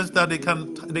remembers that, they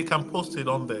can post it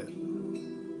on there.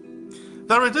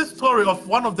 There is this story of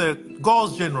one of the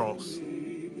God's generals.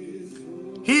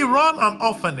 He ran an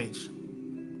orphanage.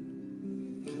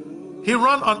 He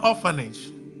ran an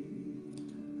orphanage.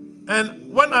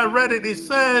 And when I read it, it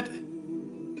said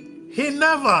he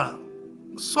never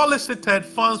solicited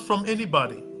funds from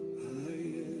anybody.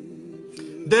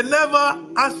 They never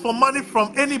asked for money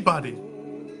from anybody.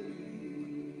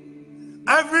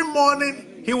 Every morning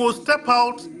he will step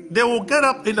out. They will get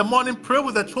up in the morning, pray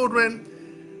with the children.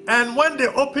 And when they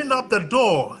open up the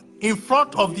door, in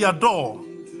front of their door,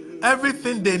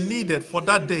 everything they needed for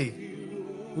that day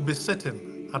will be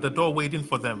sitting at the door waiting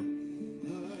for them.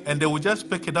 And they will just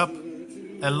pick it up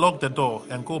and lock the door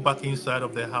and go back inside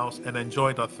of their house and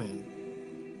enjoy that thing.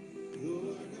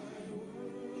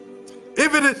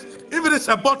 If it is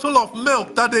a bottle of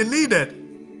milk that they needed,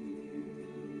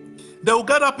 they will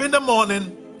get up in the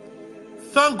morning,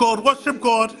 thank God, worship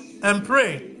God, and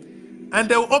pray. And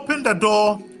they will open the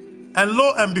door, and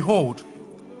lo and behold,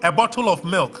 a bottle of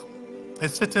milk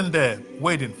is sitting there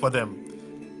waiting for them.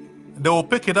 They will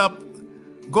pick it up,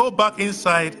 go back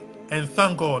inside, and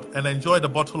thank God and enjoy the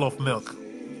bottle of milk.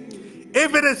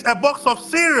 If it is a box of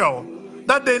cereal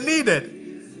that they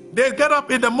needed, they get up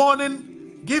in the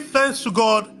morning, give thanks to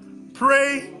God,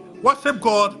 pray, worship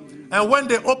God, and when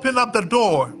they open up the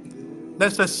door,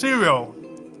 there's a cereal,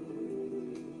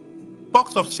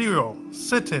 box of cereal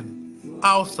sitting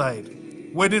outside,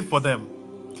 waiting for them.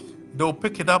 They'll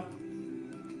pick it up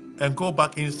and go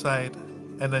back inside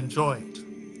and enjoy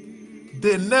it.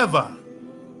 They never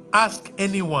ask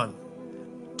anyone,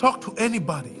 talk to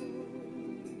anybody,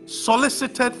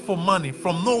 solicited for money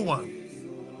from no one.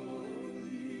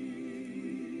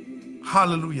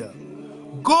 Hallelujah.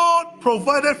 God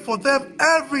provided for them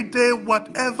every day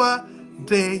whatever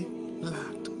they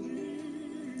lacked.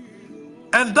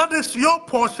 And that is your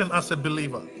portion as a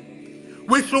believer.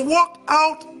 We should walk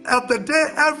out of the day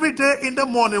every day in the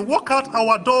morning, walk out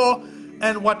our door,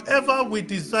 and whatever we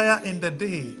desire in the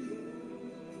day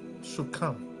should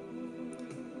come.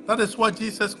 That is what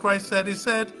Jesus Christ said. He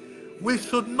said, we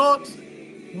should not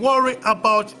worry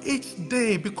about each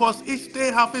day because each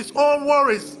day has its own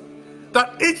worries.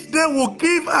 That each day will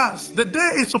give us. The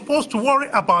day is supposed to worry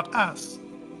about us.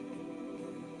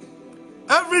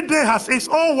 Every day has its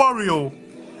own worry.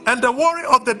 And the worry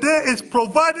of the day is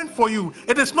providing for you.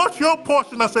 It is not your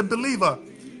portion as a believer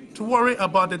to worry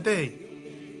about the day.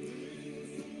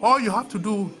 All you have to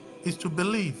do is to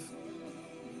believe.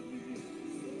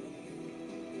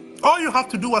 All you have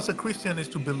to do as a Christian is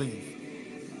to believe.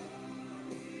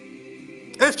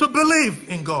 It's to believe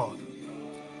in God.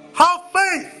 Have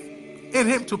faith in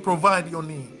Him to provide your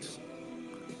needs.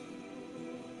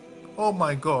 Oh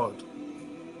my God.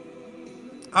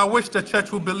 I wish the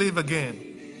church would believe again.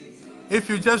 If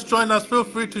you just join us, feel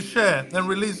free to share and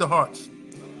release the hearts.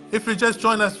 If you just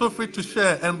join us, feel free to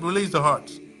share and release the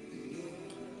hearts.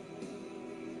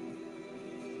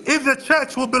 If the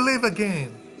church will believe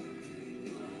again,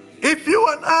 if you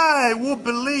and I will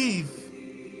believe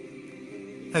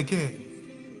again,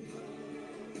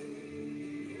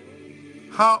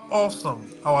 how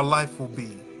awesome our life will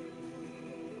be.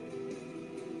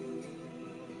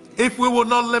 If we will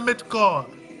not limit God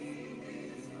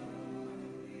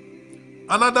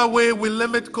Another way we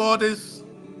limit God is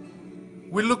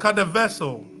we look at the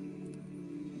vessel.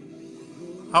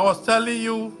 I was telling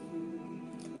you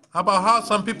about how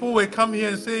some people will come here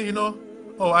and say, you know,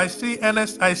 oh, I see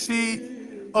Ernest, I see,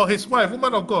 oh, his wife,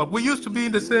 woman of God. We used to be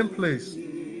in the same place.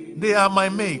 They are my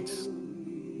mates.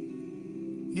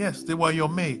 Yes, they were your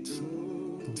mates.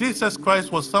 Jesus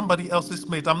Christ was somebody else's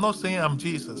mate. I'm not saying I'm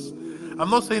Jesus. I'm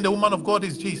not saying the woman of God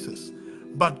is Jesus.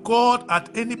 But God at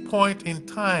any point in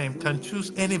time can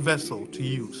choose any vessel to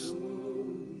use.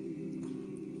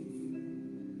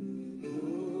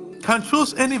 Can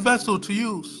choose any vessel to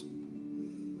use.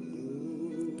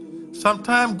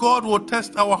 Sometimes God will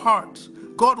test our hearts.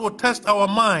 God will test our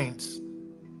minds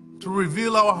to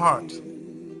reveal our heart.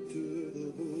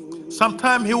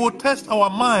 Sometimes He will test our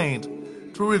mind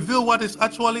to reveal what is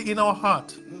actually in our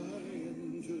heart.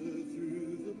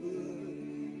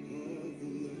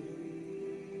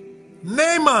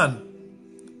 Naaman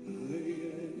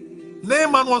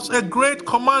was a great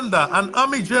commander, an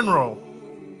army general.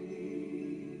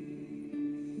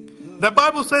 The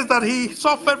Bible says that he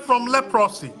suffered from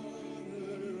leprosy.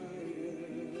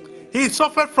 He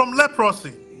suffered from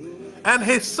leprosy. And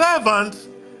his servant,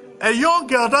 a young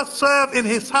girl that served in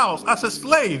his house as a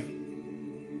slave,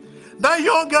 that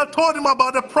young girl told him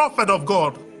about the prophet of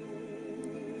God.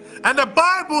 And the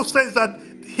Bible says that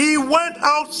he went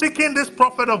out seeking this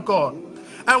prophet of God.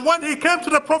 And when he came to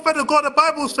the prophet of God, the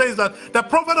Bible says that the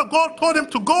prophet of God told him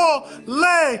to go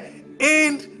lay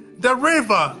in the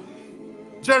river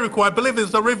Jericho. I believe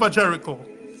it's the river Jericho.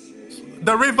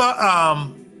 The river,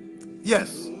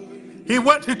 yes. He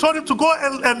told him to go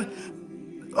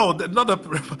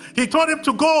he told him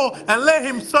to go and lay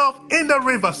himself in the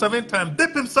river 7 times,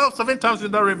 dip himself 7 times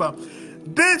in the river.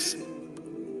 This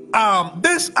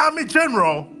army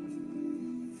general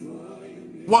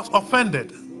was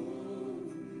offended.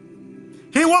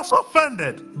 He was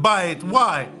offended by it.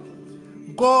 Why?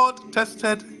 God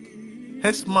tested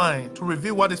his mind to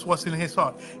reveal what was in his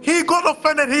heart. He got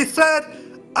offended. He said,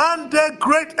 "Aren't there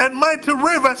great and mighty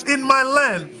rivers in my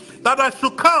land that I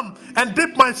should come and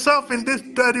dip myself in this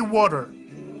dirty water?"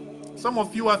 Some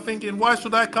of you are thinking, why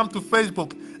should I come to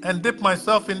Facebook and dip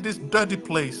myself in this dirty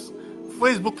place?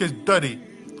 Facebook is dirty.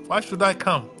 Why should I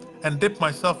come and dip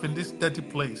myself in this dirty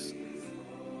place?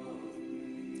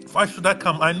 Why should I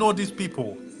come? I know these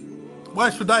people. Why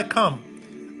should I come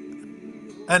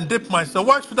and dip myself?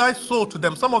 Why should I sow to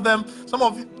them? Some of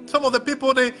the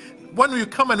people, when you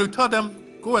come and you tell them,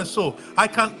 go and sow, I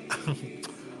can't.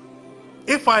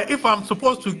 if I'm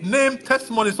supposed to name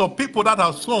testimonies of people that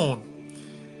have sown,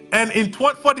 and in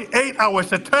 48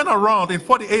 hours, a turnaround in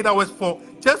 48 hours for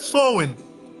just sowing,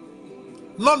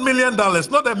 not $1 million, not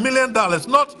 $1 million, not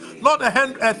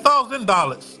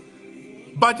 $1,000,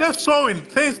 but just sowing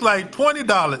things like $20,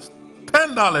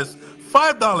 $10,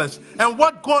 $5, and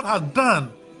what God has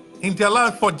done in their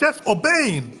life for just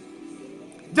obeying.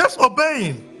 Just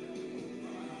obeying.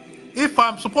 If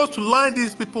I'm supposed to line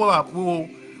these people up, we'll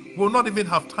not even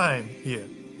have time here.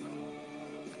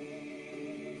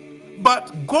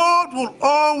 But God will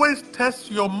always test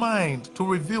your mind to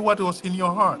reveal what was in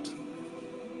your heart.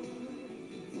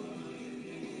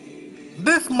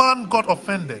 This man got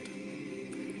offended.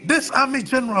 This army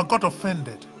general got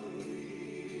offended.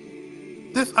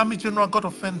 This army general got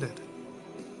offended.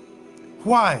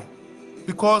 Why?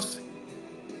 Because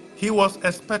he was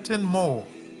expecting more.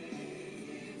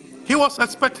 He was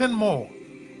expecting more.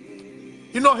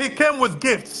 You know, he came with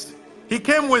gifts. He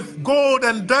came with gold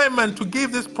and diamond to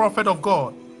give this prophet of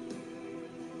God.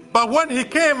 But when he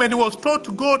came and he was told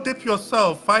to go dip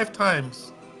yourself 5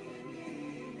 times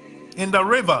in the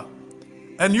river,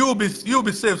 and you'll be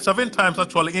saved 7 times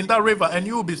actually in that river, and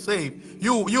you'll be saved.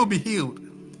 You'll be healed.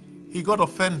 He got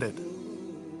offended.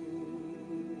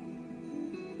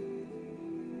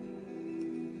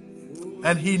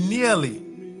 And he nearly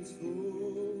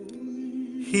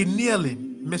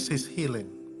missed his healing.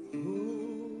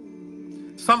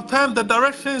 Sometimes the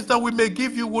directions that we may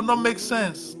give you will not make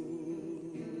sense.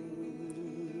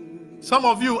 Some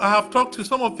of you, I have talked to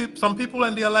some people,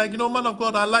 and they are like, you know, man of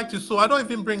God, I like to sow. I don't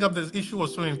even bring up this issue of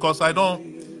sowing because I don't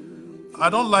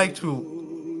like to.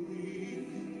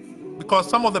 Because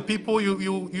some of the people,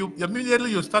 you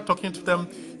immediately you start talking to them,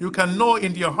 you can know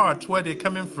in their heart where they're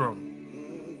coming from.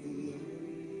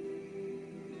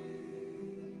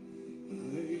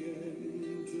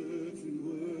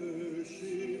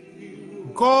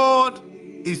 God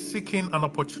is seeking an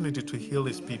opportunity to heal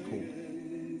his people.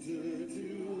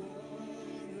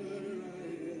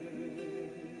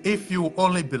 If you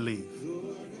only believe.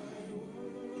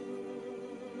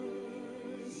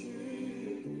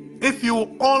 If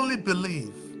you only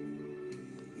believe.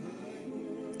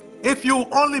 If you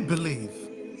only believe,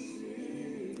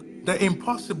 the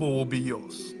impossible will be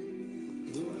yours.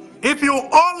 If you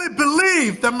only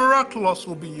believe, the miraculous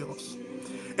will be yours.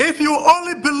 If you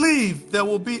only believe, there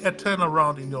will be a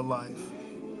turnaround in your life.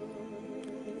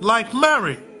 Like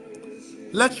Mary,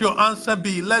 let your answer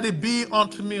be, let it be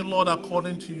unto me, Lord,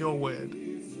 according to your word.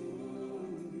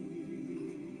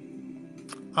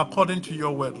 According to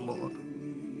your word, Lord.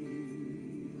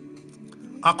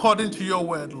 According to your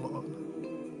word, Lord.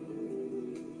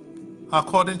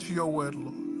 According to your word,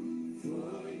 Lord.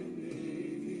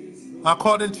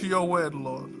 According to your word,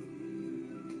 Lord.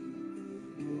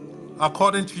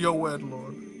 According to your word,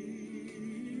 Lord.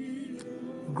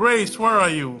 Grace, where are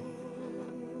you?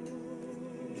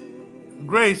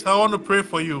 Grace, I want to pray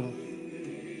for you.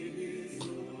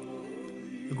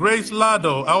 Grace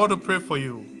Lado, I want to pray for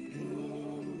you.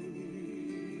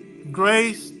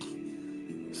 Grace,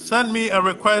 send me a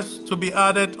request to be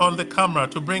added on the camera,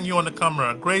 to bring you on the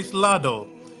camera. Grace Lado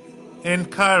in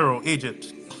Cairo,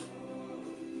 Egypt.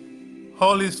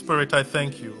 Holy Spirit, I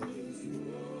thank you.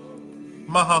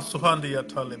 Maha suhandi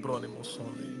yatale broni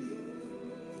mosoni.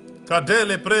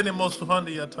 Kadele breni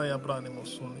mosuhandi yataya brani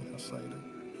mosoni hasaida.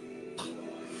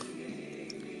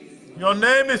 Your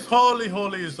name is holy,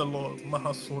 holy is the Lord.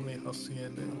 Mahasuni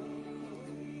hasiende.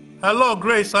 Hello,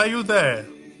 Grace, are you there?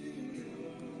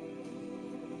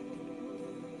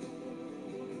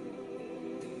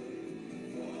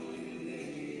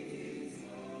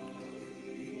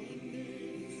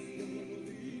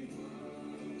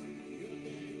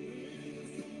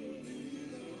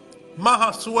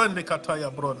 Mahasuende kataya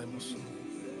broni mosoni.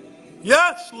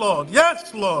 Yes, Lord.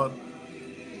 Yes, Lord.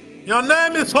 Your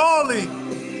name is holy.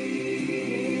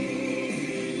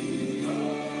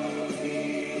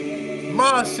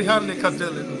 Masihande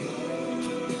kadele.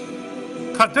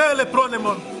 Kadele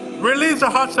pronimon. Release the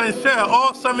hearts and share.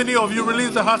 All 70 of you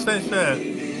release the hearts and share.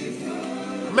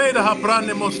 May the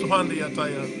habrande mosuhandi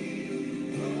yataya.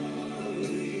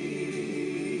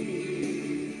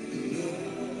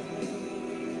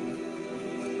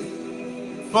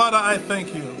 Father, I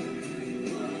thank you.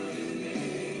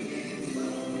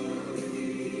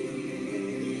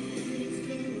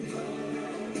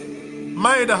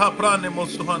 May the habrande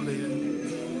mosuhandi.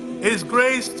 Is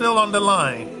Grace still on the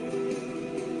line?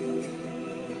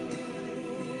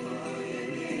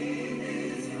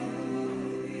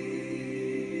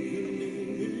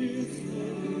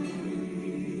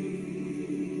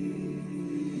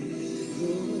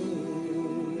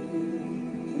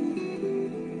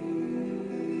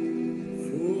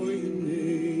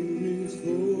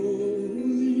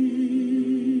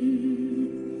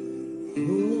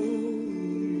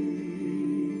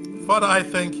 Father, I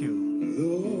thank you.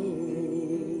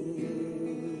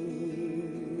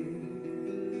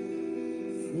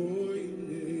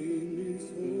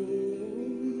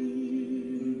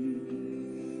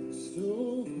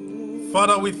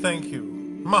 Father, we thank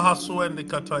you. Mahasuende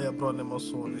kataya brone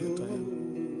mosoni yataya.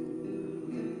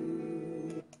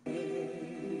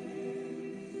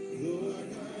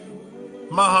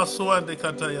 Mahasuende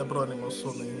kataya brone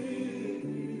mosoni.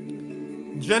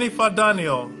 Jennifer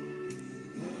Daniel.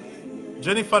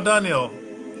 Jennifer Daniel.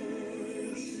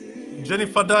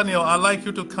 Jennifer Daniel, I'd like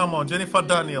you to come on. Jennifer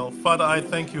Daniel, Father, I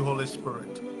thank you, Holy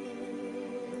Spirit.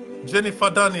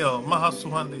 Jennifer Daniel,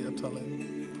 Mahasuhandi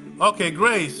Yatale. Okay,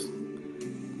 Grace.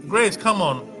 Grace, come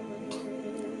on.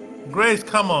 Grace,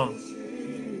 come on.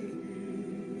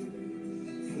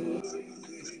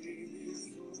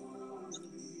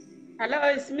 Hello,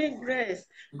 it's me, Grace.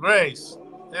 Grace,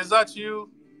 is that you?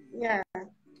 Yeah.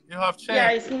 You have changed. Yeah,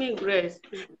 it's me, Grace.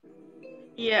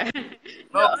 Yeah.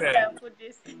 No, Okay. I'll put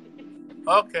this.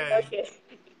 Okay. Okay.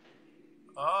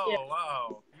 Oh, Yeah.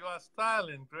 wow. You are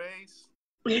styling, Grace.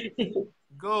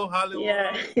 Go Hollywood.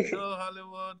 Yeah. Go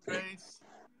Hollywood, Grace.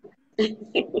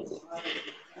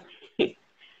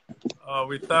 Oh,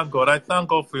 we thank God. I thank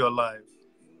God for your life.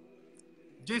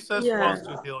 Jesus wants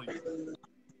to heal you.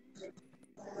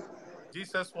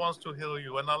 Jesus wants to heal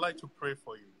you, and I'd like to pray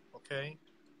for you, okay?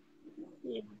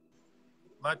 Yeah.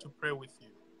 I'd like to pray with you.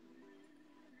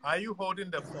 Are you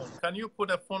holding the phone? Can you put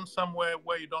the phone somewhere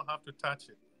where you don't have to touch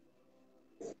it?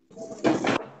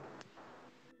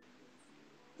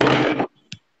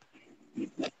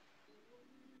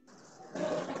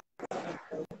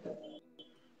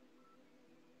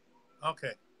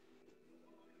 Okay.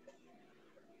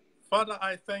 Father,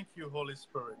 I thank you, Holy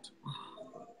Spirit.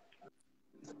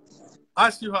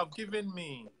 As you have given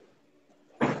me,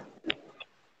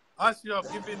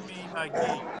 I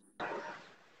give.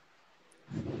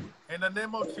 In the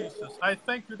name of Jesus, I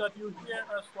thank you that you hear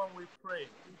us when we pray.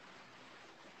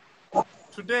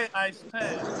 Today I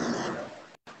stand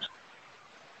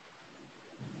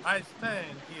I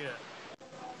stand here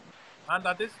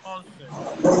under this unction,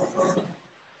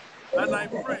 and I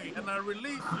pray and I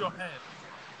release your hand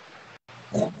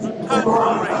to touch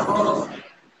Grace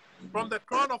from the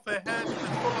crown of her head to the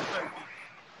sole of her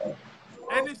feet.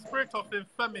 Any spirit of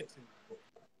infirmity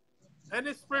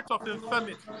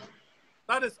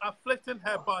that is afflicting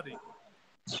her body,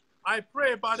 I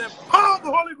pray by the power of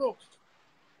the Holy Ghost,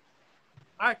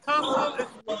 I cancel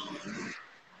its work.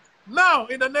 Now,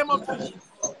 in the name of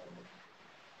Jesus,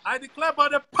 I declare by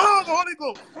the power of the Holy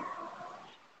Ghost,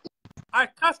 I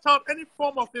cast out any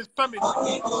form of infirmity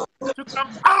to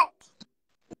come out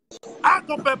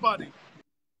of her body.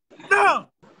 Now,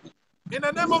 in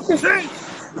the name of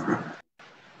Jesus,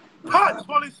 touch,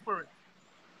 Holy Spirit.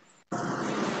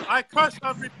 I curse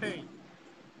every pain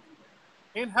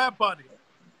in her body,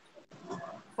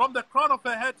 from the crown of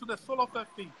her head to the sole of her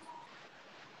feet.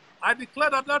 I declare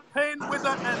that that pain wither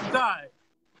and die.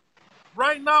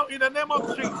 Right now, in the name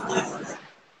of Jesus,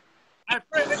 I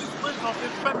pray any spirit of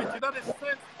infirmity that is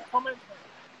sent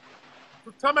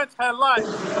to torment her life,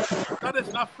 that is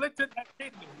afflicted her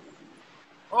kidney.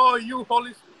 Oh, you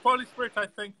Holy Spirit, I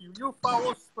thank you. You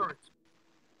foul spirit.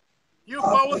 You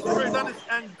foul spirit that is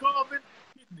engulfing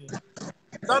her kidney,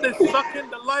 that is sucking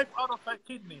the life out of her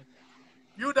kidney.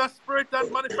 You, the spirit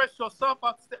that manifests yourself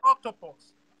as the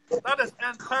octopus, that is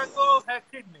entangled her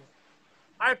kidney.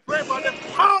 I pray by the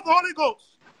power of the Holy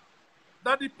Ghost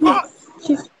that departs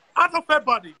out of her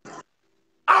body.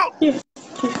 Out!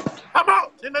 Come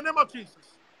out in the name of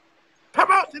Jesus.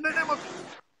 Come out in the name of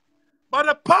Jesus. By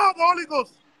the power of the Holy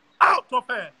Ghost, out of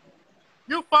her.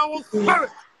 You foul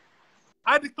spirit.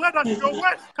 I declare that your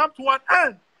works come to an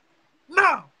end.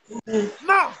 Now!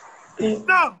 Now!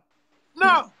 Now!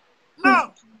 Now!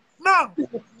 Now! Now!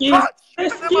 Touch in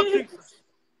the name of Jesus.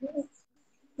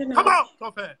 Come out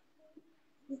of her.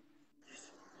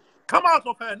 Come out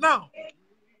of her now.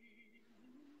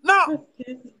 Now.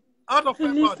 Out of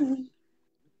her body.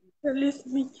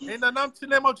 In the mighty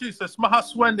name of Jesus.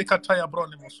 Mahaswende kataya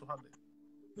broni mosuhande.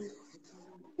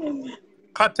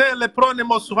 Katele proni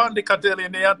mosuhande katele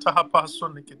neyata hapa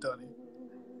hasuni kitani.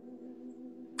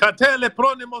 Katele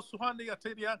proni mosuhande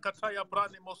yateya kataya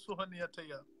brani mosuhani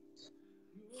yateya.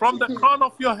 From the crown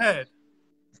of your head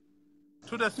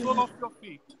to the sole of your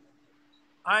feet,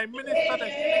 I minister the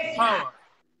healing power.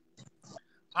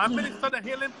 I minister the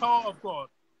healing power of God.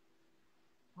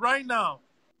 Right now.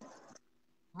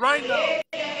 Right now.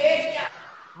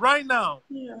 Right now.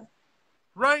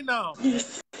 Right now.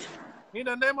 In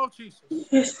the name of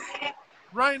Jesus.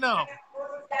 Right now.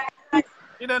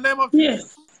 In the name of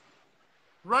Jesus.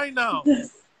 Right now.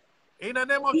 In the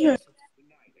name of Jesus.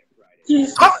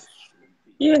 Touch.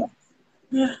 Yeah.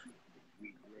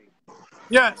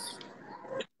 Yes.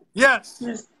 Yes.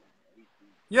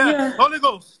 Yes. Holy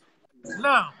Ghost.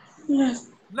 Now.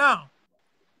 Now.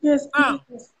 Now.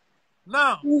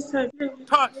 Now.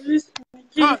 Touch.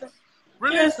 Touch.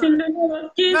 Release her.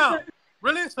 Now.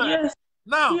 Release her.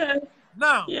 Now.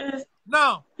 Now.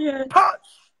 Now. Touch.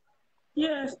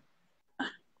 Yes.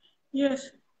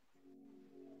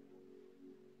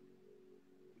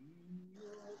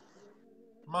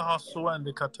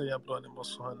 Mahasuandi kataya brani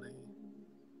mosuhani.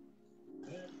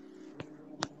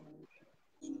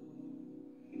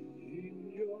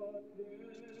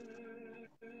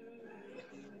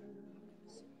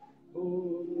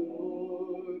 Oh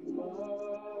Lord, my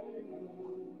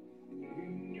God,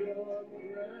 in your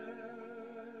presence,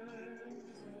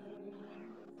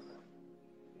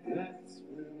 that's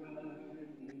where I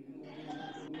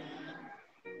belong,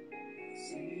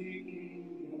 seeking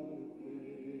your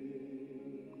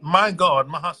face. My God,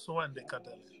 Mahasuandi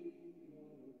kataya.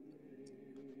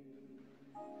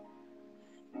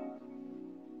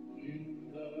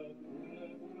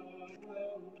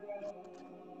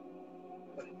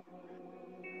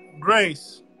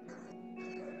 Grace.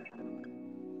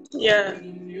 Yeah.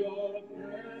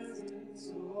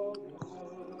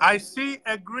 I see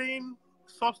a green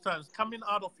substance coming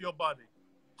out of your body.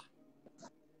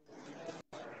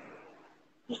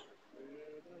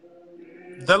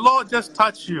 The Lord just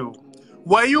touched you.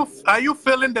 Are you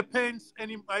feeling the pains?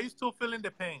 Are you still feeling the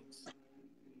pains?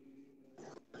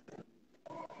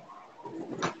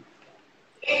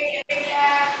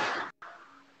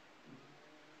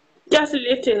 Just a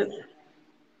little.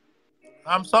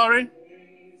 I'm sorry?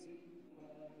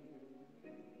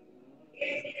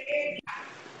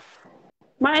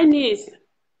 My niece.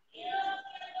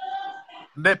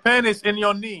 The pain is in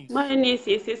your knees. My niece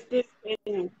is still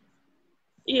paining.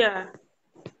 Yeah.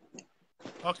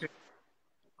 Okay.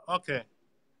 Okay.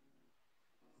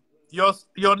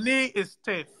 Your knee is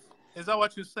stiff. Is that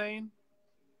what you're saying?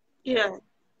 Yeah.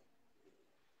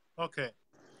 Okay.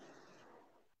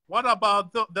 What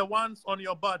about the ones on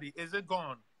your body? Is it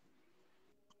gone?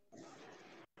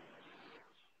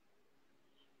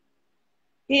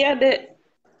 Here,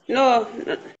 no,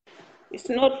 it's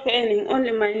not paining,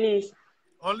 only my knees.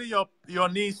 Only your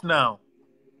knees now.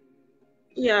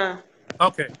 Yeah.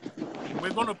 Okay.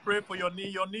 We're going to pray for your knee.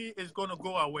 Your knee is going to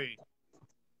go away.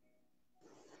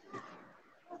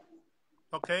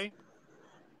 Okay?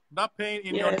 That pain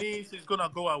in your Yes. knees is going to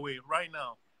go away right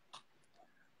now.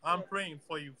 I'm praying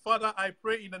for you. Father, I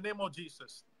pray in the name of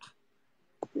Jesus.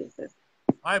 Jesus.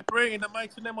 I pray in the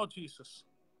mighty name of Jesus.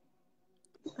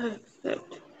 I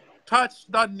accept. Touch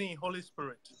that knee, Holy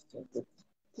Spirit.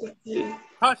 You.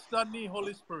 Touch that knee,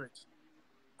 Holy Spirit.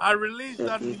 I release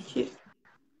that knee.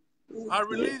 I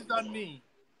release that knee.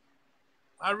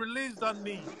 I release that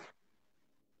knee.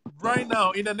 Right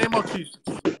now, in the name of Jesus.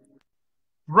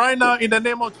 Right now, in the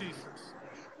name of Jesus.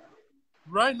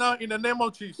 Right now, in the name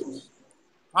of Jesus.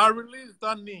 I release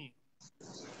that knee.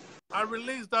 I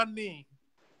release that knee.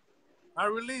 I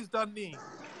release that knee.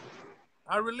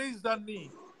 I release that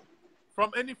knee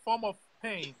from any form of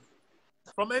pain,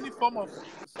 from any form of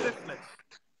stiffness.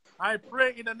 I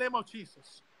pray in the name of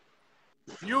Jesus.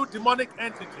 You demonic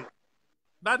entity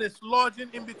that is lodging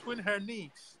in between her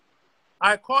knees,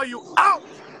 I call you out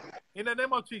in the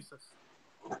name of Jesus.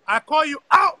 I call you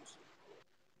out.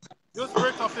 You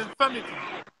spirit of infirmity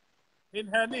in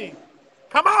her knee.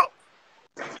 Come out.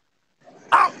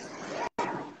 Out.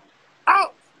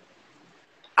 Out.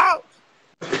 Out.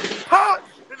 Touch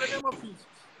in the name of Jesus.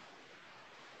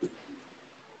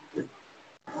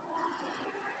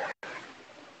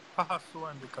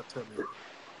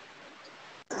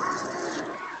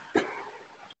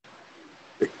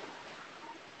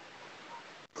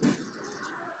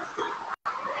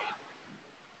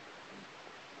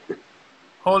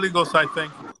 Holy Ghost, I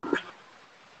thank you.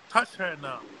 Touch her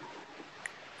now.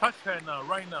 Touch her now,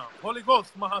 right now. Holy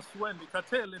Ghost, Mahaswendi,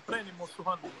 Katele, Breni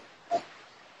Mosuhandi.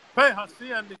 Pay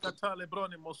Hasiandi Katale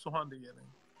Broni Mosuhandi.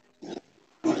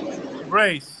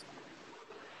 Grace.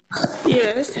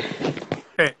 Yes.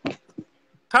 Okay.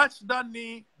 Touch that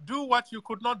knee. Do what you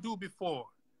could not do before.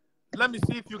 Let me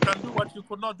see if you can do what you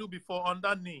could not do before on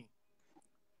that knee.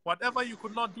 Whatever you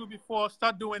could not do before,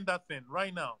 start doing that thing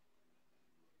right now.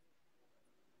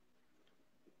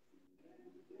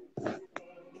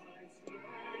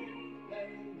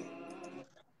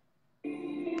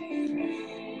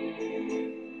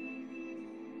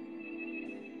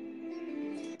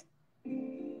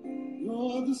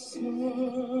 You're the Son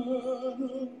of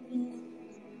God.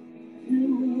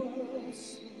 You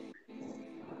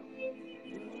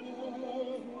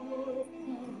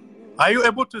are Are you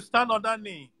able to stand on that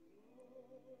knee?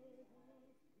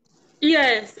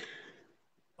 Yes.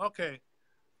 Okay.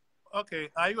 Okay.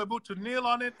 Are you able to kneel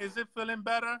on it? Is it feeling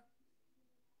better?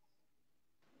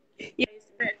 Yes,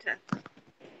 it's better.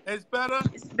 It's better?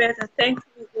 It's better. Thank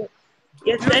you.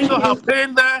 Yes, Do you thank still you. have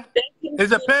pain there? Thank you. Is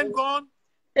the pain Jesus. gone?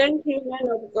 Thank you,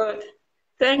 man of God.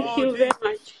 Thank Oh, you very Jesus.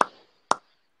 much.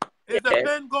 Is the Yes.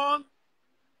 pain gone?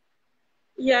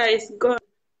 Yeah, it's gone.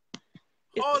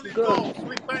 It's Holy gone. Ghost,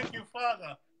 we thank you,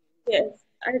 Father. Yes,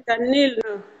 I can kneel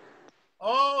now.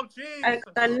 Oh, I Jesus.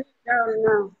 can kneel down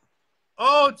now.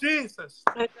 Oh, Jesus.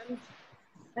 I can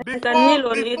kneel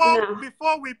on it now.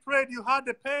 Before we prayed, you had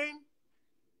the pain?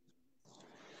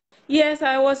 Yes,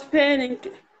 I was paining.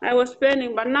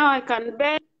 But now I can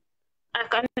bend. I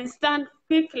can stand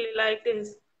quickly like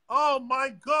this. Oh,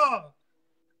 my God.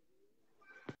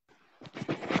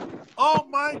 Oh,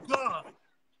 my God.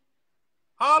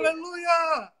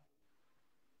 Hallelujah.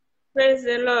 Praise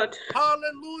the Lord.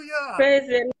 Hallelujah. Praise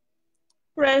the Lord.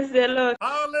 Praise the Lord.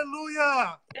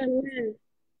 Hallelujah. Amen.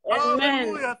 Amen.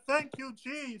 Hallelujah. Thank you,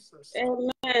 Jesus.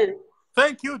 Amen.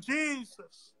 Thank you,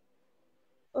 Jesus.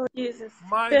 Oh, Jesus.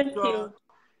 My Thank God.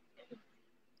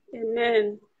 you.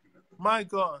 Amen. My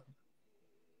God.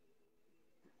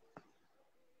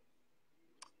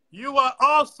 You are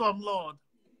awesome, Lord.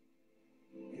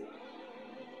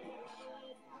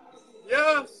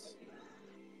 Yes.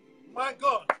 My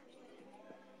God.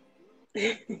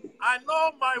 I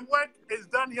know my work is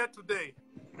done here today.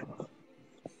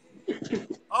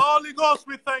 Holy Ghost,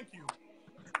 we thank you.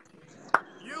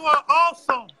 You are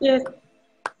awesome. Yes.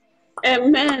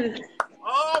 Amen.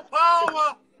 All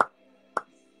power.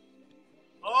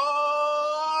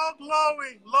 All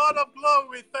glory. Lord of glory,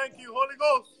 we thank you. Holy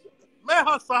Ghost.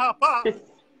 Meha sahapa.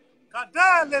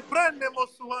 Kadele prende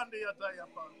mosuhandi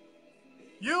yatayapa.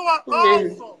 You are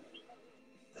Amen. awesome.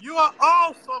 You are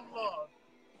awesome, Lord.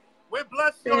 We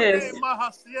bless your Yes. name,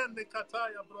 Mahasiende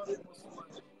Kataya, brother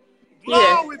Musumani.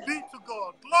 Yes. Glory be to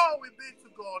God. Glory be to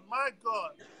God. My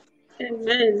God.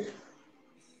 Amen.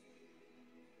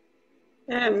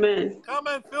 Amen. Come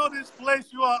and fill this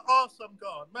place. You are awesome,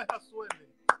 God.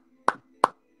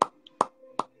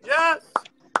 Yes.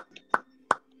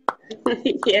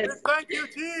 Yes. We thank you,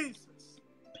 Jesus.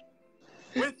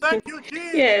 We thank you,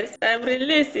 Jesus. Yes, I'm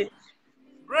releasing.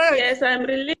 Grace. Yes, I'm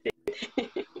releasing.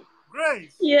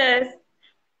 Grace. Yes.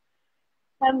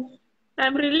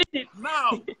 I'm releasing.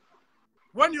 Now,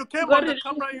 when you came God on the release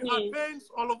camera, you had me. pains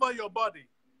all over your body.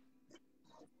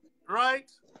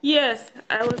 Right? Yes,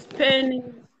 I was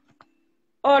paining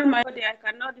all my body. I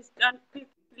cannot stand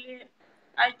quickly.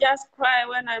 I just cry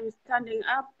when I'm standing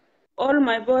up. All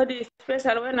my body,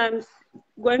 especially when I'm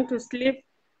going to sleep,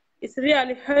 it's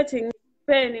really hurting,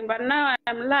 paining. But now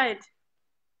I'm light.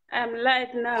 I'm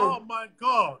light now. Oh my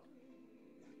God.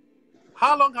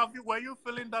 How long were you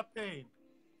feeling that pain?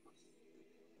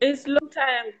 It's long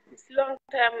time. It's long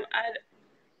time.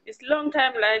 It's long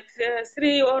time, like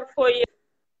 3 or 4 years.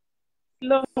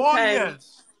 Long 4 time.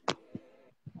 years.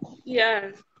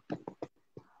 Yeah.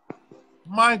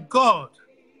 My God.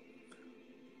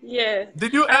 Yes.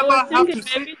 Did you I ever was have thinking to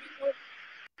see? maybe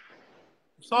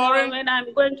Sorry? no, when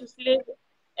I'm going to sleep,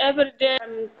 every day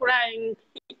I'm crying.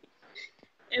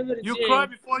 Every You day. cry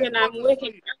before you When go I'm to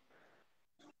waking sleep. up.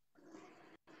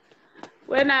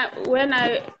 When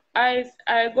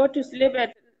I go to sleep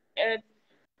at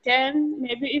 10,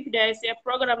 maybe if there is a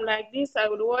program like this, I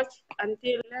would watch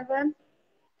until 11,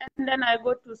 and then I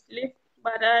go to sleep.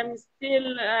 But I'm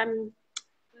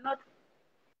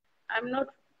not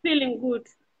feeling good.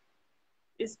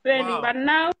 It's paining, Wow. but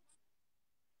now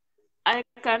I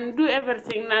can do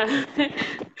everything now.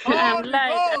 I'm Holy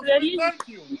light. I'm Ghost, we released. thank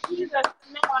you. In Jesus'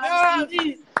 name, I'm Yes.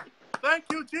 released. Thank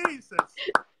you, Jesus.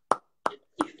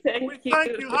 Thank We you.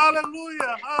 thank you.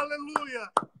 Hallelujah. Hallelujah.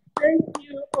 Thank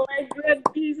you for my great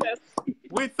Jesus.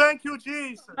 We thank you,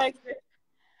 Jesus.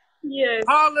 Yes.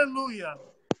 Hallelujah.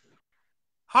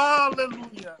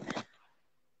 Hallelujah.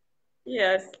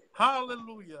 Yes.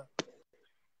 Hallelujah.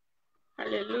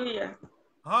 Hallelujah.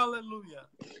 Hallelujah.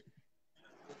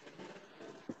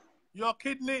 Your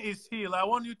kidney is healed. I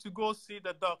want you to go see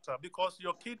the doctor because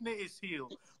your kidney is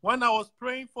healed. When I was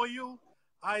praying for you,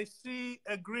 I see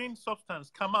a green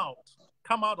substance come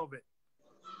out of it.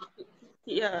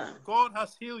 Yeah. God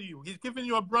has healed you. He's given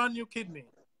you a brand new kidney.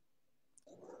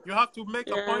 You have to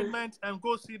make appointment and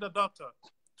go see the doctor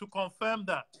to confirm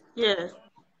that. Yes.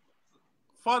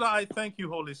 Father, I thank you,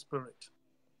 Holy Spirit.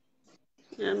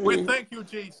 Amen. We thank you,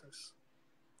 Jesus.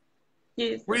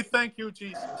 Jesus. We thank you,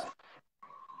 Jesus.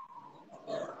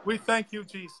 We thank you,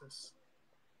 Jesus.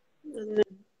 Amen.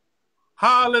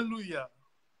 Hallelujah.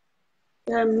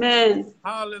 Amen.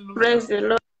 Hallelujah. Praise the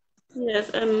Lord.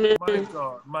 Yes, amen. My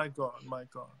God, my God, my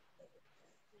God.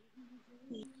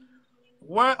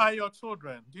 Where are your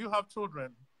children? Do you have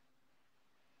children?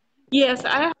 Yes,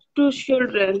 I have 2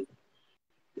 children.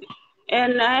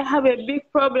 And I have a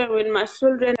big problem with my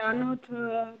children. They are not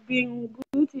being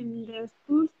good in their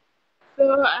school.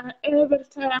 So every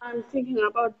time I'm thinking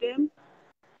about them,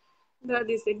 that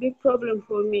is a big problem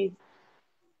for me.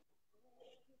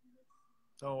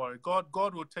 Don't worry. God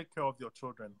will take care of your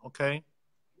children, okay?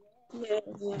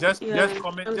 Just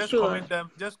commit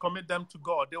them to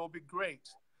God. They will be great.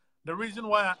 The reason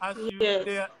why I asked you,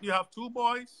 you have 2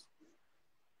 boys?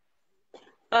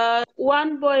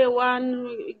 1 boy,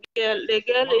 1 girl. The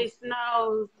girl is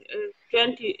now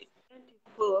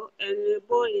 24, and the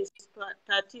boy is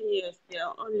 13 years. There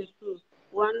are only 2.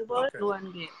 1 boy, Okay.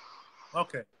 1 girl.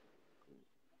 Okay.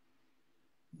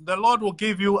 The Lord will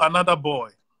give you another boy.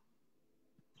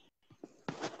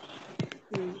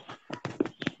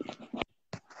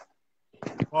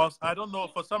 Well, I don't know.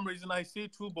 For some reason, I see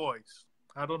 2 boys.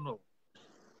 I don't know.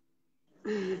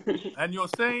 And you are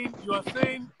saying,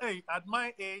 hey, at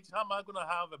my age, how am I going to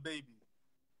have a baby?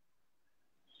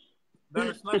 There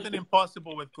is nothing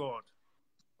impossible with God.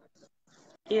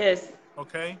 Yes.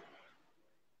 Okay?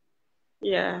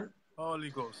 Yeah. Holy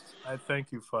Ghost, I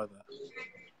thank you, Father.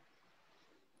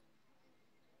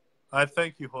 I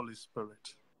thank you, Holy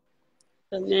Spirit.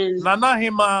 Amen. Nana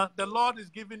Hima, the Lord is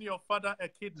giving your father a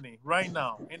kidney right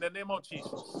now, in the name of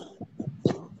Jesus.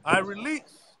 I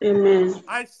release. Amen.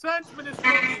 I sent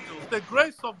ministering angels, the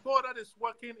grace of God that is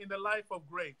working in the life of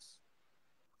Grace.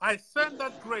 I send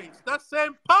that grace, that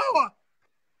same power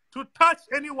to touch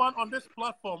anyone on this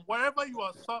platform, wherever you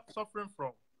are suffering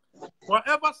from,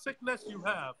 whatever sickness you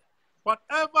have,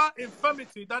 whatever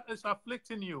infirmity that is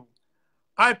afflicting you.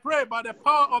 I pray by the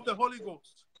power of the Holy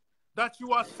Ghost that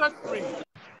you are set free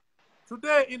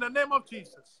today in the name of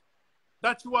Jesus,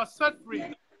 that you are set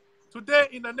free today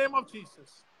in the name of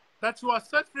Jesus, that you are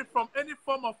set free from any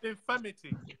form of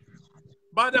infirmity,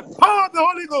 By the power of the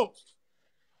Holy Ghost.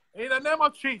 In the name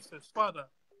of Jesus, Father.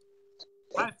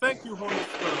 I thank you, Holy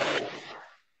Spirit.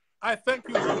 I thank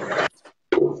you, Holy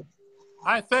Ghost.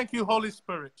 I thank you, Holy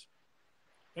Spirit.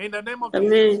 In the name of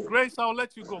Jesus. Amen. Grace, I'll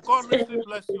let you go. God richly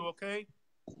bless you, okay?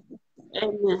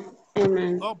 Amen.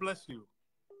 Amen. God bless you.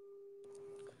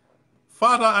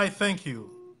 Father, I thank you.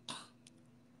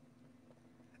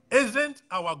 Isn't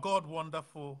our God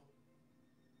wonderful?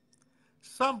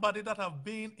 Somebody that have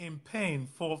been in pain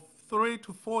for 3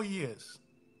 to 4 years.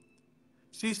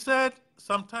 She said,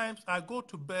 sometimes I go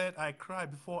to bed, I cry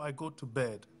before I go to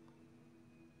bed.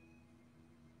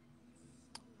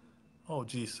 Oh,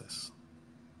 Jesus.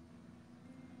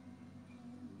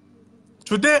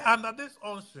 Today, under this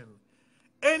unction,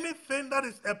 anything that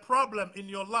is a problem in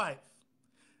your life,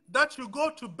 that you go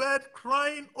to bed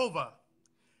crying over,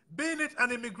 being it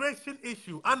an immigration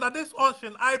issue, under this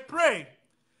unction, I pray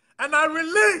and I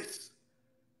release,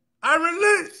 I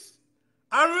release,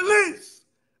 I release,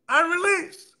 I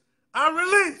release, I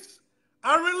release,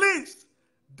 I release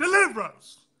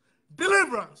deliverance,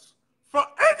 deliverance for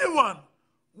anyone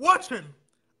watching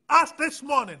us this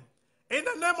morning in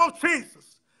the name of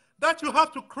Jesus, that you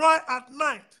have to cry at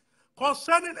night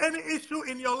concerning any issue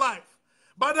in your life.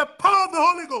 By the power of the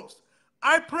Holy Ghost,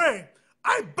 I pray,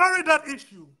 I bury that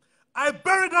issue. I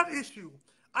bury that issue.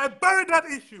 I bury that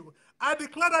issue. I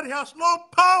declare that it has no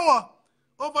power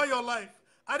over your life.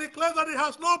 I declare that it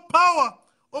has no power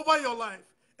over your life.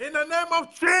 In the name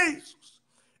of Jesus,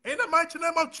 in the mighty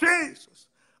name of Jesus,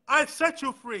 I set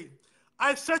you free.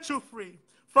 I set you free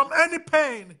from any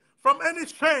pain, from any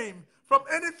shame, from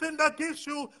anything that gives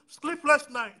you sleepless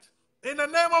night. In the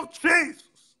name of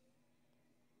Jesus,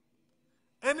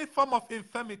 any form of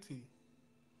infirmity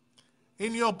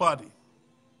in your body,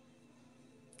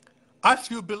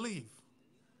 as you believe,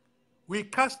 we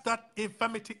cast that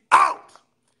infirmity out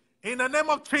in the name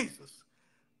of Jesus.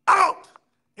 Out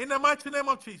in the mighty name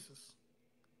of Jesus.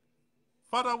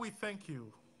 Father, we thank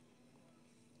you.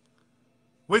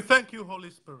 We thank you, Holy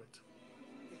Spirit.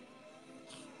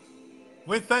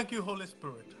 We thank you, Holy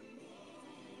Spirit.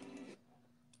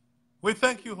 We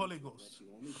thank you, Holy Ghost.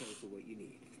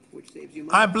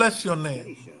 I bless your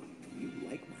name.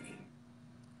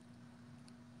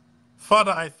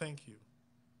 Father, I thank you.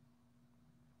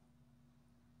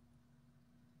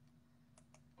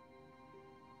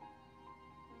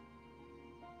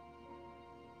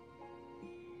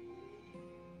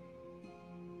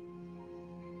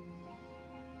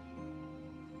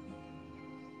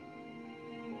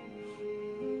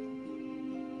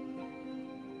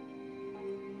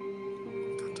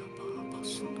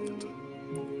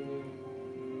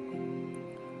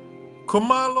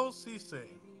 Kumalo Sise.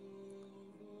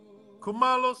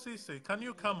 Kumalo Sise, can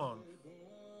you come on?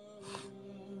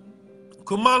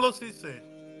 Kumalo Sise.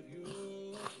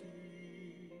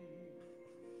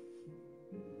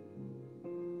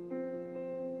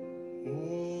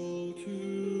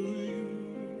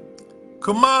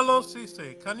 Kumalo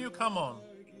Sise, can you come on?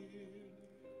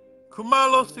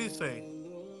 Kumalo Sise.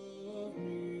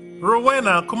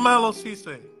 Rowena, Kumalo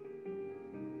Sise.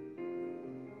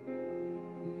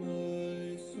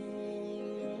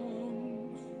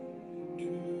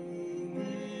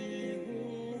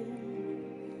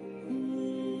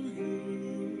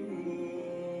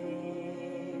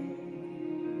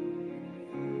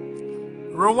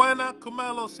 Rowena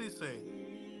Kumalo Sise.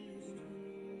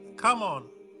 Come on.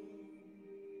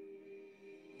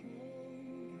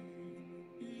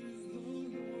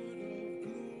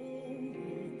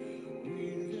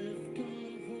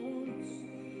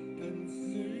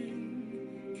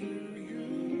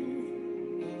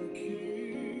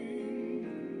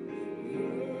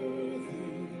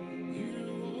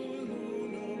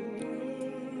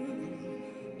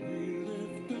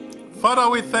 Father,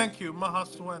 we thank you.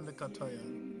 Mahaswende Kataya.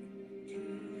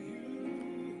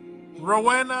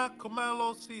 Rowena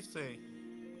Kumalo Sise.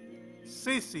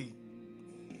 Sisi.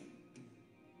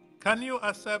 Can you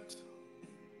accept?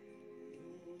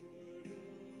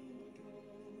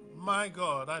 My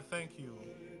God, I thank you.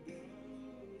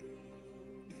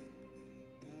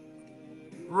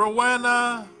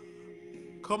 Rowena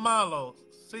Kumalo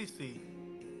Sisi.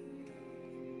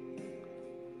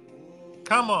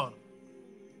 Come on.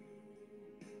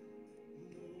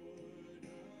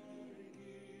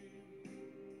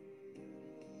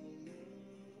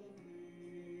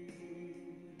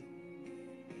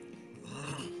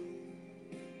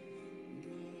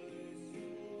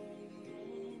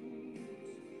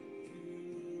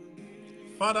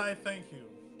 Father, I thank you.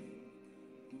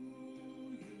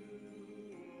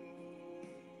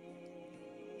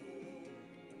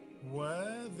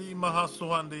 Worthy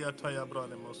Mahaswandi Ataya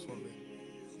Brane Mosuli.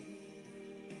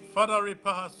 Father,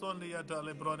 ripaha sondi yata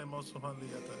lebrone mosuhandi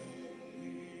yata.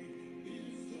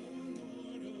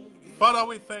 Father,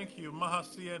 we thank you.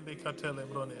 Mahasi and the katele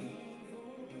brone.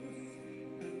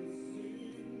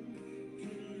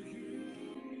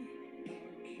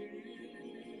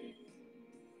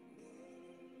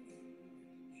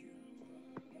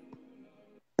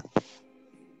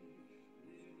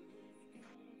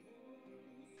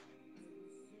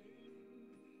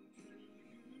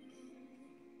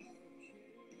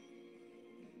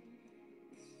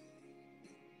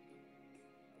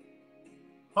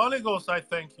 Holy Ghost, I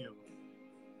thank you.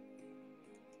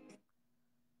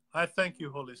 I thank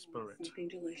you, Holy Spirit. Something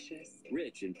delicious,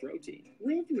 rich in protein,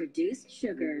 with reduced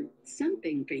sugar.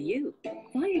 Something for you.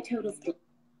 Buy a total.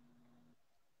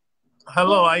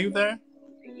 Hello, are you there?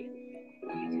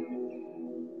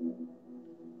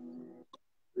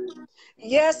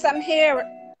 Yes, I'm here.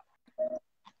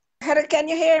 Can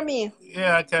you hear me?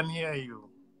 Yeah, I can hear you.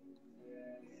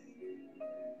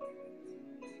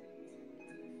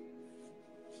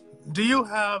 Do you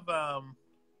have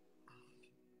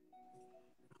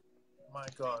my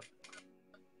God.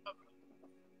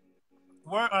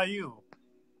 Where are you?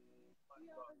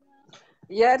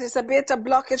 Yeah, there's a bit of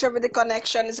blockage over the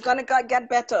connection. It's gonna get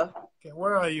better. Okay,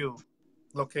 where are you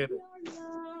located?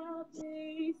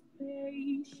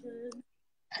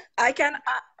 I can.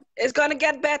 It's gonna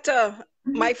get better.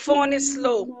 My phone is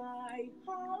slow.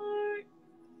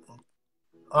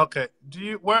 Okay.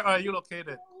 Where are you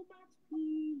located?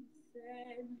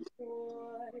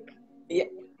 Yeah.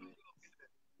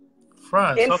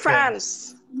 France. In okay.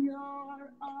 France.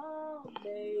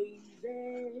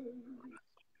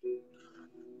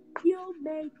 You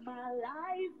make my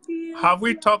life feel. Have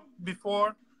we talked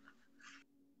before?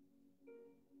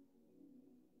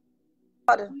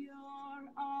 You're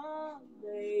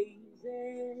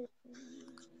amazing.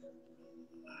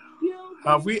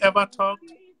 Have we ever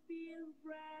talked?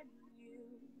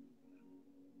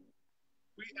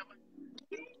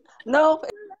 No,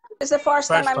 it's the first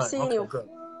time I'm seeing okay, you. Good.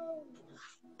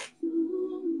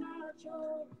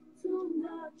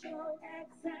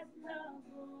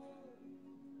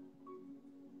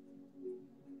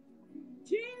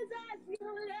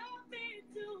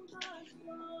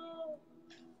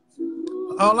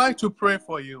 I'd like to pray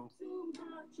for you.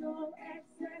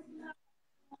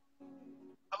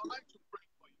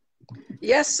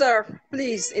 Yes, sir.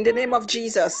 Please, in the name of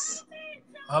Jesus.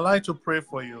 I'd like to pray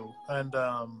for you, and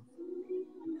I'd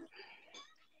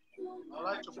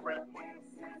like to pray for you.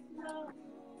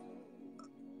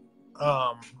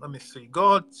 Let me see.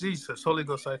 God, Jesus, Holy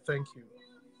Ghost, I thank you.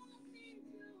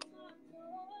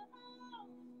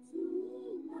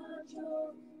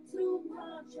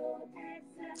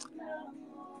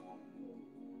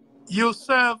 You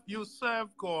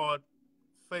serve God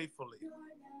faithfully.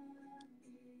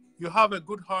 You have a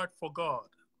good heart for God.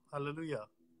 Hallelujah.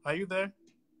 Are you there?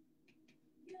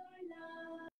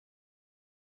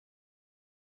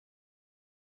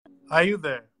 Are you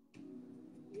there?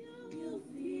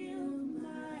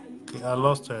 Okay, I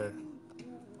lost her.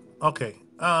 Okay.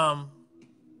 I'll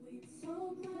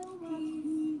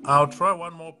try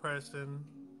one more person.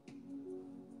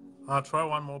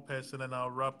 And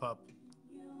I'll wrap up.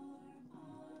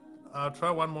 I'll try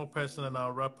one more person and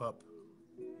I'll wrap up.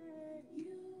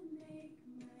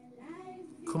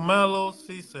 Kumalo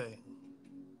Cisse.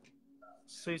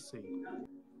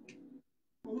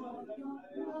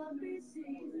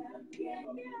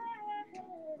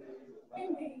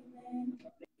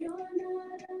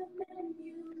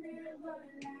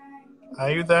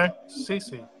 Are you there?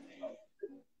 Cece.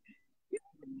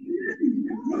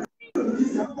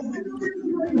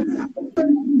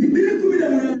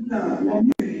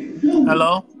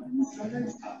 Hello?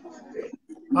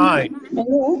 Hi.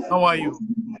 Hello. How are you?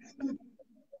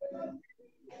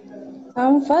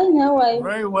 I'm fine. How are you?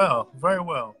 Very well. Very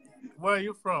well. Where are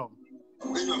you from?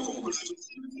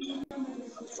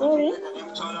 Sorry.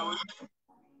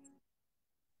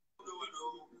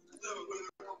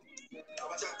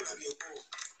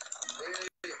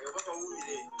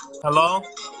 Hello?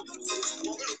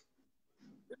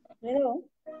 Hello.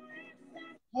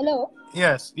 Hello.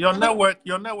 Yes. Your network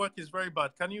is very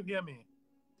bad. Can you hear me?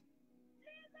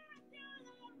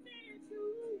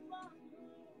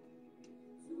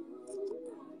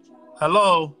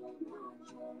 Hello?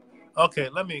 Okay,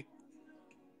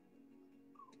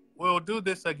 we'll do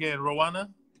this again. Rowana,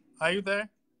 are you there?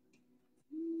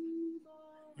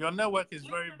 Your network is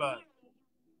very bad.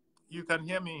 You can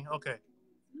hear me? Okay.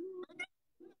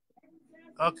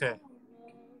 Okay.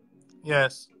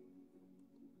 Yes.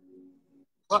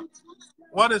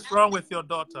 What is wrong with your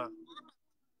daughter?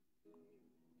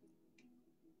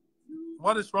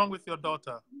 What is wrong with your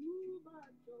daughter?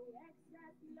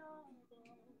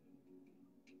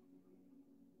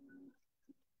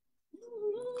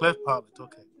 Cleft palate,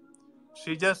 okay.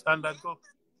 She just undergo.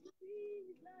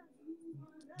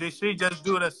 Did she just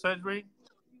do the surgery?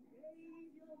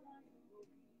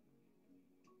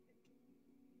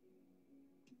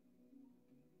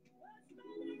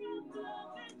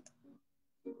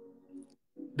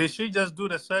 Did she just do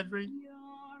the surgery?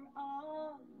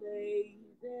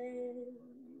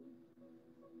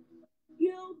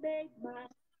 You make my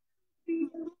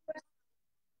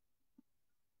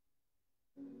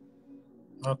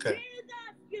Okay.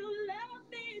 you love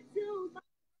me too much.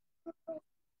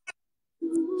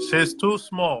 She's too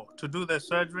small to do the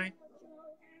surgery?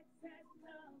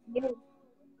 Yes.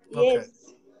 Okay.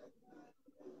 Yes.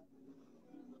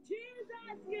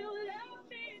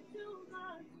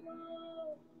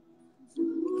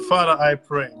 Father, I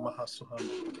pray,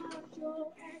 Mahasuhandi.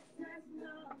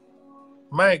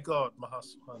 My God,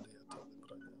 Mahasuhandi.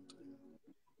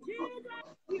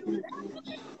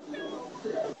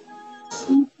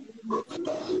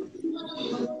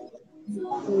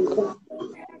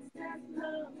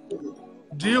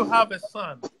 Do you have a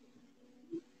son?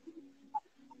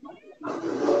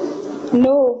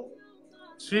 No.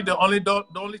 She the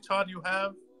only child you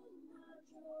have?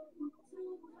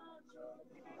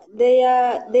 They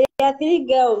are 3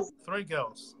 girls. 3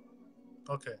 girls.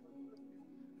 Okay.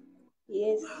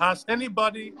 Yes. Has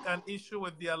anybody an issue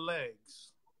with their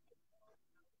legs?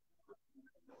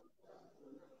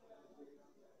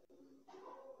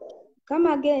 Come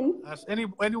again. Has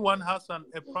anyone has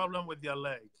a problem with their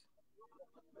leg?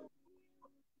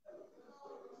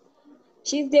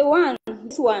 She's the one.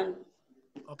 This one.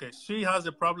 Okay, she has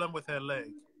a problem with her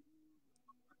leg.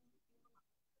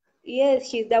 Yes,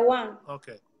 she's the one.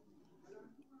 Okay.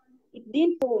 It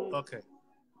didn't fall. Okay.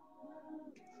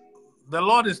 The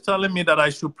Lord is telling me that I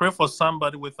should pray for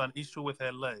somebody with an issue with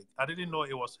her leg. I didn't know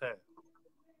it was her.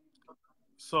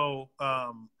 So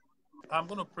I'm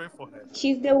going to pray for her.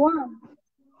 She's the one.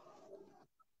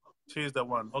 She's the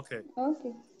one. Okay.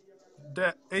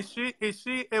 Okay. Is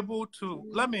she able to,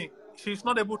 she's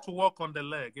not able to walk on the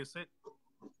leg, is it?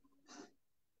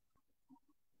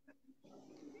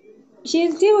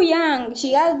 She's still young.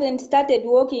 She hasn't started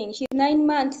walking. She's 9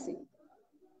 months.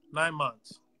 9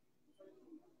 months.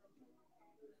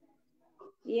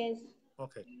 Yes.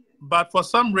 Okay. But for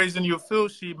some reason, you feel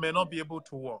she may not be able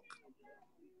to walk.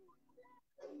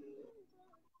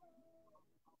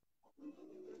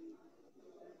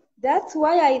 That's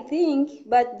why I think,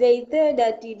 but they said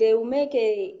that they will make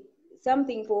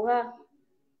something for her.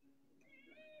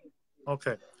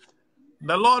 Okay.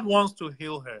 The Lord wants to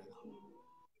heal her.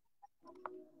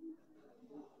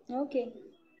 Okay.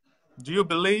 Do you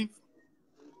believe?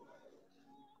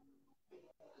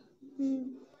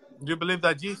 Hmm. Do you believe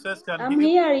that Jesus can I'm heal?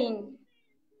 hearing.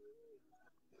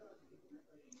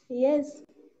 Yes.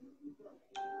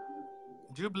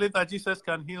 Do you believe that Jesus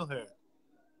can heal her?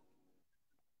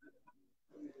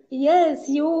 Yes,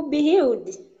 you will be healed.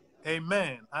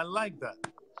 Amen. I like that.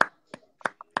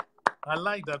 I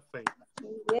like that faith.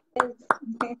 Yes.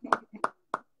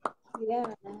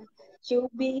 Yeah. She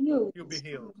will be healed. You'll be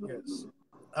healed. Yes.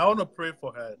 I want to pray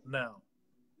for her now.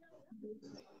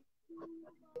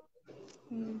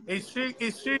 Is she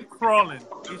crawling?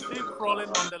 Is she crawling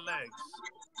on the legs?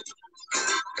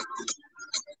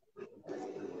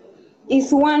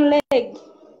 It's one leg.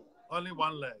 Only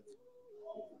one leg.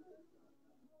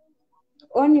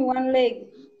 Only one leg.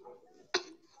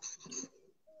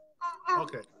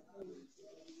 Okay.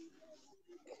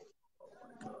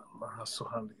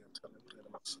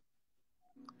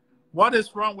 What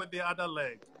is wrong with the other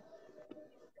leg?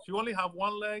 She only have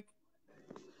one leg?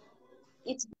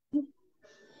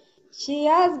 She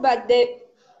has, but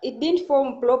it didn't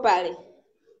form properly.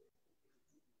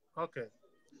 Okay.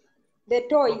 The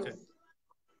toys. Okay.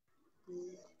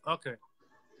 Okay.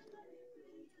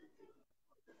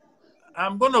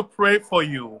 I'm going to pray for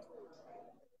you.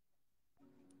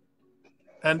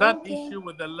 And that issue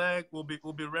with the leg will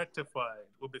be rectified,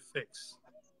 will be fixed.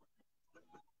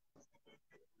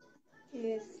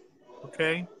 Yes.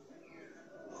 Okay?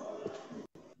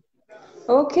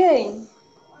 Okay.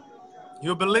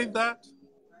 You believe that?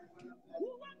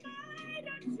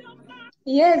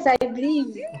 Yes, I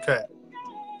believe. Okay.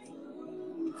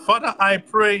 Father, I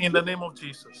pray in the name of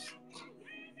Jesus.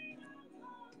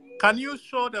 Can you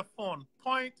show the phone?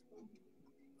 Point.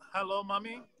 Hello,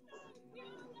 mommy.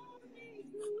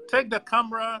 Take the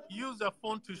camera, use the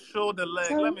phone to show the leg.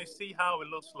 Sorry? Let me see how it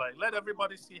looks like. Let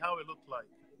everybody see how it looks like.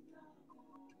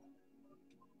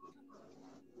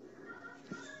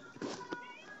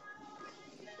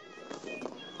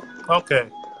 Okay.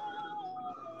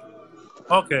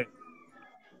 Okay.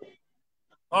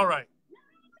 All right.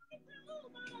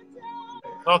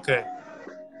 Okay.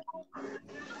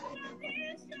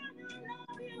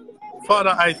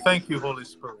 Father, I thank you, Holy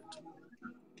Spirit.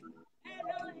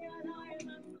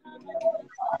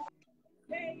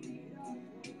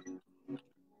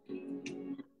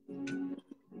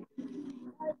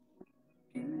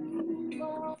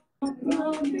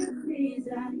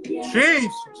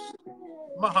 Jesus.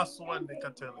 Mahaswande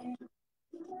Katele.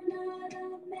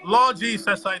 Lord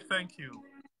Jesus, I thank you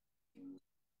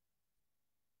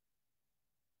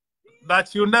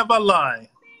that you never lie.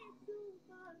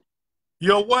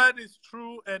 Your word is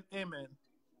true and amen.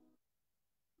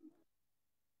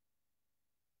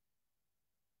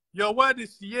 Your word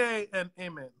is yea and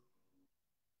amen.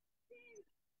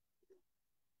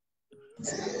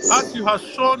 As you have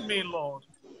shown me, Lord,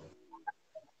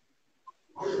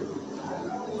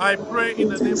 I pray in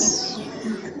the name of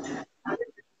Jesus.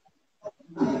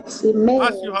 Amen.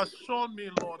 As you have shown me,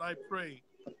 Lord, I pray.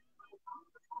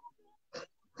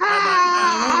 And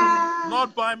I ask,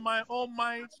 not by my own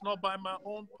might, not by my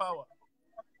own power,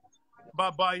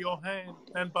 but by your hand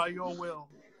and by your will.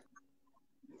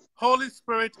 Holy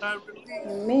Spirit, I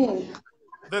release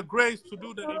the grace to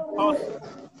do the impossible.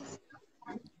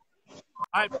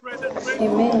 I pray the grace to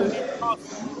do the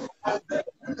impossible.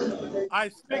 I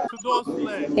speak to those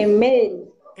legs. Amen.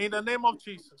 In the name of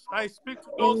Jesus. I speak to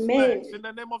those Amen. legs in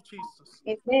the name of Jesus.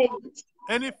 Amen.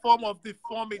 Any form of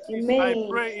deformities, I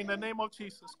pray in the name of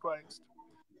Jesus Christ.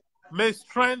 May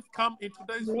strength come into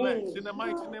these legs in the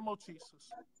mighty name of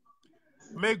Jesus.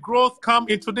 May growth come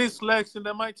into these legs in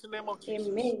the mighty name of Jesus.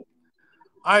 Amen.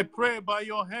 I pray by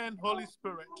your hand, Holy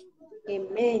Spirit.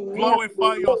 Amen.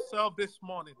 Glorify yourself this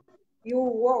morning. You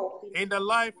walk. In the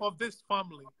life of this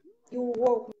family. You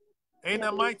walk. In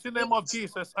the mighty name of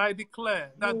Jesus, I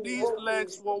declare that these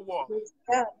legs will walk.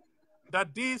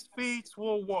 That these feet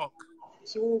will walk.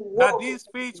 That these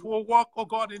feet will walk, oh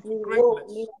God, into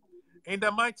greatness. In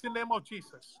the mighty name of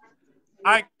Jesus.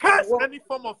 I curse any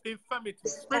form of infirmity,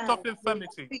 spirit of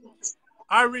infirmity.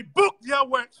 I rebuke their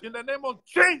works in the name of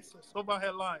Jesus over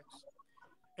her lives.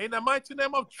 In the mighty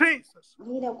name of Jesus.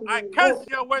 I curse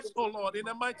their works, oh Lord, in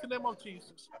the mighty name of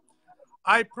Jesus.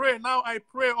 I pray, now I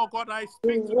pray, oh God, I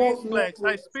speak to these legs,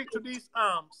 I speak to these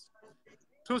arms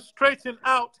to straighten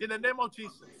out in the name of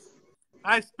Jesus.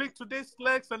 I speak to these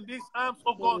legs and these arms,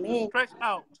 oh God, to stretch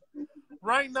out.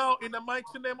 Right now in the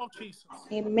mighty name of Jesus.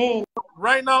 Amen.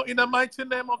 Right now in the mighty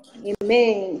name of Jesus.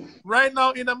 Amen. Right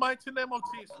now in the mighty name of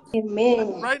Jesus.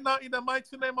 Amen. Right now in the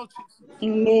mighty name of Jesus.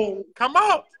 Amen. Come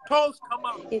out. Toes come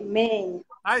out. Amen.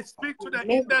 I speak to the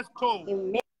index toe.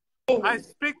 Amen. I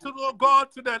speak to the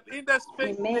God to the index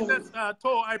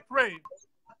toe. I pray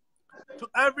to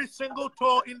every single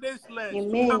toe in this leg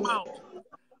to come out.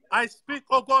 I speak,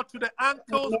 oh God, to the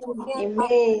ankles to form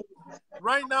properly.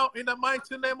 Right now, in the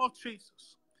mighty name of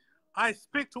Jesus. I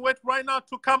speak to it right now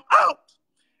to come out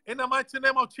in the mighty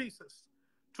name of Jesus.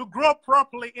 To grow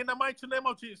properly in the mighty name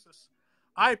of Jesus.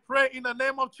 I pray in the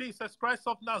name of Jesus Christ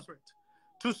of Nazareth.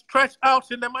 To stretch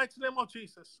out in the mighty name of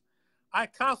Jesus. I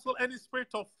cancel any spirit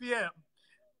of fear.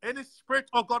 Any spirit,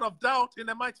 oh God, of doubt in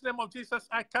the mighty name of Jesus.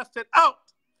 I cast it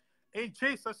out. In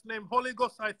Jesus' name, Holy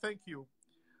Ghost, I thank you.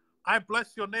 I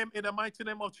bless your name in the mighty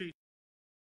name of Jesus.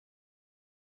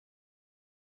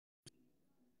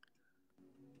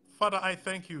 Father, I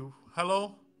thank you.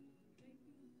 Hello?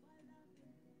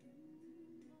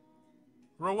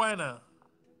 Rowena.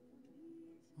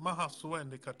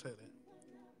 Mahaswende Katele.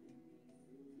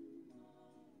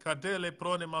 Kadele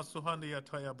Brone Masuhandi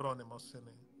Yataya Brone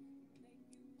Mosini.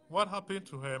 What happened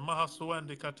to her?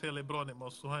 Mahaswende Katele Brone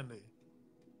Mosuhande.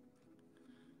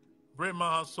 Bre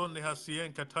Mahasonde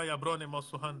Hasien Kataya Brone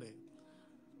Mosuhande.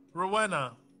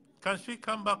 Rowena, can she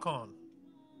come back on?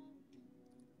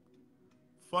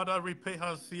 Father, repay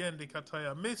her Siende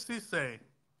Kataya. Missy say,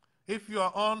 if you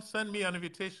are on, send me an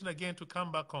invitation again to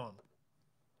come back on.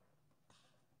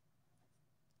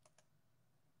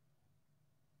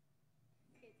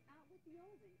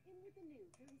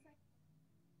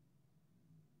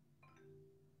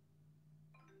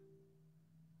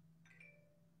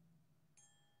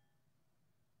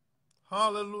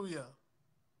 Hallelujah.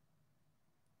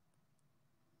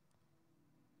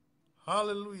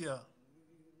 Hallelujah.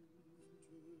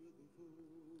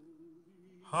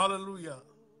 Hallelujah.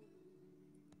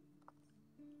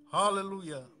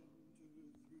 Hallelujah.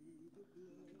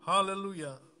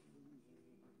 Hallelujah.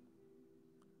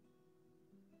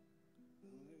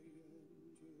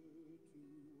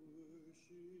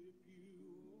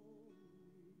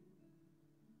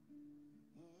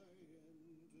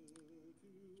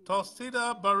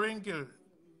 Tostida Baringu.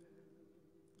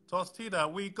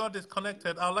 Tostida, we got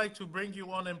disconnected. I'd like to bring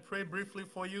you on and pray briefly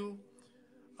for you.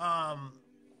 I'd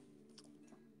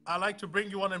like to bring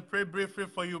you on and pray briefly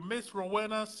for you. Miss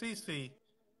Rowena Cece.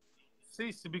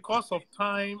 Cece, because of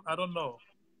time, I don't know.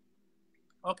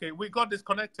 Okay, we got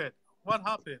disconnected. What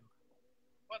happened?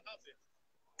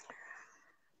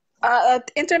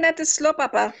 Internet is slow,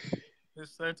 Papa.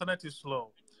 The internet is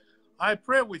slow. I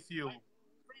pray with you.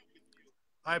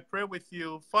 I pray with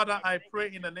you. Father, I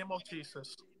pray in the name of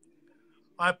Jesus.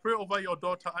 I pray over your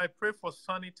daughter. I pray for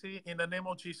sanity in the name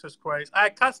of Jesus Christ. I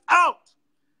cast out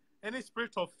any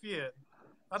spirit of fear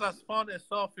that has found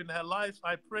itself in her life.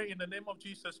 I pray in the name of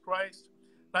Jesus Christ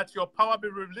that your power be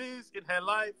released in her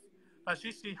life, that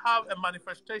she shall have a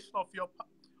manifestation of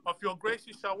your grace.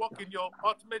 She shall walk in your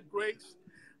ultimate grace.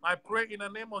 I pray in the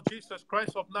name of Jesus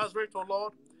Christ of Nazareth, O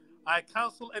Lord. I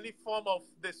cancel any form of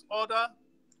disorder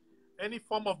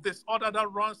that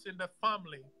runs in the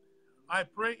family. I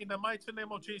pray in the mighty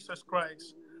name of Jesus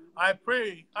Christ. I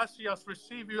pray as she has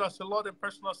received you as a Lord and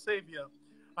personal Savior.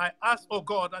 I ask, oh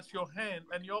God, that your hand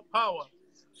and your power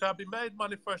shall be made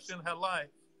manifest in her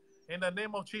life. In the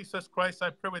name of Jesus Christ,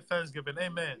 I pray with thanksgiving.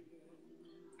 Amen.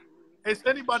 Is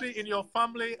anybody in your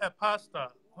family a pastor?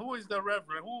 Who is the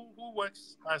reverend? Who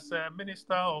works as a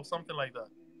minister or something like that?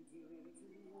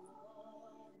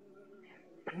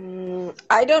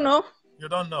 I don't know. You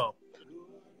don't know?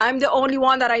 I'm the only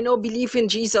one that I know believe in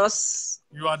Jesus.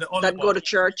 You are the only one that go to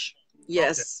church.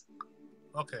 Yes.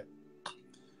 Okay.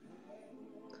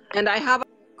 And I have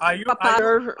are you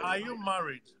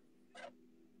married?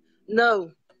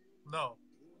 No. No.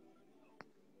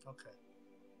 Okay.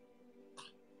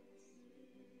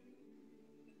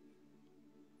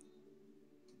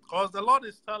 Because the Lord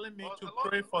is telling me to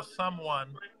pray for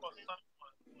someone,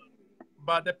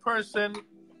 but the person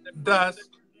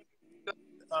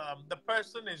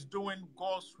is doing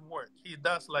God's work. He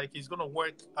does he's going to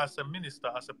work as a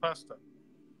minister, as a pastor.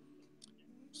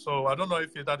 So I don't know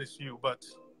if that is you, but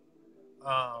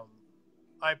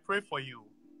I pray for you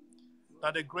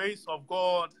that the grace of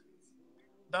God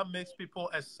that makes people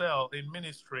excel in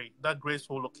ministry, that grace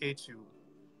will locate you.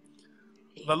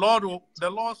 The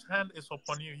Lord's hand is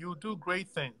upon you. You do great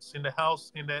things in the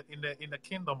house, in the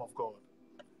kingdom of God.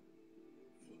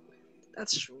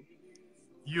 That's true.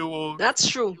 You will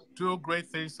do great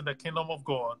things in the kingdom of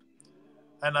God.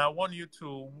 And I want you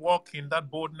to walk in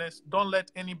that boldness. Don't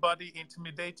let anybody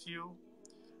intimidate you.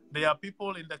 There are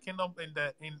people in the kingdom, in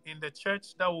the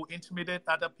church that will intimidate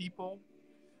other people.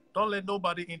 Don't let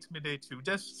nobody intimidate you.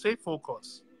 Just stay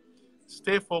focused.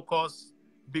 Stay focused.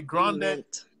 Be grounded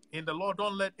in the Lord.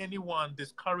 Don't let anyone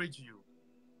discourage you.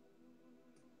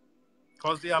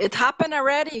 It happened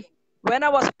already. When I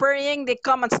was praying, they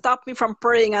come and stop me from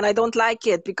praying, and I don't like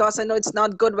it because I know it's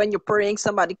not good when you're praying.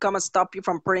 Somebody come and stop you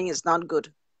from praying. It's not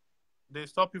good. They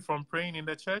stop you from praying in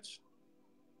the church?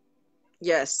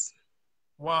 Yes.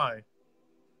 Why?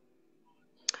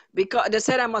 Because they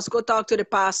said I must go talk to the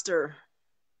pastor.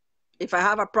 If I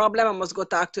have a problem, I must go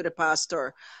talk to the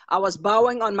pastor. I was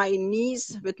bowing on my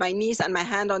knees with my knees and my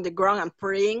hand on the ground and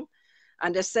praying.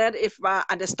 And they said,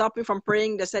 and they stopped me from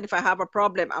praying. They said, if I have a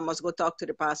problem, I must go talk to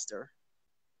the pastor.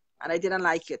 And I didn't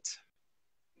like it.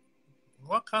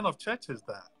 What kind of church is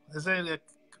that? Is it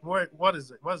what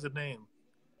is it? What's the name?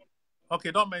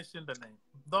 Okay, don't mention the name.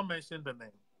 Don't mention the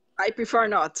name. I prefer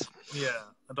not. Yeah,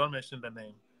 don't mention the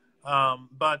name.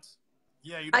 But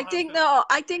yeah, you don't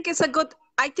I think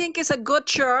it's a good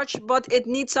church, but it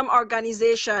needs some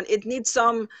organization. It needs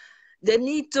they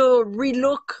need to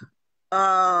relook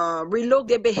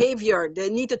their behavior. They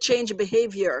need to change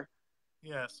behavior.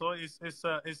 Yeah, so it's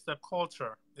the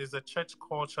culture. It's the church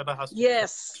culture that has to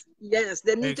Yes,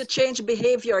 they need to change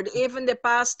behavior. Even the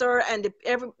pastor and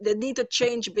they need to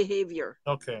change behavior.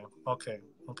 Okay.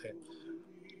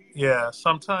 Yeah,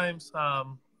 sometimes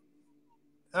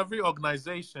every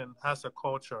organization has a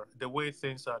culture, the way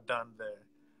things are done there.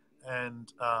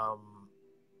 And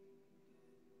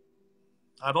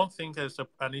I don't think it's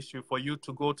an issue for you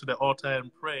to go to the altar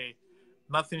and pray.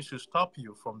 Nothing should stop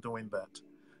you from doing that.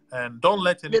 And don't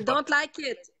let anybody... They don't like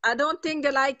it. I don't think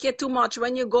they like it too much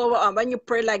when you go when you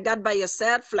pray like that by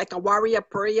yourself, like a warrior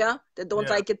prayer. They don't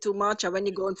like it too much. And when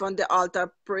you go in front of the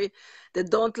altar pray, they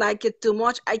don't like it too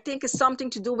much. I think it's something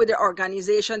to do with the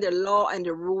organization, the law and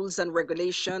the rules and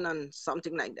regulation and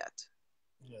something like that.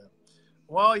 Yeah.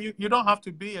 Well, you don't have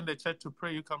to be in the church to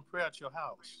pray. You can pray at your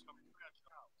house.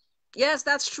 Yes,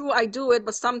 that's true. I do it,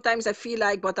 but sometimes I feel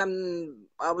like, but I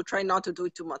will try not to do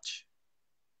it too much.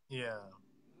 Yeah.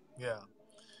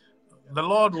 The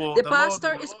Lord will. The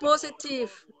pastor is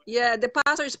positive. Yeah, the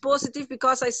pastor is positive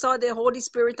because I saw the Holy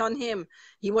Spirit on him.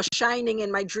 He was shining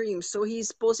in my dreams. So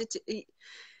he's positive.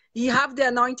 He have the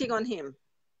anointing on him.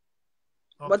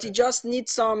 Okay. But he just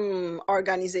needs some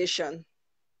organization.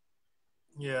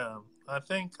 Yeah, I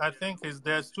think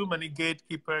there's too many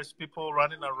gatekeepers, people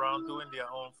running around doing their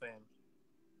own thing.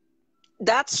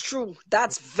 That's true.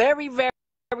 That's very, very,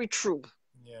 very true.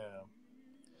 Yeah.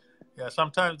 Yeah,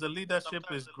 sometimes the leadership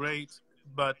is great,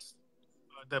 but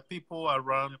the people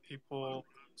around people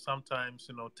sometimes,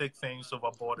 take things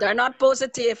overboard. They're not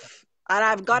positive. And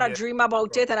I've got a dream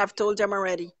about it, and I've told them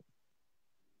already.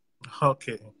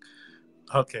 Okay.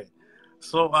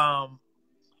 So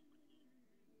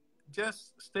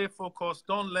just stay focused.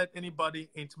 Don't let anybody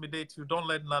intimidate you. Don't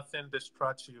let nothing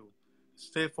distract you.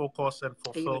 Stay focused and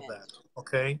fulfill Amen. that.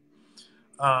 Okay.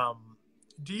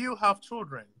 Do you have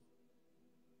children?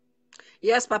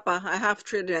 Yes, Papa. I have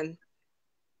children.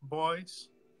 Boys?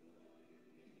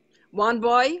 One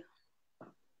boy.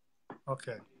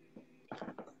 Okay.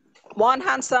 One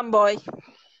handsome boy.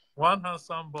 One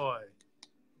handsome boy.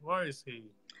 Where is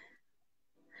he?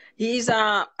 He's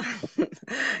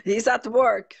he's at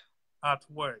work. At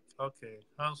work. Okay.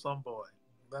 Handsome boy.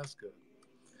 That's good.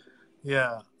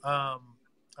 Yeah.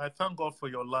 I thank God for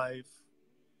your life.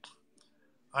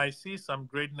 I see some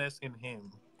greatness in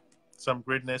him. Some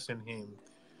greatness in him.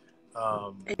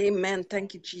 Amen.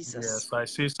 Thank you, Jesus. Yes, I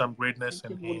see some greatness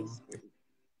Thank in you, him. Holy Spirit.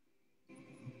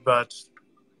 But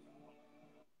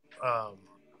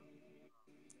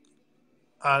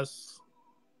as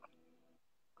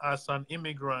an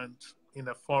immigrant in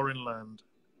a foreign land,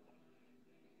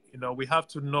 we have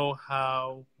to know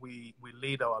how we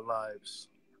lead our lives.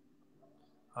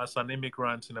 As an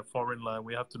immigrant in a foreign land,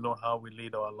 we have to know how we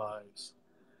lead our lives.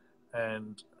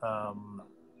 And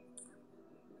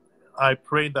I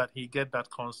pray that he get that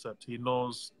concept. He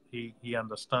knows, he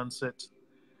understands it,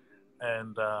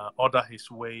 and order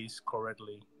his ways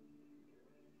correctly.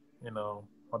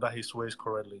 Order his ways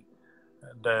correctly.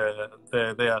 There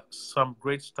are some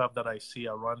great stuff that I see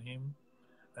around him,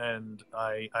 and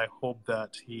I hope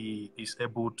that he is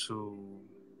able to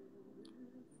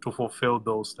fulfill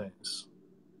those things.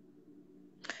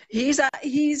 He's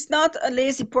not a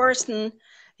lazy person.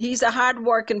 He's a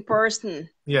hardworking person.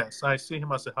 Yes, I see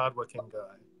him as a hardworking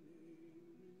guy.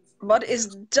 But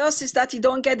it's just that he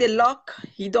don't get the luck,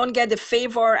 he don't get the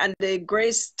favor and the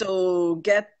grace to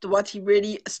get what he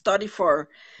really studied for.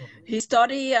 Mm-hmm. He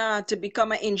studied to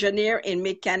become an engineer in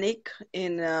mechanic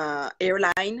in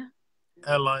airline.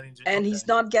 Airline engineer. And he's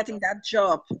not getting that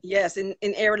job. Yes, in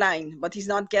airline, but he's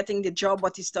not getting the job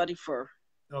what he studied for.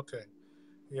 Okay.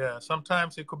 Yeah,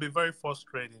 sometimes it could be very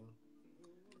frustrating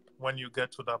when you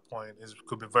get to that point. It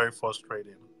could be very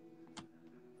frustrating.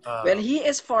 Well, he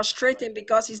is frustrated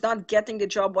because he's not getting the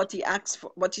job what he asked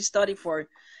for, what he studied for.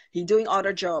 He's doing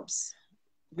other jobs,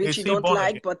 which he don't like,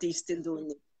 again? But he's still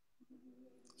doing it.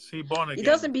 Is he born again? He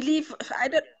doesn't believe.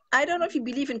 I don't know if he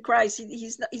believes in Christ.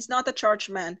 He's not a church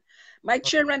man. My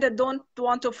children that don't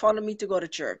want to follow me to go to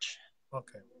church.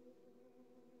 Okay.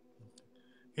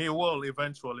 He will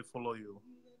eventually follow you.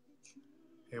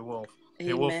 He will. Amen.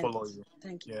 He will follow you.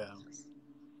 Thank you. Yeah.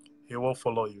 He will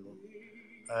follow you,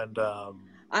 and.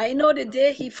 I know the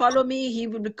day he follow me, he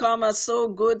will become so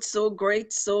good, so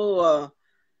great, so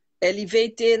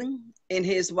elevated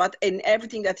in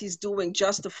everything that he's doing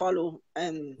just to follow,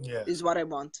 and is what I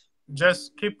want.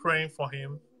 Just keep praying for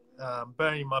him.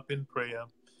 Bear him up in prayer.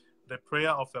 The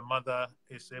prayer of a mother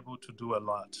is able to do a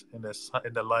lot in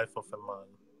the life of a man.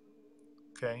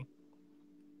 Okay.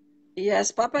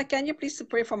 Yes, Papa, can you please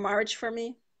pray for marriage for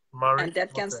me? Marriage and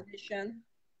debt cancellation.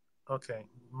 Okay,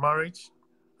 marriage.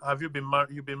 Have you been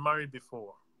married? You've been married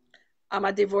before? I'm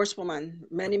a divorced woman,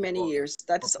 many years.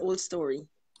 That is old story.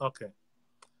 Okay.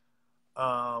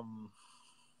 I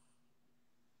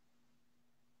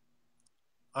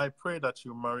pray that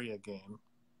you marry again.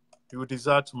 You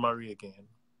desire to marry again.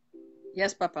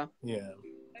 Yes, Papa. Yeah.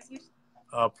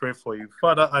 I'll pray for you.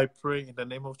 Father, I pray in the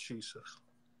name of Jesus.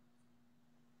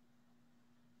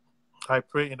 I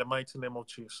pray in the mighty name of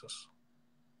Jesus.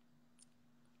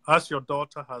 As your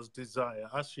daughter has desire,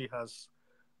 as she has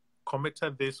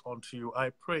committed this unto you,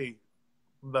 I pray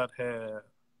that her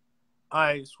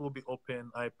eyes will be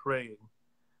open. I pray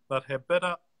that her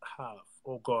better half,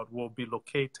 oh God, will be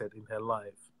located in her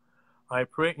life. I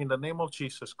pray in the name of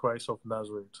Jesus Christ of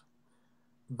Nazareth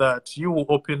that you will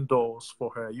open doors for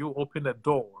her. You open the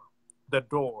door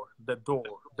that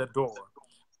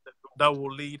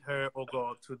will lead her, oh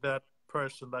God, to that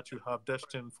person that you have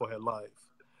destined for her life.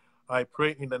 I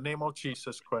pray in the name of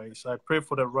Jesus Christ. I pray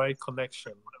for the right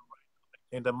connection.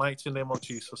 In the mighty name of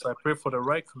Jesus, I pray for the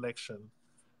right connection.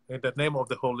 In the name of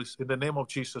the Holy, in the name of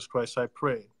Jesus Christ, I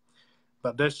pray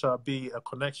that there shall be a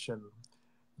connection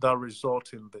that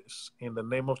result in this. In the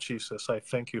name of Jesus, I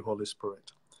thank you, Holy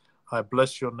Spirit. I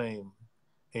bless your name.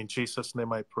 In Jesus'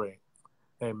 name I pray.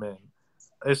 Amen.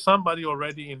 Is somebody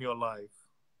already in your life?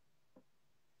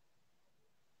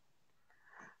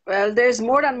 Well, there's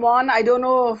more than one. I don't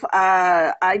know if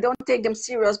I don't take them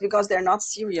serious because they're not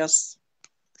serious.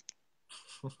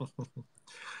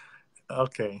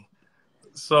 Okay.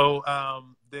 So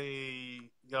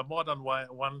there are more than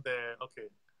one there. Okay.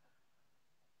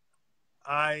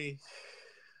 I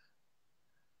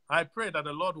pray that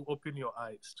the Lord will open your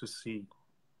eyes to see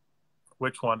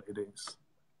which one it is.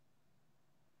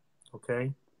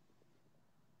 Okay?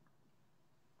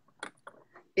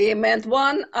 Amen.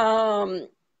 One,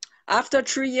 after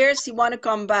 3 years, he want to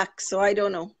come back, so I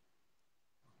don't know.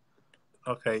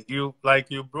 Okay. You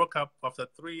broke up after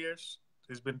 3 years?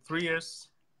 It's been 3 years?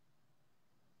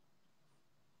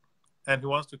 And he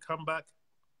wants to come back?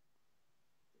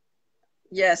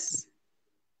 Yes.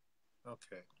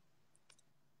 Okay.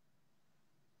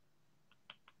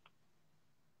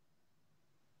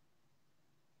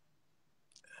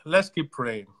 Let's keep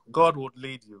praying. God would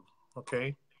lead you.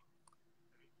 Okay?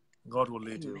 God will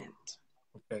lead you.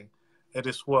 Okay. It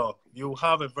is well. You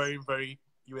have a very, very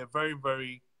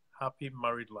happy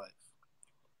married life.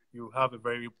 You have a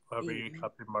very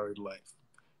happy married life.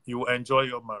 You enjoy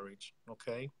your marriage.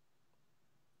 Okay?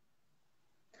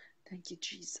 Thank you,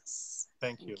 Jesus.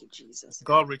 Thank you. Jesus.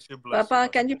 God richly bless Papa, you.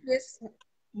 can you please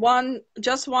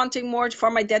just one thing more for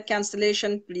my debt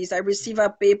cancellation, please? I receive a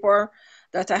paper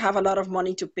that I have a lot of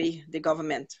money to pay the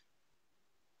government.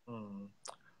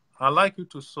 I'd like you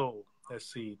to sow a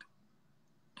seed.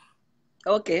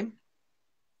 Okay.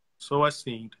 Sow a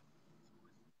seed.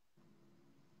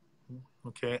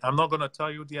 Okay. I'm not going to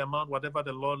tell you the amount, whatever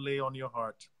the Lord lay on your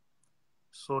heart.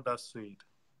 Sow that seed.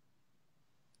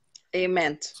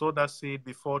 Amen. Sow that seed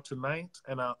before tonight.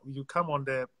 And you come on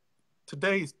there.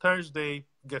 Today is Thursday,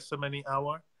 Gethsemane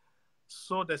hour.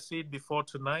 Sow the seed before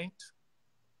tonight.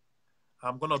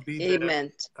 I'm going to be there.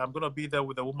 Amen. I'm going to be there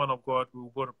with the woman of God.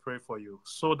 We're going to pray for you.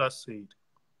 Sow that seed.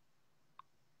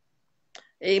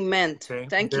 Amen. Okay?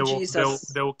 Thank you, Jesus.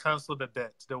 They will cancel the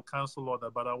debt. They will cancel all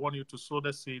that. But I want you to sow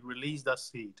the seed, release that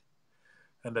seed,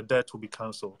 and the debt will be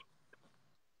canceled.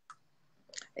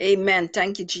 Amen.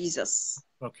 Thank you, Jesus.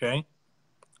 Okay?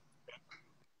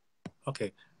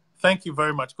 Okay. Thank you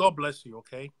very much. God bless you,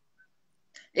 okay?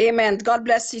 Amen. God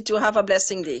bless you too. Have a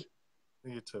blessing day.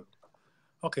 You too.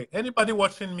 Okay. Anybody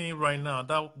watching me right now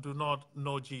that do not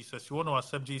know Jesus, you want to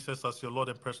accept Jesus as your Lord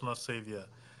and personal Savior.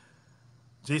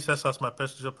 Jesus as my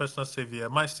personal Savior.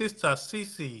 My sister,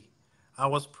 Cece, I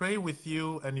was praying with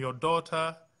you and your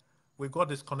daughter. We got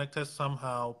disconnected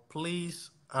somehow.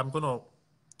 Please, I'm going to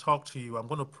talk to you. I'm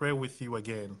going to pray with you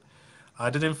again. I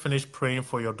didn't finish praying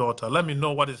for your daughter. Let me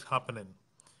know what is happening.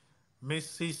 Miss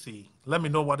Cece, let me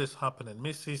know what is happening.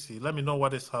 Miss Cece, let me know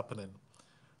what is happening.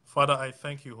 Father, I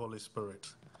thank you, Holy Spirit.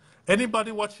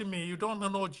 Anybody watching me, you don't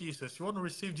know Jesus. You want to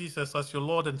receive Jesus as your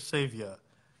Lord and Savior.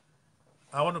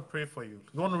 I want to pray for you.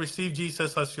 You want to receive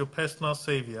Jesus as your personal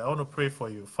Savior. I want to pray for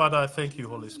you. Father, I thank you,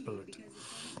 Holy Spirit.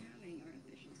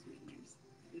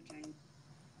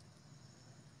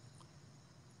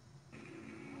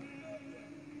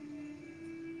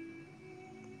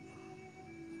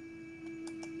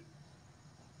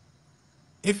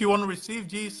 If you want to receive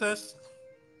Jesus,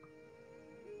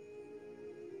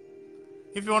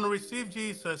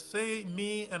 say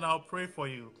me and I'll pray for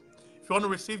you. If you want to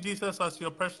receive Jesus as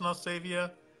your personal Savior,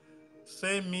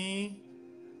 say me.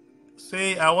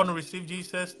 Say I want to receive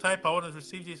Jesus. Type I want to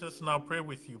receive Jesus and I'll pray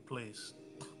with you, please.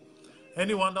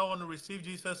 Anyone that want to receive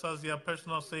Jesus as their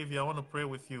personal Savior, I want to pray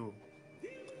with you.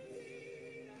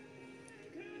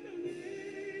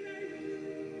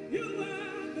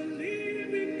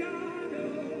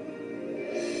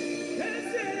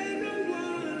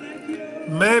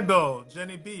 Mabel,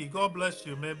 Jenny B, God bless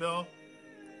you, Mabel.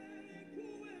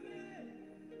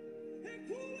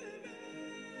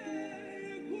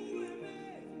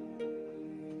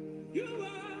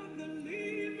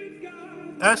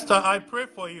 Esther, I pray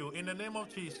for you in the name of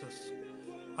Jesus.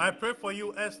 I pray for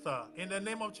you, Esther, in the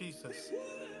name of Jesus.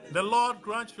 The Lord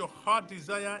grant your heart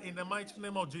desire in the mighty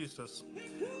name of Jesus.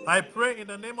 I pray in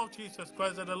the name of Jesus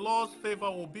Christ that the Lord's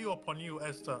favor will be upon you,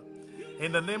 Esther.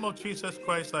 In the name of Jesus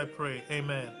Christ, I pray.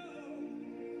 Amen.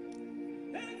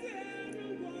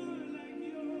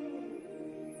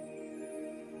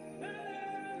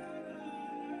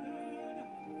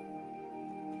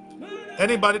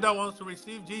 Anybody that wants to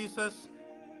receive Jesus,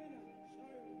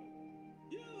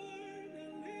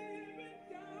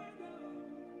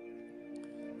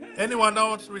 Anyone that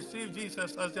wants to receive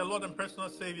Jesus as their Lord and personal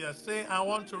Savior, say, I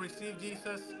want to receive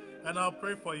Jesus, and I'll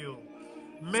pray for you.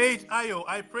 Mage Ayo,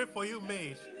 I pray for you,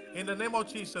 Mage. In the name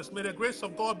of Jesus, may the grace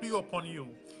of God be upon you.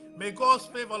 May God's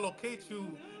favor locate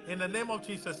you in the name of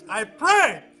Jesus. I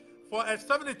pray for a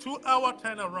 72-hour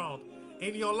turnaround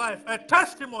in your life, a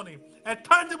testimony, a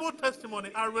tangible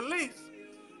testimony. I release,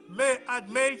 Mage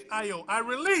Ayo, I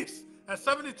release a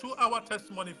 72-hour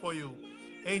testimony for you.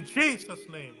 In Jesus'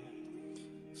 name.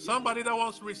 Somebody that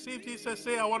wants to receive Jesus,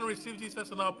 say, I want to receive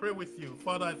Jesus, and I'll pray with you.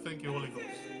 Father, I thank you, Holy Ghost.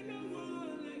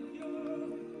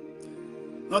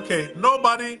 Okay,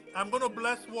 nobody. I'm going to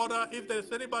bless water. If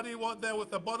there's anybody there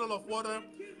with a bottle of water,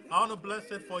 I want to bless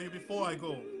it for you before I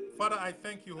go. Father, I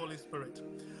thank you, Holy Spirit.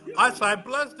 As I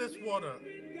bless this water,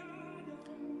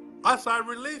 as I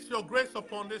release your grace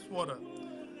upon this water,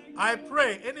 I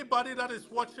pray anybody that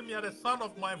is watching me at the sound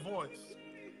of my voice,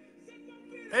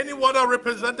 any water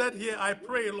represented here, I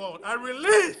pray, Lord, I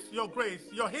release your grace,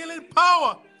 your healing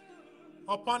power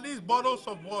upon these bottles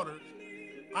of water.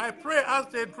 I pray as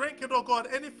they drink it, oh God,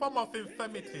 any form of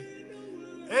infirmity,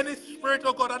 any spirit,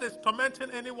 oh God, that is tormenting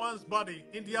anyone's body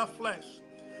in their flesh,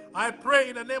 I pray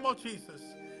in the name of Jesus,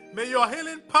 may your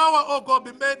healing power, oh God,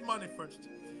 be made manifest.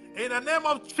 In the name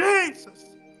of Jesus,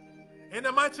 in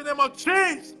the mighty name of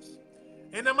Jesus,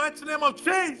 in the mighty name of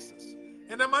Jesus,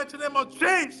 in the mighty name of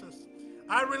Jesus,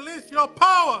 I release your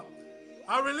power.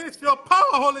 I release your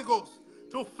power, Holy Ghost,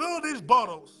 to fill these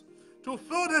bottles, to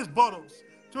fill these bottles,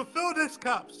 to fill these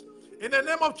cups. In the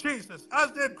name of Jesus,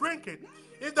 as they drink it,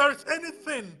 if there is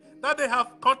anything that they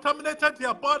have contaminated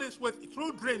their bodies with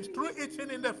through dreams, through eating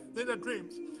in the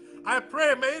dreams, I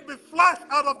pray may it be flushed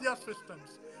out of their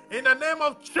systems. In the name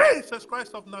of Jesus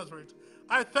Christ of Nazareth,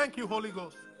 I thank you, Holy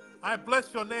Ghost. I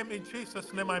bless your name in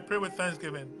Jesus' name. I pray with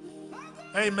thanksgiving.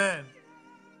 Amen.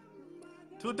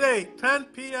 Today, 10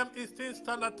 p.m. Eastern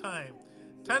Standard Time.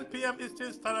 10 p.m.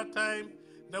 Eastern Standard Time,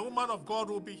 the woman of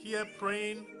God will be here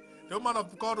praying. The woman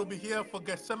of God will be here for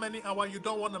Gethsemane hour. You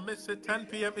don't want to miss it. 10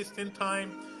 p.m. Eastern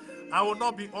Time. I will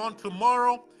not be on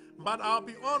tomorrow, but I'll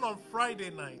be on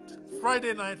Friday night.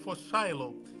 Friday night for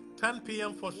Shiloh. 10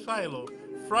 p.m. for Shiloh.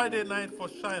 Friday night for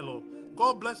Shiloh.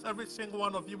 God bless every single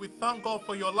one of you. We thank God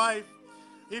for your life.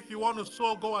 If you want to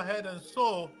sow, go ahead and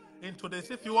sow into this.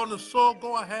 If you want to sow,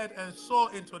 go ahead and sow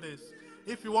into this.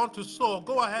 If you want to sow,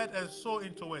 go ahead and sow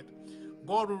into it.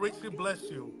 God will richly bless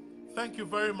you. Thank you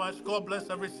very much. God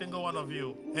bless every single one of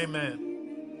you. Amen.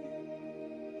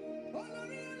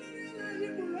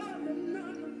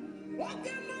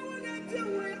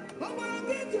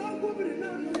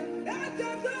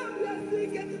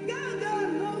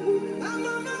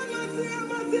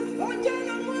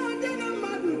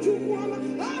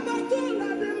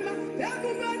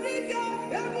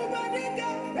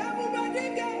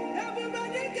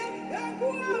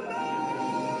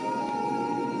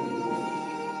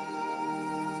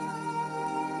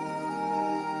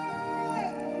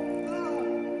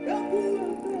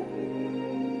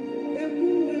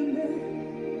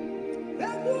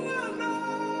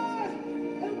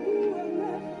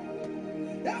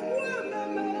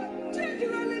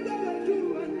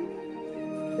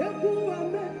 That's